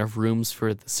assortment of rooms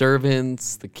for the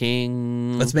servants, the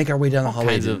king. Let's make our way down the all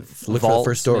hallway. kinds to of look for the vaults,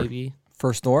 first door. Maybe.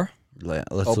 First door? Let's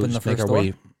Open just the make first our door?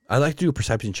 way. I'd like to do a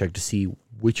perception check to see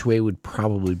which way would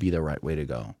probably be the right way to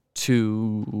go.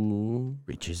 To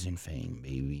Riches and fame,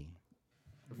 baby.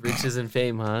 riches and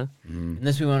fame, huh?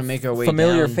 Unless we want to make our way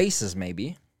Familiar down. faces,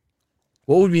 maybe.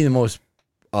 What would be the most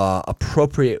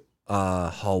appropriate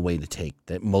hallway to take,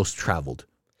 that most traveled?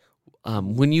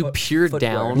 When you peer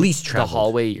down Least the traveled.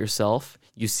 hallway yourself,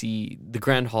 you see the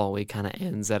grand hallway kind of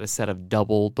ends at a set of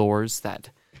double doors that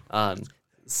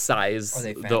size Are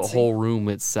they the fancy? whole room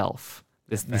itself.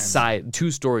 The side,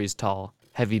 2 stories tall,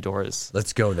 heavy doors.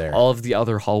 Let's go there. All of the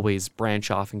other hallways branch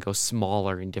off and go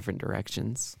smaller in different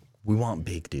directions. We want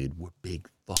big, dude. We're big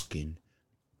fucking.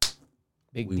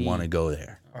 Big We D. want to go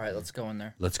there. All right, let's go in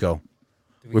there. Let's go.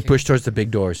 we We're kick- pushed towards the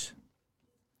big doors.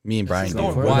 Me and Brian. This is do.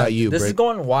 going What wild. about you, This is Brick?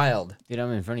 going wild. Dude,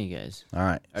 I'm in front of you guys. All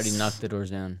right. I already knocked the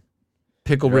doors down.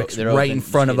 Pickle They're- Rick's they're right open. in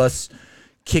front of Just us,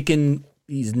 kicking.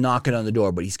 He's knocking on the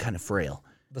door, but he's kind of frail.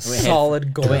 The Wait, head-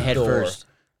 solid gold Wait, head door. first.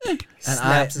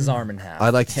 Snaps his arm in half.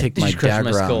 I'd like to take Did my you crush my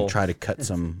dagger out skull? and try to cut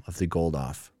some of the gold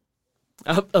off.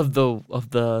 Of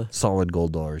the Solid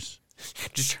gold doors.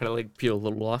 just try to like peel a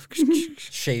little off.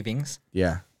 Shavings.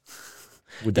 Yeah.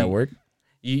 Would that work?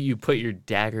 You put your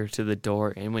dagger to the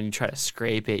door, and when you try to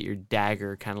scrape it, your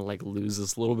dagger kind of like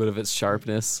loses a little bit of its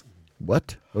sharpness.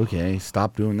 What? Okay,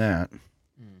 stop doing that.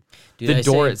 Dude, The I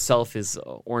door say- itself is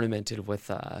ornamented with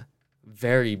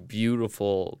very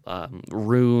beautiful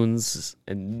runes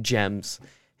and gems,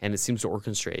 and it seems to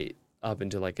orchestrate up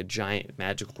into like a giant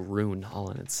magical rune all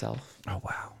in itself. Oh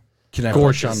wow! Can I push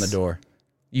Gorgeous. on the door?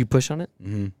 You push on it?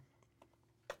 Mm-hmm.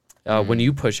 When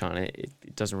you push on it,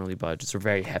 it doesn't really budge. It's a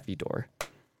very heavy door.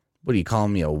 What are you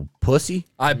calling me, a pussy?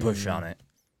 I push on it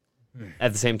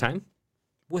At the same time,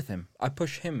 with him. I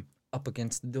push him up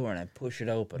against the door and I push it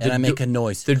open. And I make a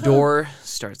noise. the door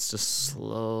starts to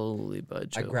slowly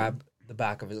budge. I open. grab the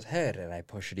back of his head and I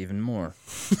push it even more.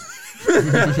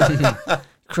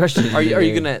 Crush it. Are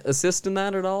you gonna assist in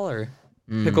that at all, or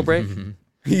pickle break?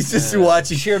 He's just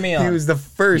watching. Cheer me on. He was the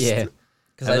first. Yeah.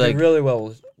 Because I I like- did really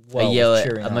well. I yell with at.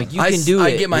 cheering I'm on. like, you can do it.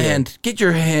 I get my Yeah. hand. Get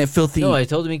your hand, filthy No, I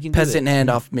told him he can do peasant it. hand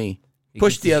off me. He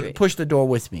Push gets the it other. straight. Push the door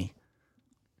with me.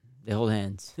 They hold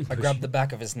hands. I grab the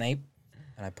back of his nape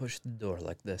and I push the door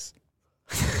like this.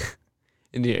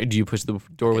 And do you push the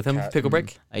door with him, cat. pickle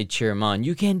break? I cheer him on.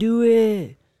 You can do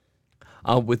it.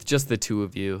 With just the two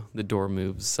of you, the door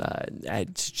moves at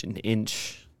an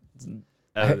inch.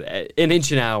 An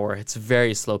inch an hour. It's a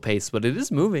very slow pace, but it is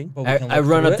moving. But we I, can I look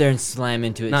run through up it. there and slam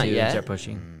into it Not too yet. and start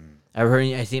pushing.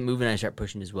 I see it moving and I start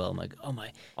pushing as well. I'm like, oh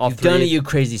my, All you've done three- it, you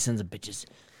crazy sons of bitches.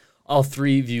 All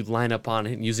three of you line up on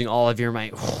it, and using all of your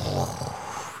might,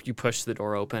 you push the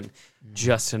door open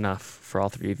just enough for all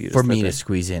three of you to For slip me to in.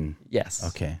 squeeze in. Yes.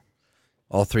 Okay.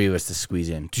 All three of us to squeeze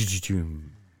in.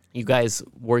 You guys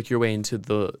work your way into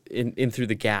in through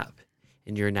the gap,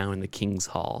 and you're now in the king's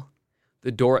hall.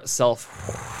 The door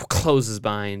itself closes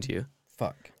behind you,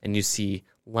 Fuck. and you see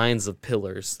lines of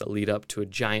pillars that lead up to a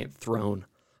giant throne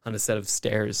on a set of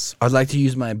stairs. I'd like to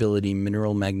use my ability,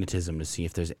 mineral magnetism, to see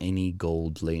if there's any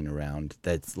gold laying around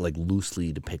that's like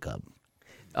loosely to pick up.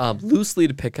 Loosely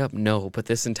to pick up, no, but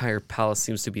this entire palace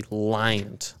seems to be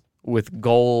lined with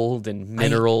gold and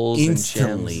minerals I and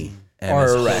instantly gems. am Are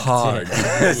as erect. hard.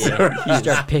 You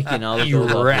start picking all the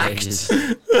gold off the Erect. edges.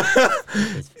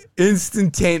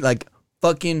 Instantaneous, like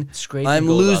fucking. Scrape I'm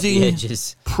the gold off the losing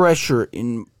edges. pressure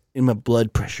in my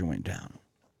blood pressure went down.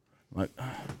 Like,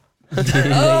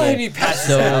 Oh, you pass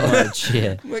So much,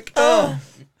 yeah. like oh,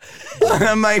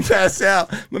 I might pass out.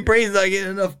 My brain's not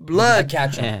getting enough I blood.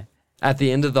 catch him. Yeah. At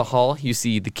the end of the hall, you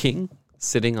see the king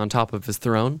sitting on top of his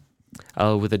throne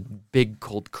with a big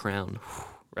gold crown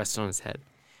rest on his head.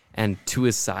 And to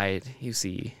his side, you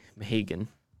see Mahagan.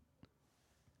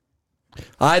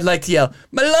 I'd like to yell,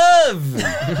 my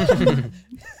love.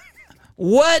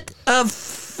 What a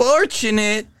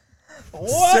fortunate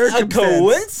circumstance.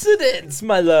 coincidence,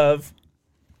 my love.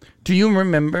 Do you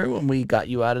remember when we got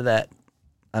you out of that?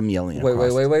 I'm yelling. Wait.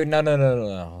 across.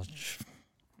 No.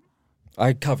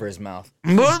 I cover his mouth.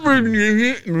 We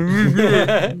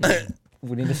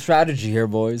need a strategy here,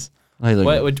 boys. I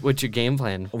look- What's your game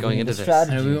plan going into need a this?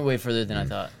 strategy. I know, we went way further than I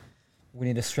thought. We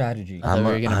need a strategy. I thought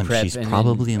we were gonna prep she's and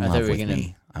probably then- in I thought love we were with gonna-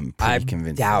 me. I'm I pretty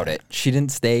convinced. doubt of it. She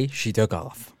didn't stay. She took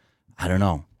off. I don't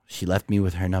know. She left me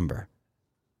with her number.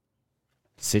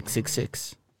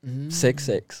 666.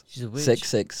 666. She's a witch.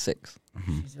 666.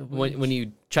 She's a witch. When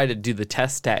you tried to do the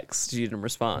test text, you didn't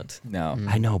respond. No.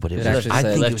 I know, but It was, actually I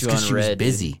said- think left it was you because on she was red, dude.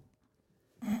 busy.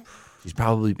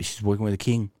 She's working with a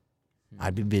king.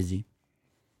 I'd be busy.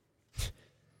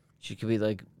 She could be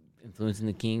like influencing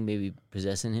the king, maybe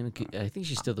possessing him. I think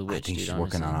she's still the witch. I think dude, she's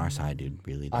working on honestly. our side, dude.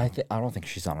 Really. Though. I don't think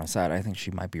she's on our side. I think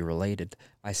she might be related.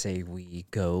 I say we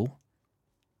go. She's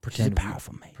a Pretend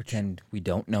powerful mage. pretend we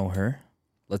don't know her.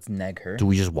 Let's neg her. Do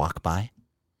we just walk by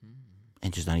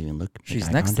and just not even look? make She's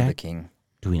eye next to the contact? king.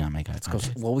 Do we not make eye Let's go.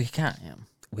 contact? Well, we can't. Yeah.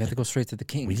 We have to go straight to the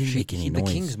king. We didn't make any The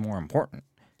noise. king's more important.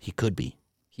 He could be,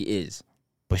 He is.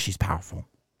 but she's powerful.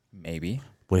 Maybe.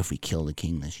 What if we kill the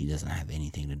king? Then she doesn't have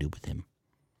anything to do with him.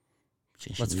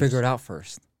 Let's figure it out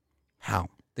first. How?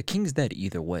 The king's dead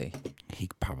either way. He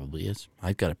probably is.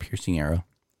 I've got a piercing arrow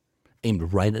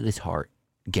aimed right at his heart.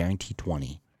 Guaranteed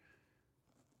 20.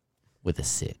 With a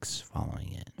 6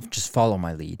 following it. Just follow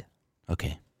my lead.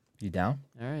 Okay. You down?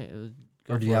 All right.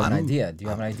 Or do you have an I'm- idea? Do you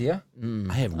have an idea?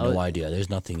 I have no idea. There's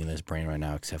nothing in this brain right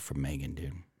now except for Megan,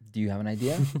 dude. Do you have an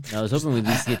idea? I was hoping we'd at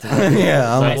least get to like, Yeah,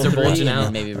 I'm- level They're 3 bulging and then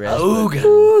out. maybe rest.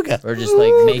 Ooga. Or just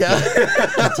like make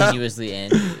it continuously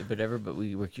end, whatever. But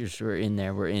we're in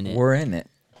there. We're in it We're in it.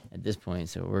 at this point,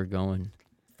 so we're going.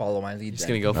 Follow my lead. Just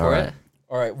then. gonna go for All right. it.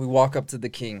 All right, we walk up to the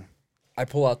king. I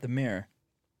pull out the mirror.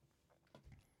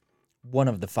 One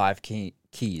of the 5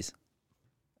 keys.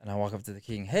 And I walk up to the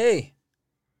king. Hey,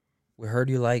 we heard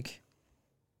you like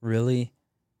really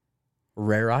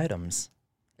rare items.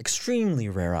 Extremely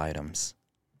rare items.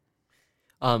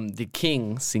 The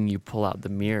king, seeing you pull out the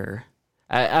mirror,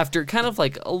 after kind of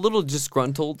like a little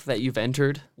disgruntled that you've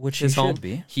entered Which his he home, should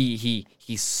be.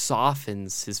 he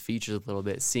softens his features a little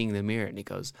bit, seeing the mirror, and he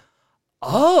goes,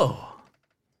 "Oh,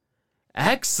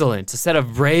 excellent! A set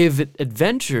of brave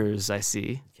adventures, I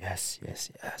see. Yes,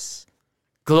 yes, yes.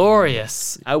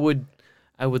 Glorious! I would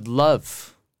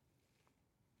love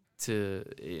to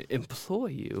employ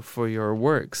you for your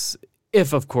works,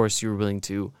 if of course you're willing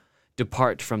to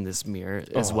depart from this mirror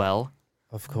as well."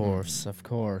 Of course, of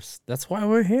course. That's why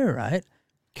we're here, right?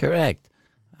 Correct.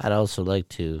 I'd also like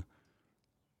to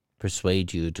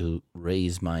persuade you to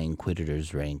raise my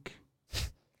inquisitor's rank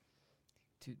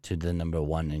to the number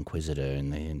 1 inquisitor in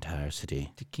the entire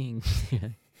city. The king.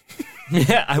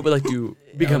 Yeah, I would like to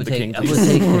become the king. I would please.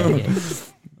 take, okay.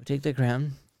 We'll take the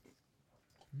crown.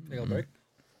 Take a break.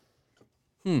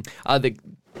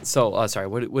 Sorry.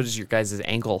 What is your guys'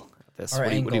 angle of this? Our What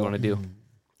do you angle. want to do?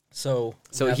 So,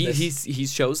 So we have he this- he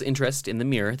shows interest in the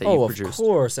mirror that Oh, you of produced.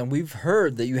 course. And we've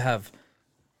heard that you have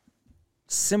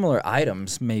similar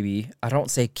items, maybe. I don't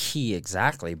say key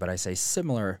exactly, but I say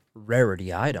similar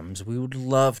rarity items. We would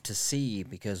love to see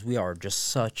because we are just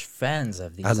such fans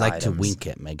of these I'd like items. to wink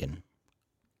at Megan.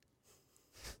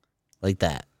 Like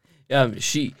that.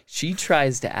 She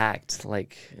tries to act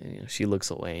like she looks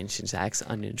away and she just acts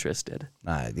uninterested.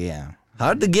 Yeah.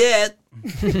 Hard to get.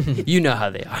 You know how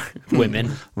they are,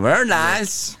 women. Very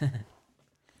nice.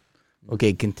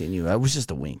 Okay, continue. That was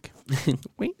just a wink.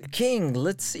 Wink. King,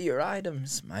 let's see your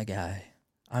items, my guy.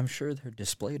 I'm sure they're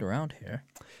displayed around here.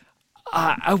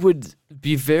 I would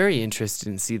be very interested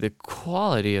in see the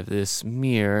quality of this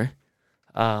mirror.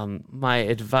 My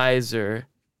advisor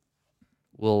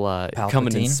will come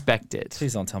and Palpatine? inspect it.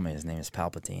 Please don't tell me his name is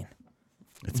Palpatine.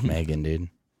 It's Megan, dude.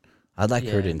 I'd like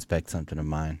her to Yeah. inspect something of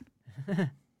mine.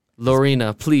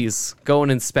 Lorena, please go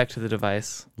and inspect the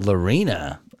device.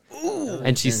 Lorena.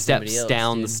 And she Send somebody steps else,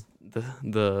 down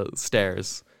dude. the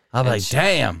stairs. I'm And like, she-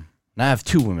 damn. Now I have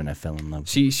 2 women I fell in love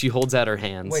with. She holds out her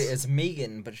hands. Wait, it's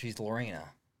Megan, but she's Lorena.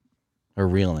 Her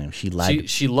real name. She lied.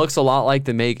 She looks a lot like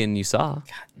the Megan you saw.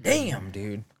 Damn,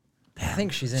 dude. I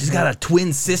think she's in She's here. got a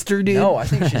twin sister, dude. No, I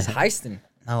think she's heisting.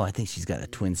 No, I think she's got a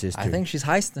twin sister. I think she's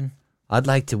heisting. I'd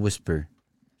like to whisper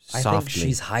I softly. think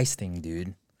she's heisting,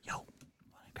 dude. Yo, wanna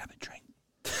grab a drink?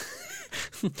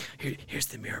 Here's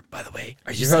the mirror, by the way.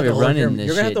 She's probably running this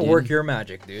You're gonna shit, have to work dude. your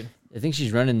magic, dude. I think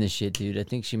she's running this shit, dude. I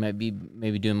think she might be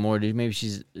maybe doing more, dude. Maybe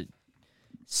she's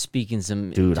speaking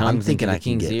some Dude, I'm tongues thinking into I the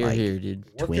can king's get, ear like, here, dude.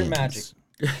 Work Twins. your magic.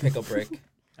 Pickle break.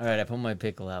 All right, I pull my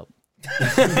pickle out.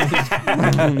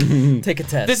 Take a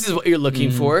test. This is what you're looking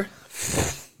for.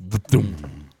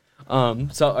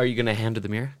 So are you gonna hand her the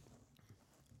mirror?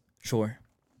 Sure.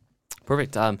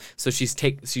 Perfect. So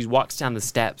she walks down the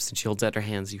steps and she holds out her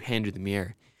hands. You hand her the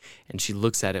mirror, and she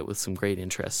looks at it with some great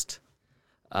interest.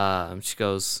 She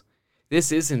goes,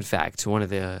 "This is in fact one of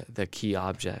the key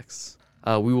objects.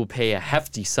 We will pay a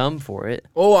hefty sum for it.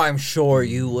 Oh, I'm sure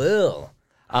you will.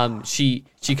 She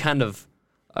kind of,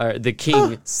 the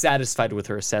king, satisfied with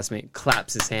her assessment,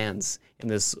 claps his hands, and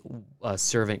this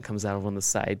servant comes out of one of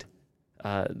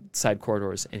the side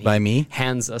corridors, and he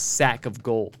hands a sack of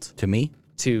gold To me?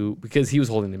 because he was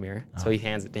holding the mirror, so he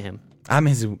hands it to him. I'm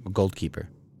his gold keeper.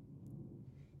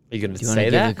 Are you going to Do you want to say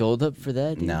give the that? gold up for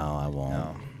that? Dude? No, I won't.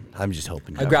 No. I'm just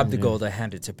hoping. I grabbed the gold. I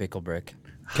hand it to Picklebrick.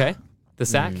 Okay, the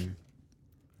sack.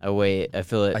 Oh wait, I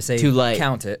feel it. I say, too light.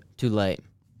 count it. Too light.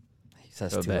 He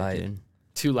says Go too back, light. dude.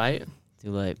 Too light.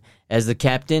 Too light. As the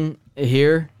captain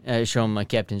here, I show him my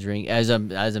captain's ring. As I'm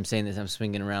saying this, I'm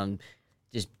swinging around,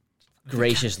 just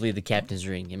graciously the captain's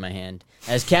ring in my hand.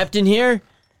 As captain here,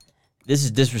 this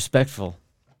is disrespectful.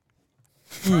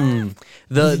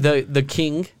 The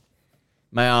king.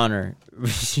 My honor,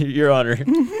 your honor.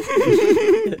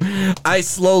 I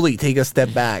slowly take a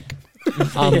step back.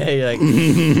 Yeah, you're like,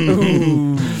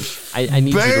 I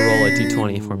need you to roll a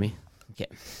d20 for me. okay,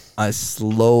 I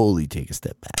slowly take a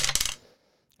step back.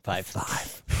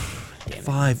 5. Damn it.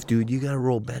 5, dude. You gotta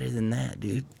roll better than that,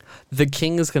 dude. The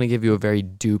king is going to give you a very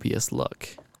dubious look,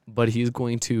 but he's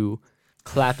going to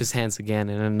clap his hands again,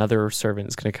 and another servant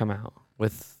is going to come out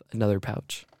with another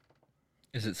pouch.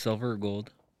 Is it silver or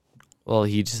gold? Well,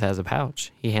 he just has a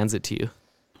pouch. He hands it to you.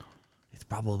 It's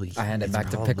probably. I hand it it's back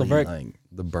to probably, Picklebrick. Like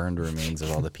the burned remains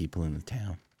of all the people in the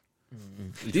town.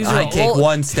 These I are take all-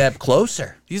 one step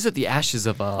closer. These are the ashes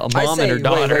of a I mom say, and her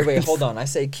daughter. wait, hold on. I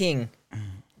say, King,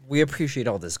 we appreciate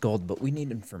all this gold, but we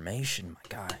need information, my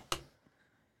guy.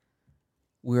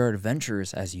 We are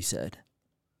adventurers, as you said.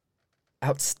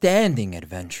 Outstanding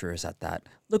adventurers at that.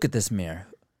 Look at this mirror.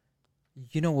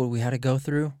 You know what we had to go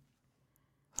through?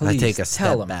 I take a tell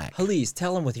step him. back. Please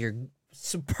tell him with your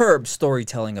superb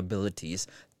storytelling abilities.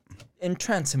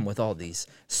 Entrance him with all these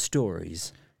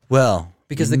stories. Well,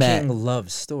 Because we the met- king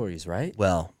loves stories, right?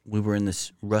 Well, we were in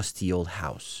this rusty old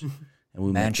house, and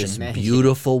we met this Mansion.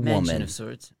 beautiful Mansion woman. of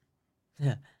sorts.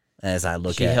 Yeah, As I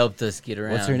look she at, helped us get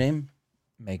around. what's her name?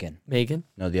 Megan. Megan?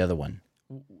 No, the other one,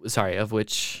 Sorry, of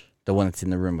which? the one that's in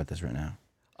the room with us right now.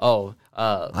 Oh,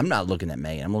 I'm not looking at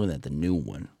Megan. I'm looking at the new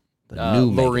one. The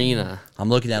new Megan. Lorena. I'm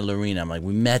looking at Lorena. I'm like,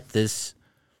 we met this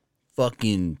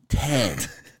fucking 10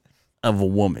 of a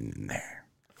woman in there.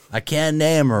 I can't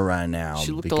name her right now.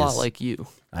 She looked a lot like you.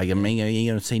 I mean, I ain't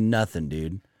gonna say nothing,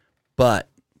 dude. But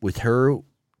with her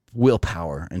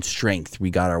willpower and strength, we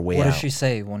got our way What out. does she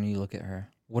say when you look at her?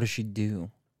 What does she do?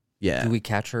 Yeah. Do we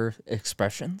catch her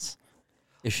expressions?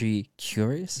 Is she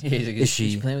curious? Yeah, he's like, Is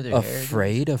she's she playing with her hair, dude.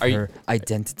 afraid of Are you- her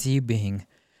identity being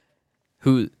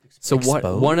Who? So what?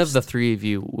 One of Exposed? the three of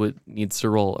you needs to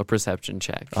roll a perception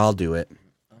check. I'll do it.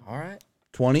 all right?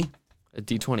 20. A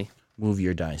d20. Move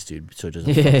your dice, dude, so it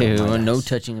doesn't. fuck up Yeah, my no dice.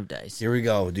 touching of dice. Here we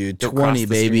go, dude. Don't 20, cross the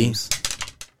baby. streams.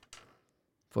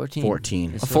 14.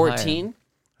 14. It's A still higher. 14.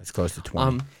 That's close to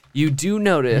 20. You do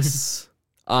notice,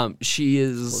 she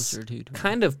is Closer to 20.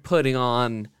 kind of putting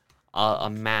on a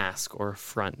mask or a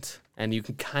front, and you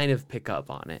can kind of pick up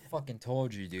on it. Fucking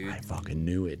told you, dude. I fucking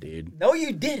knew it, dude. No,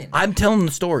 you didn't. I'm telling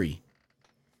the story,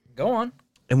 Go on.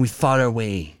 and we fought our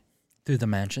way Through the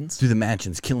mansions. through the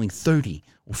mansions, killing 30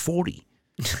 or 40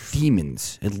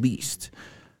 demons at least.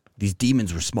 These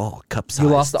demons were small, cup-sized.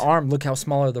 You lost the arm. Look how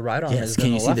smaller the right arm Yes, is. can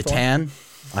than you see the left one. tan?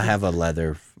 I have a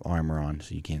leather armor on,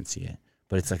 so you can't see it.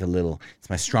 But it's like a little, it's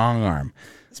my strong arm.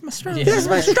 It's my strong. It's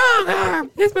my strong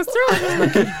arm. It's my strong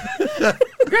arm.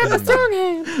 Grab my strong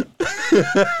hand.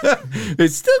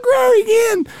 It's still growing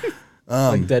in.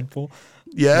 Like Deadpool.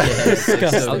 Yeah.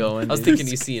 Still going. I was dude. thinking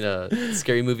you seen a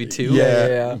scary movie too.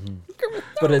 Yeah.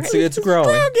 But it's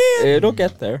growing. It'll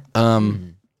get there.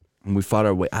 And we fought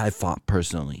our way. I fought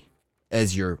personally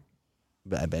as your,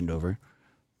 I bend over,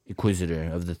 inquisitor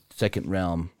of the second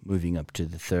realm, moving up to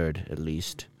the third at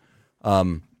least.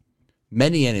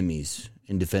 Many enemies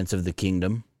in defense of the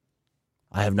kingdom.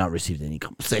 I have not received any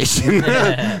compensation.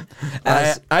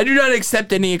 I do not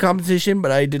accept any compensation, but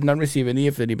I did not receive any.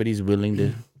 If anybody's willing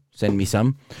to send me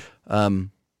some. And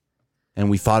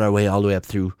we fought our way all the way up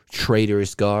through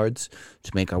traitorous guards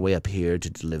to make our way up here to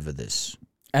deliver this.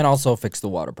 And also fix the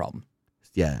water problem.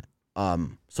 Yeah.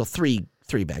 So three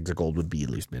bags of gold would be at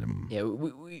least minimum. Yeah,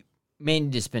 we may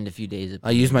need to spend a few days.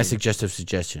 I use my suggestive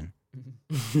suggestion.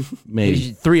 They Maybe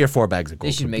should- 3 or 4 bags of gold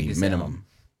they should would make be this minimum.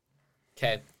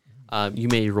 Okay. You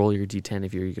may roll your d10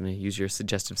 if you're going to use your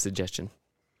suggestive suggestion.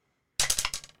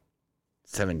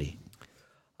 70.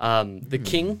 The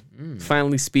king,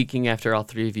 finally speaking after all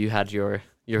three of you had your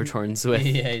turns with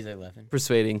Yeah, he's like laughing.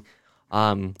 persuading,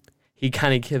 he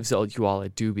kind of gives you all a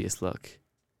dubious look.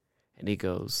 And he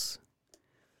goes,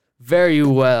 very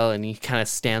well. And he kind of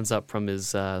stands up from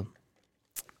his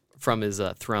from his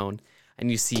throne,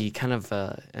 and you see kind of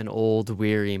an old,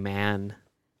 weary man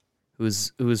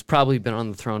who's probably been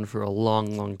on the throne for a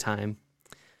long, long time.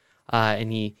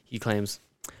 And he claims,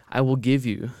 "I will give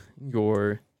you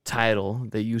your title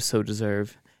that you so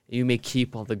deserve. You may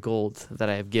keep all the gold that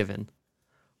I have given.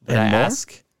 But I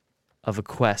ask of a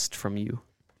quest from you.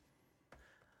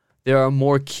 There are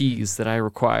more keys that I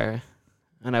require,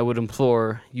 and I would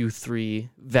implore you 3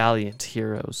 valiant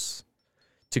heroes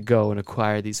to go and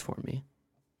acquire these for me."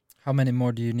 How many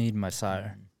more do you need, my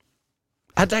sire?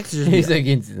 I'd like to just. He's like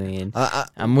instantly in.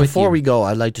 I'm with Before you. we go,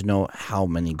 I'd like to know how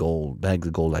many bags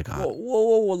of gold I got.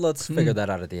 Whoa, let's figure that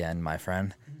out at the end, my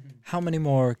friend. How many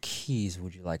more keys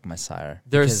would you like, my sire?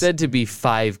 There are Because- said to be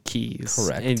 5 keys.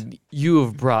 Correct. And you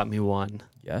have brought me one.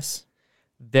 Yes.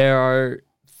 There are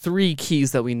 3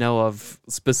 keys that we know of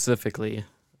specifically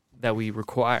that we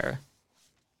require.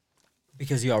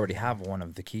 Because you already have one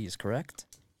of the keys, correct?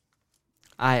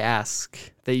 I ask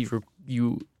that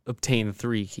you obtain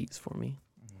 3 keys for me.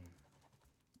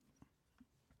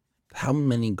 How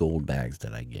many gold bags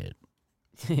did I get?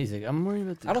 He's like, I'm worried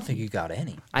about the I don't think you got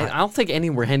any. I don't think any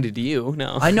were handed to you.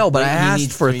 No. I know, but You I need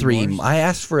asked for 3 3. more? I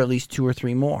asked for at least 2 or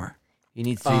 3 more. You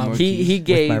need 3 more He keys.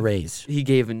 gave my raise. He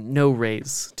gave no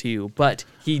raise to you, but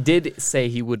he did say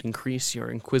he would increase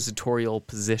your inquisitorial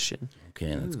position.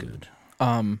 Okay, that's good.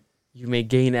 You may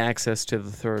gain access to the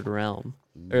 3rd realm,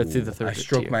 or through the 3rd I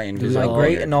stroke tier. my My invisible.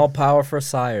 great and all-powerful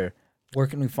sire, where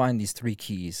can we find these 3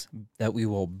 keys that we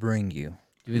will bring you?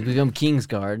 Do we become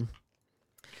Kingsguard?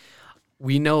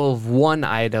 We know of one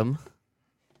item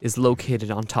is located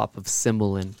on top of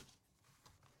Cymbeline,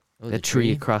 Oh, the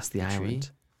tree across the The tree?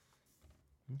 island.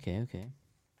 Okay.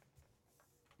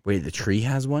 Wait, the tree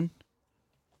has one?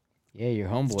 Yeah, your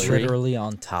It's homeboy. literally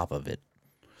on top of it.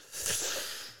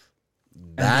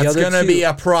 That's other gonna 2 be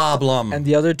a problem. And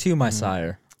the other 2, my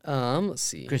sire. Let's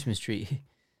see. Christmas tree.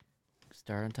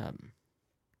 Star on top.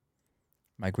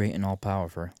 My great and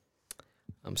all-powerful.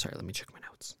 I'm sorry, let me check my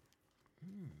notes.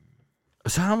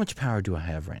 So how much power do I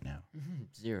have right now?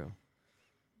 0.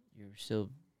 You're still.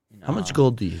 How much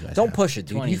gold do you guys Don't have? push it,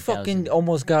 dude. You 20,000. fucking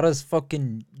almost got us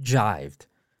fucking jived.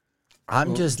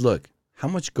 I'm just, look, how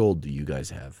much gold do you guys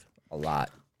have? A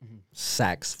lot.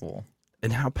 Sacks full.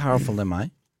 And how powerful am I?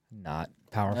 Not as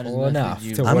powerful much enough as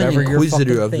you- to I'm an whatever you're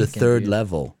inquisitor fucking of the thinking, 3rd dude.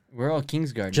 level. We're all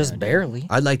Kingsguard. Just now, barely.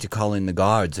 I'd like to call in the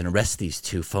guards and arrest these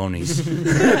 2 phonies.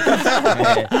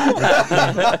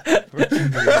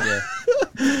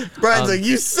 Brian's like,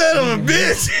 you son of a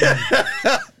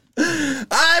bitch!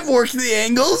 I've worked the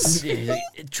angles. Dude.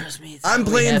 Trust me. it's I'm how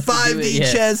we playing have to do 5D it,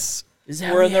 yeah. chess. This is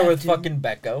how We're we in there have with to. fucking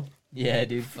Becco. Yeah,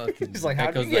 dude. Fucking. He's like, how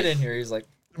did Becco's you get like, in here? He's like,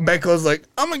 Becco's like,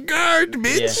 I'm a guard,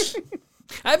 bitch.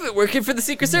 I've been working for the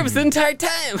Secret Service the entire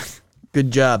time.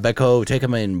 Good job, Becco. Take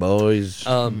him in, boys.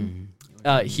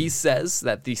 He says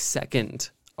that the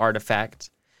 2nd artifact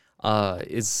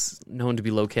is known to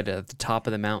be located at the top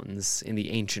of the mountains in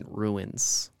the ancient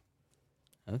ruins.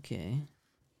 Okay.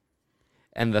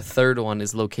 And the 3rd one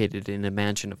is located in a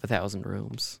mansion of 1,000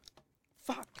 rooms.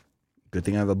 Good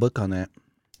thing I have a book on that.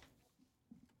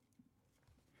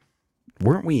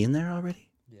 Weren't we in there already?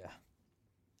 yeah.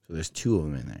 So there's 2 of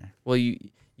them in there. Well,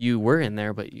 you were in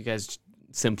there, but you guys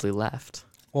simply left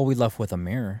Well, we left with a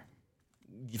mirror.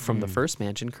 from the first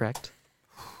mansion, correct?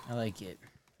 I like it.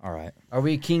 All right. Are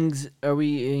we kings? Are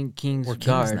we in King's We're kings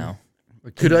Guard now.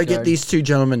 We're Could I get Kingsguard? these 2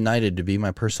 gentlemen knighted to be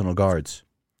my personal guards?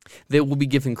 They will be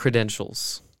given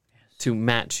credentials to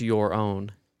match your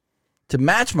own. To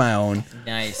match my own.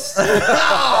 Nice.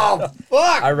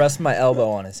 I rest my elbow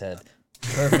on his head.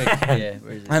 Perfect. Yeah.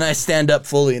 Where's it? And I stand up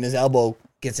fully and his elbow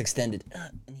gets extended.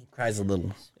 And he cries a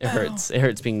little. It hurts. It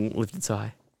hurts being lifted so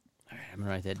high. All right, I'm gonna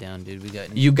write that down, dude. We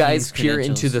got. You guys King's peer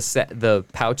into credentials. the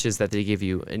pouches that they give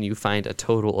you, and you find a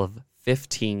total of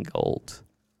 15 gold.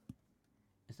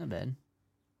 It's not bad.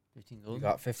 15 You gold.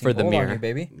 got 15 For the gold on mirror. you,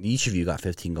 baby. Each of you got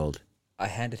 15 gold. I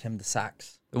handed him the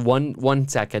sacks. One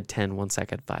sack had 10, one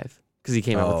sack had 5, because he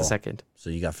came out with Oh. the 2nd. So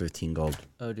you got 15 gold.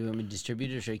 Oh, do you want me to distribute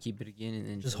it, or should I keep it again and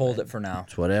then Just go hold back? it for now.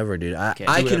 It's whatever, dude. Okay.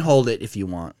 I Do can it. hold it if you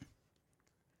want.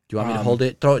 Do you want me to hold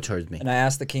it? Throw it towards me. And I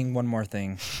asked the king one more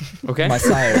thing. Okay. My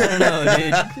sire, I don't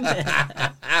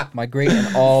know, dude. my great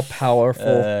and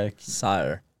all-powerful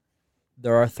sire.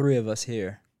 There are 3 of us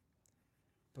here,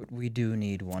 but we do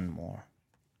need one more.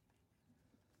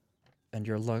 And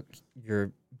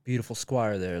your beautiful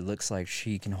squire there looks like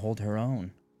she can hold her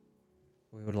own.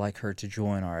 We would like her to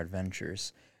join our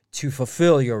adventures to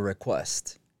fulfill your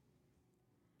request.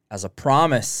 As a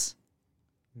promise,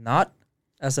 not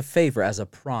as a favor, as a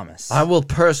promise. I will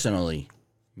personally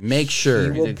make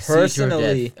sure He will Either siege or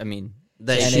personally- death. I mean,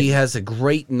 that And she if- has a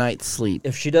great night's sleep.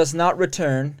 If she does not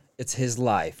return, It's his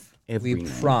life. Every We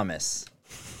night. promise.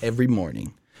 Every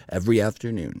morning, every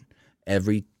afternoon,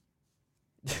 every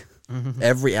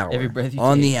hour, Every breath you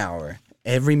on take. the hour,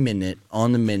 every minute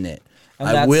on the minute. And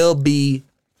I that's- will be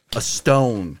a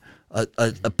stone,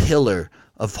 a pillar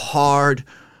of hard.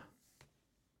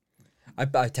 I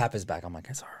tap his back. I'm like,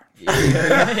 it's all right.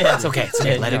 It's okay. It's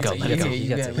okay. Let it go. You Let it got go. it, He you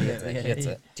gets got it. it, He you gets got it. it, He gets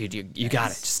it. Dude, you got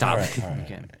it. Just stop.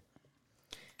 Okay.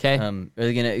 Okay. Are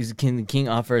they gonna? Can the king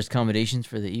offer us accommodations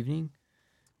for the evening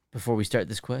before we start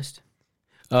this quest?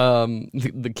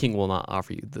 The king will not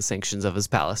offer you the sanctions of his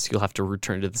palace. You'll have to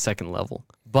return to the second level.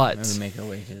 But Maybe make our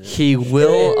way to the. he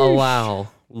will allow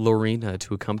Lorena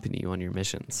to accompany you on your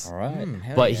missions. All right.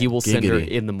 Hell But yeah. he will send her Giggity.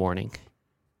 in the morning.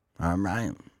 All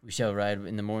right. We shall ride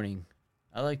in the morning.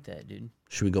 I like that, dude.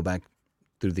 Should we go back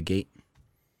through the gate?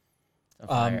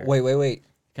 Wait.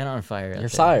 Kind of on fire. out Your there.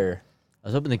 sire. I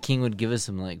was hoping the king would give us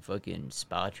some like fucking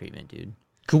spa treatment, dude.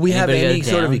 Could we have Anybody got any it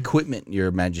sort of down? equipment,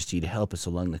 Your Majesty, to help us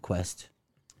along the quest?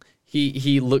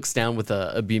 He looks down with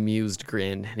a bemused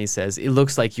grin and he says, "It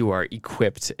looks like you are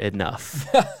equipped enough,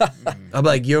 I'm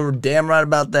like, you're damn right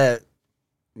about that,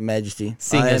 Majesty.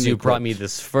 seeing I as am you brought equipped. me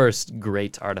this first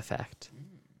great artifact."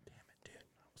 I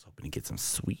was hoping to get some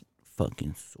sweet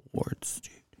fucking swords,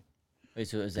 dude. Wait,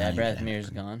 so is Now you Abrath gotta mirror's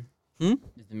gone? Hmm?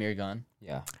 Is the mirror gone?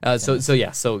 Yeah.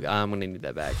 So I'm gonna need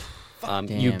that back. You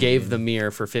Damn, gave dude. the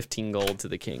mirror for 15 gold to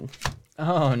the king.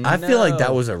 Oh no! I feel like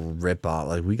that was a ripoff.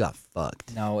 Like, we got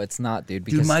fucked. No, it's not, dude.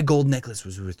 Because Dude, my gold necklace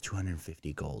was worth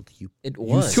 250 gold. it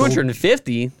was.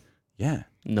 250? Yeah.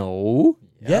 No,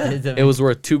 Yeah. it was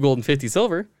worth 2 gold and 50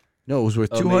 silver. No, it was worth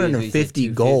Oh, maybe we said 250 250.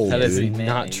 gold, That is dude. man,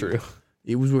 not maybe. true.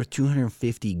 It was worth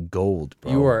 250 gold,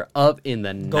 bro. You are up in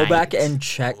the Go night. back and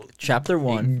check chapter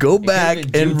 1. Go back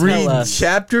could've been and do read tell us.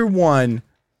 chapter 1,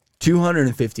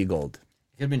 250 gold.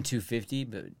 It could have been 250,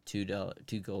 but $2 gold,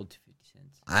 250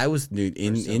 cents. I was, dude,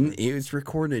 in it was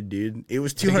recorded, dude. It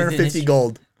was Bigger than 250 history.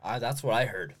 gold. That's what I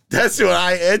heard. That's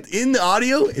what in the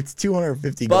audio, it's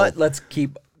 250 gold. But let's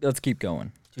keep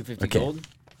going. 250 Okay. gold.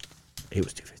 It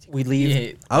was 250. We leave.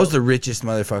 Yeah. I was the richest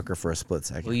motherfucker for a split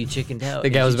second. Well, you chickened out. The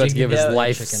guy was about to give his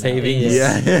life chicken out. savings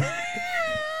yeah.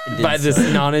 by this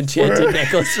non-enchanted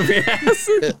necklace from your ass.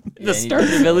 The start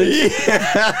of the village.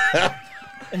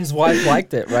 His wife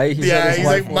liked it, right? He said Yeah, his he's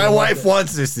like, my wife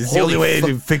wants this. It's the Holy only way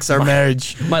to fix our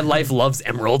marriage. My life loves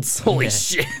emeralds. Holy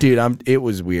shit. Dude, it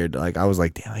was weird. Like, I was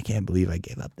like, damn, I can't believe I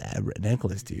gave up that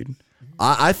necklace, dude.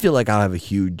 I feel like I'll have a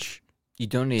huge You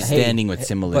don't need. standing with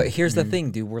similar. But here's the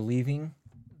thing, dude. We're leaving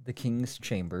the king's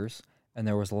chambers, and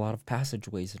there was a lot of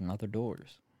passageways and other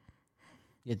doors.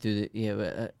 Yeah, through the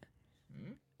but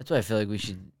that's why I feel like we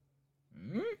should.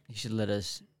 You should let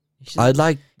us. You should, I'd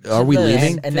like. Are we let us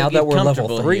leaving? And feel- now get that we're level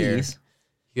comfortable here. 3s,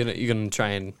 You're gonna try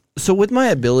and So with my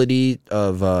ability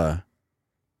of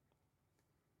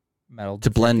metal to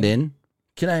blend in,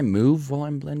 can I move while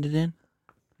I'm blended in?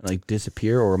 Like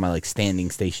disappear, or am I like standing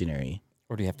stationary?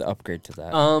 or do you have to upgrade to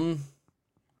that?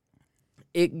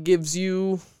 it gives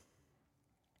you,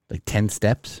 Like 10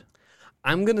 steps?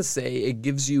 I'm gonna say it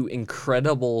gives you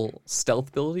incredible stealth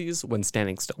abilities when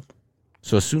standing still.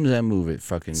 So as soon as I move, it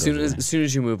fucking goes away. As soon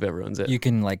as you move, it ruins it. You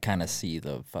can like kind of see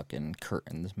the fucking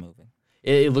curtains moving.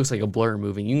 It looks like a blur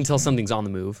moving. You can tell something's on the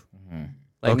move.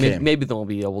 Like Okay. maybe they'll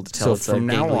be able to tell So it's from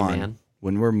a now gangly on, man.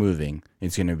 when we're moving,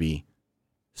 it's going to be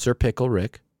Sir Pickle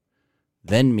Rick,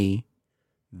 then me,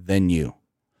 then you.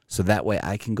 So that way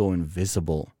I can go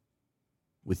invisible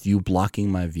with you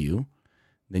blocking my view.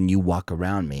 Then you walk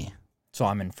around me. So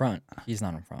I'm in front. He's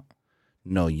not in front.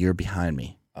 No, you're behind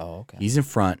me. Oh, okay. He's in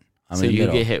front. I'm So in the you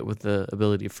middle. get hit with the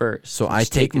ability first. So I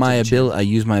Just take it to my the chin. ability. I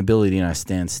use my ability and I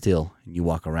stand still, and you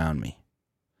walk around me.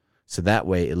 So that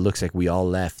way it looks like we all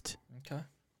left, Okay.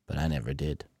 but I never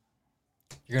did.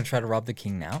 You're gonna try to rob the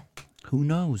king now? Who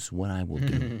knows what I will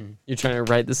do? You're trying to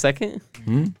write the second?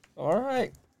 All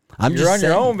right. I'm You're just on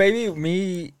your saying- own, baby.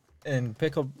 Me and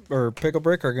Pickle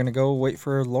Brick are gonna go wait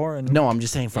for Lauren. No, I'm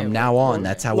just saying from Yeah, now on,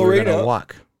 that's how we're Lorena. gonna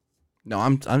walk. No,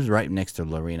 I'm right next to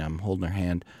Lorena. I'm holding her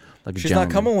hand like a she's gentleman.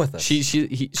 not coming with us.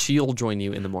 She'll join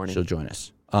you in the morning. She'll join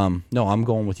us. No, I'm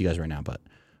going with you guys right now, but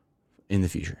in the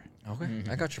future, Okay,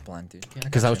 I got your plan, dude.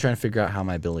 because I was trying to figure out how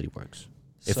my ability works.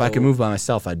 If I could move by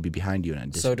myself, I'd be behind you and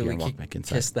I'd So disappear do we and walk back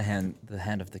inside. kiss the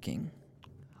hand of the king?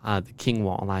 The king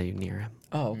won't allow you near him.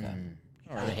 Oh, okay.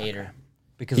 I'm a hater.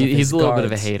 Because of He's his a little bit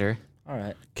of a guards. hater. All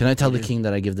right. Can I tell the king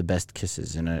that I give the best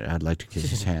kisses and I'd like to kiss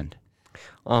his hand?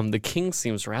 The king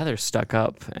seems rather stuck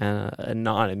up and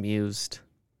not amused.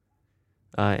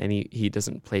 And he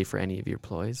doesn't play for any of your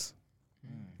ploys.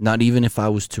 Not even if I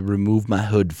was to remove my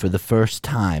hood for the first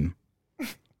time,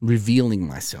 revealing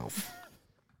myself.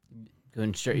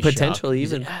 Going straight. Potentially shock.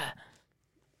 He's even.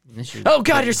 like, Oh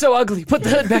God, you're so ugly. Put the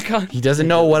hood back on. He doesn't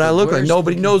know what I look like.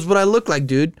 Nobody knows what I look like,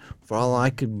 dude. For all I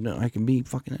can be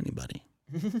fucking anybody.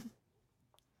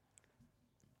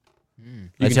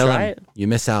 I tell him, you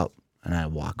miss out, and I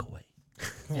walk away.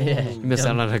 You miss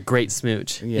out on a great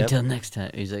smooch. Until next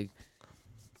time. He's like,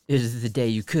 this is the day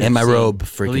you could. And my robe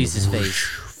freaking Elise's face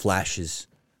flashes,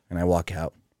 and I walk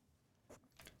out.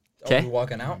 Okay. Are we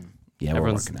walking out? Yeah,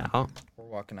 Everyone's we're walking out. out. We're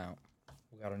walking out.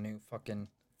 We got a new fucking...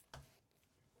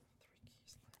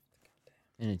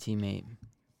 and a teammate.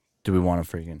 Do we want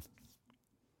to freaking?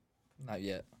 Not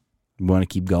yet. You want to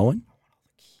keep going?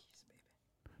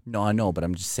 No, I know, but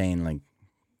I'm just saying, like,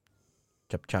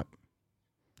 chop chop.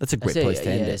 That's a great place to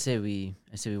end I it. say we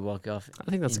walk off.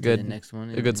 I think that's into good. The next one.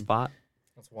 A good spot.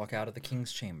 Let's walk out of the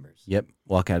king's chambers. Yep,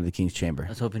 walk out of the king's chamber. I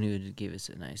was hoping he would give us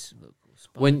a nice local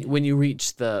spot. When you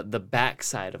reach the back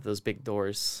side of those big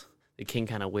doors, the king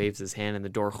kind of waves his hand and the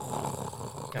door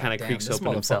kind of creaks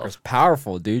open himself. This motherfucker's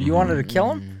powerful, dude. You wanted to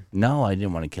kill him? No, I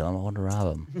didn't want to kill him. I wanted to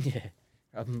rob him. Yeah,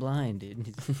 rob him blind,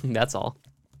 dude. That's all.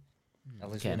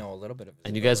 At least we know a little bit of his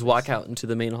And you guys walk abilities. out into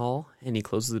the main hall, and he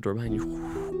closes the door behind you.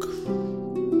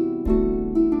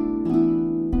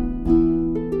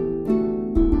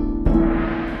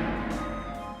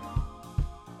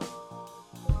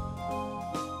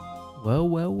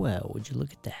 Well, would you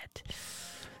look at that?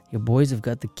 Your boys have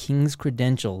got the king's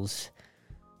credentials.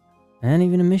 And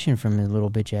even a mission from his little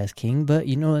bitch-ass king. But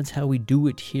you know that's how we do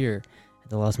it here at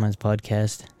the Lost Minds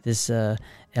podcast. This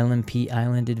LMPee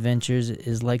Island Adventures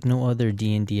is like no other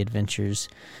D&D adventures.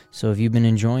 So if you've been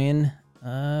enjoying, be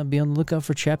on the lookout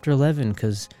for Chapter 11,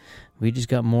 because we just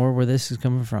got more where this is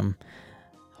coming from.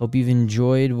 Hope you've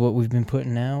enjoyed what we've been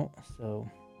putting out. So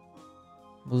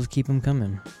we'll just keep them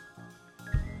coming.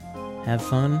 Have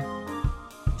fun.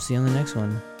 See you on the next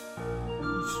one.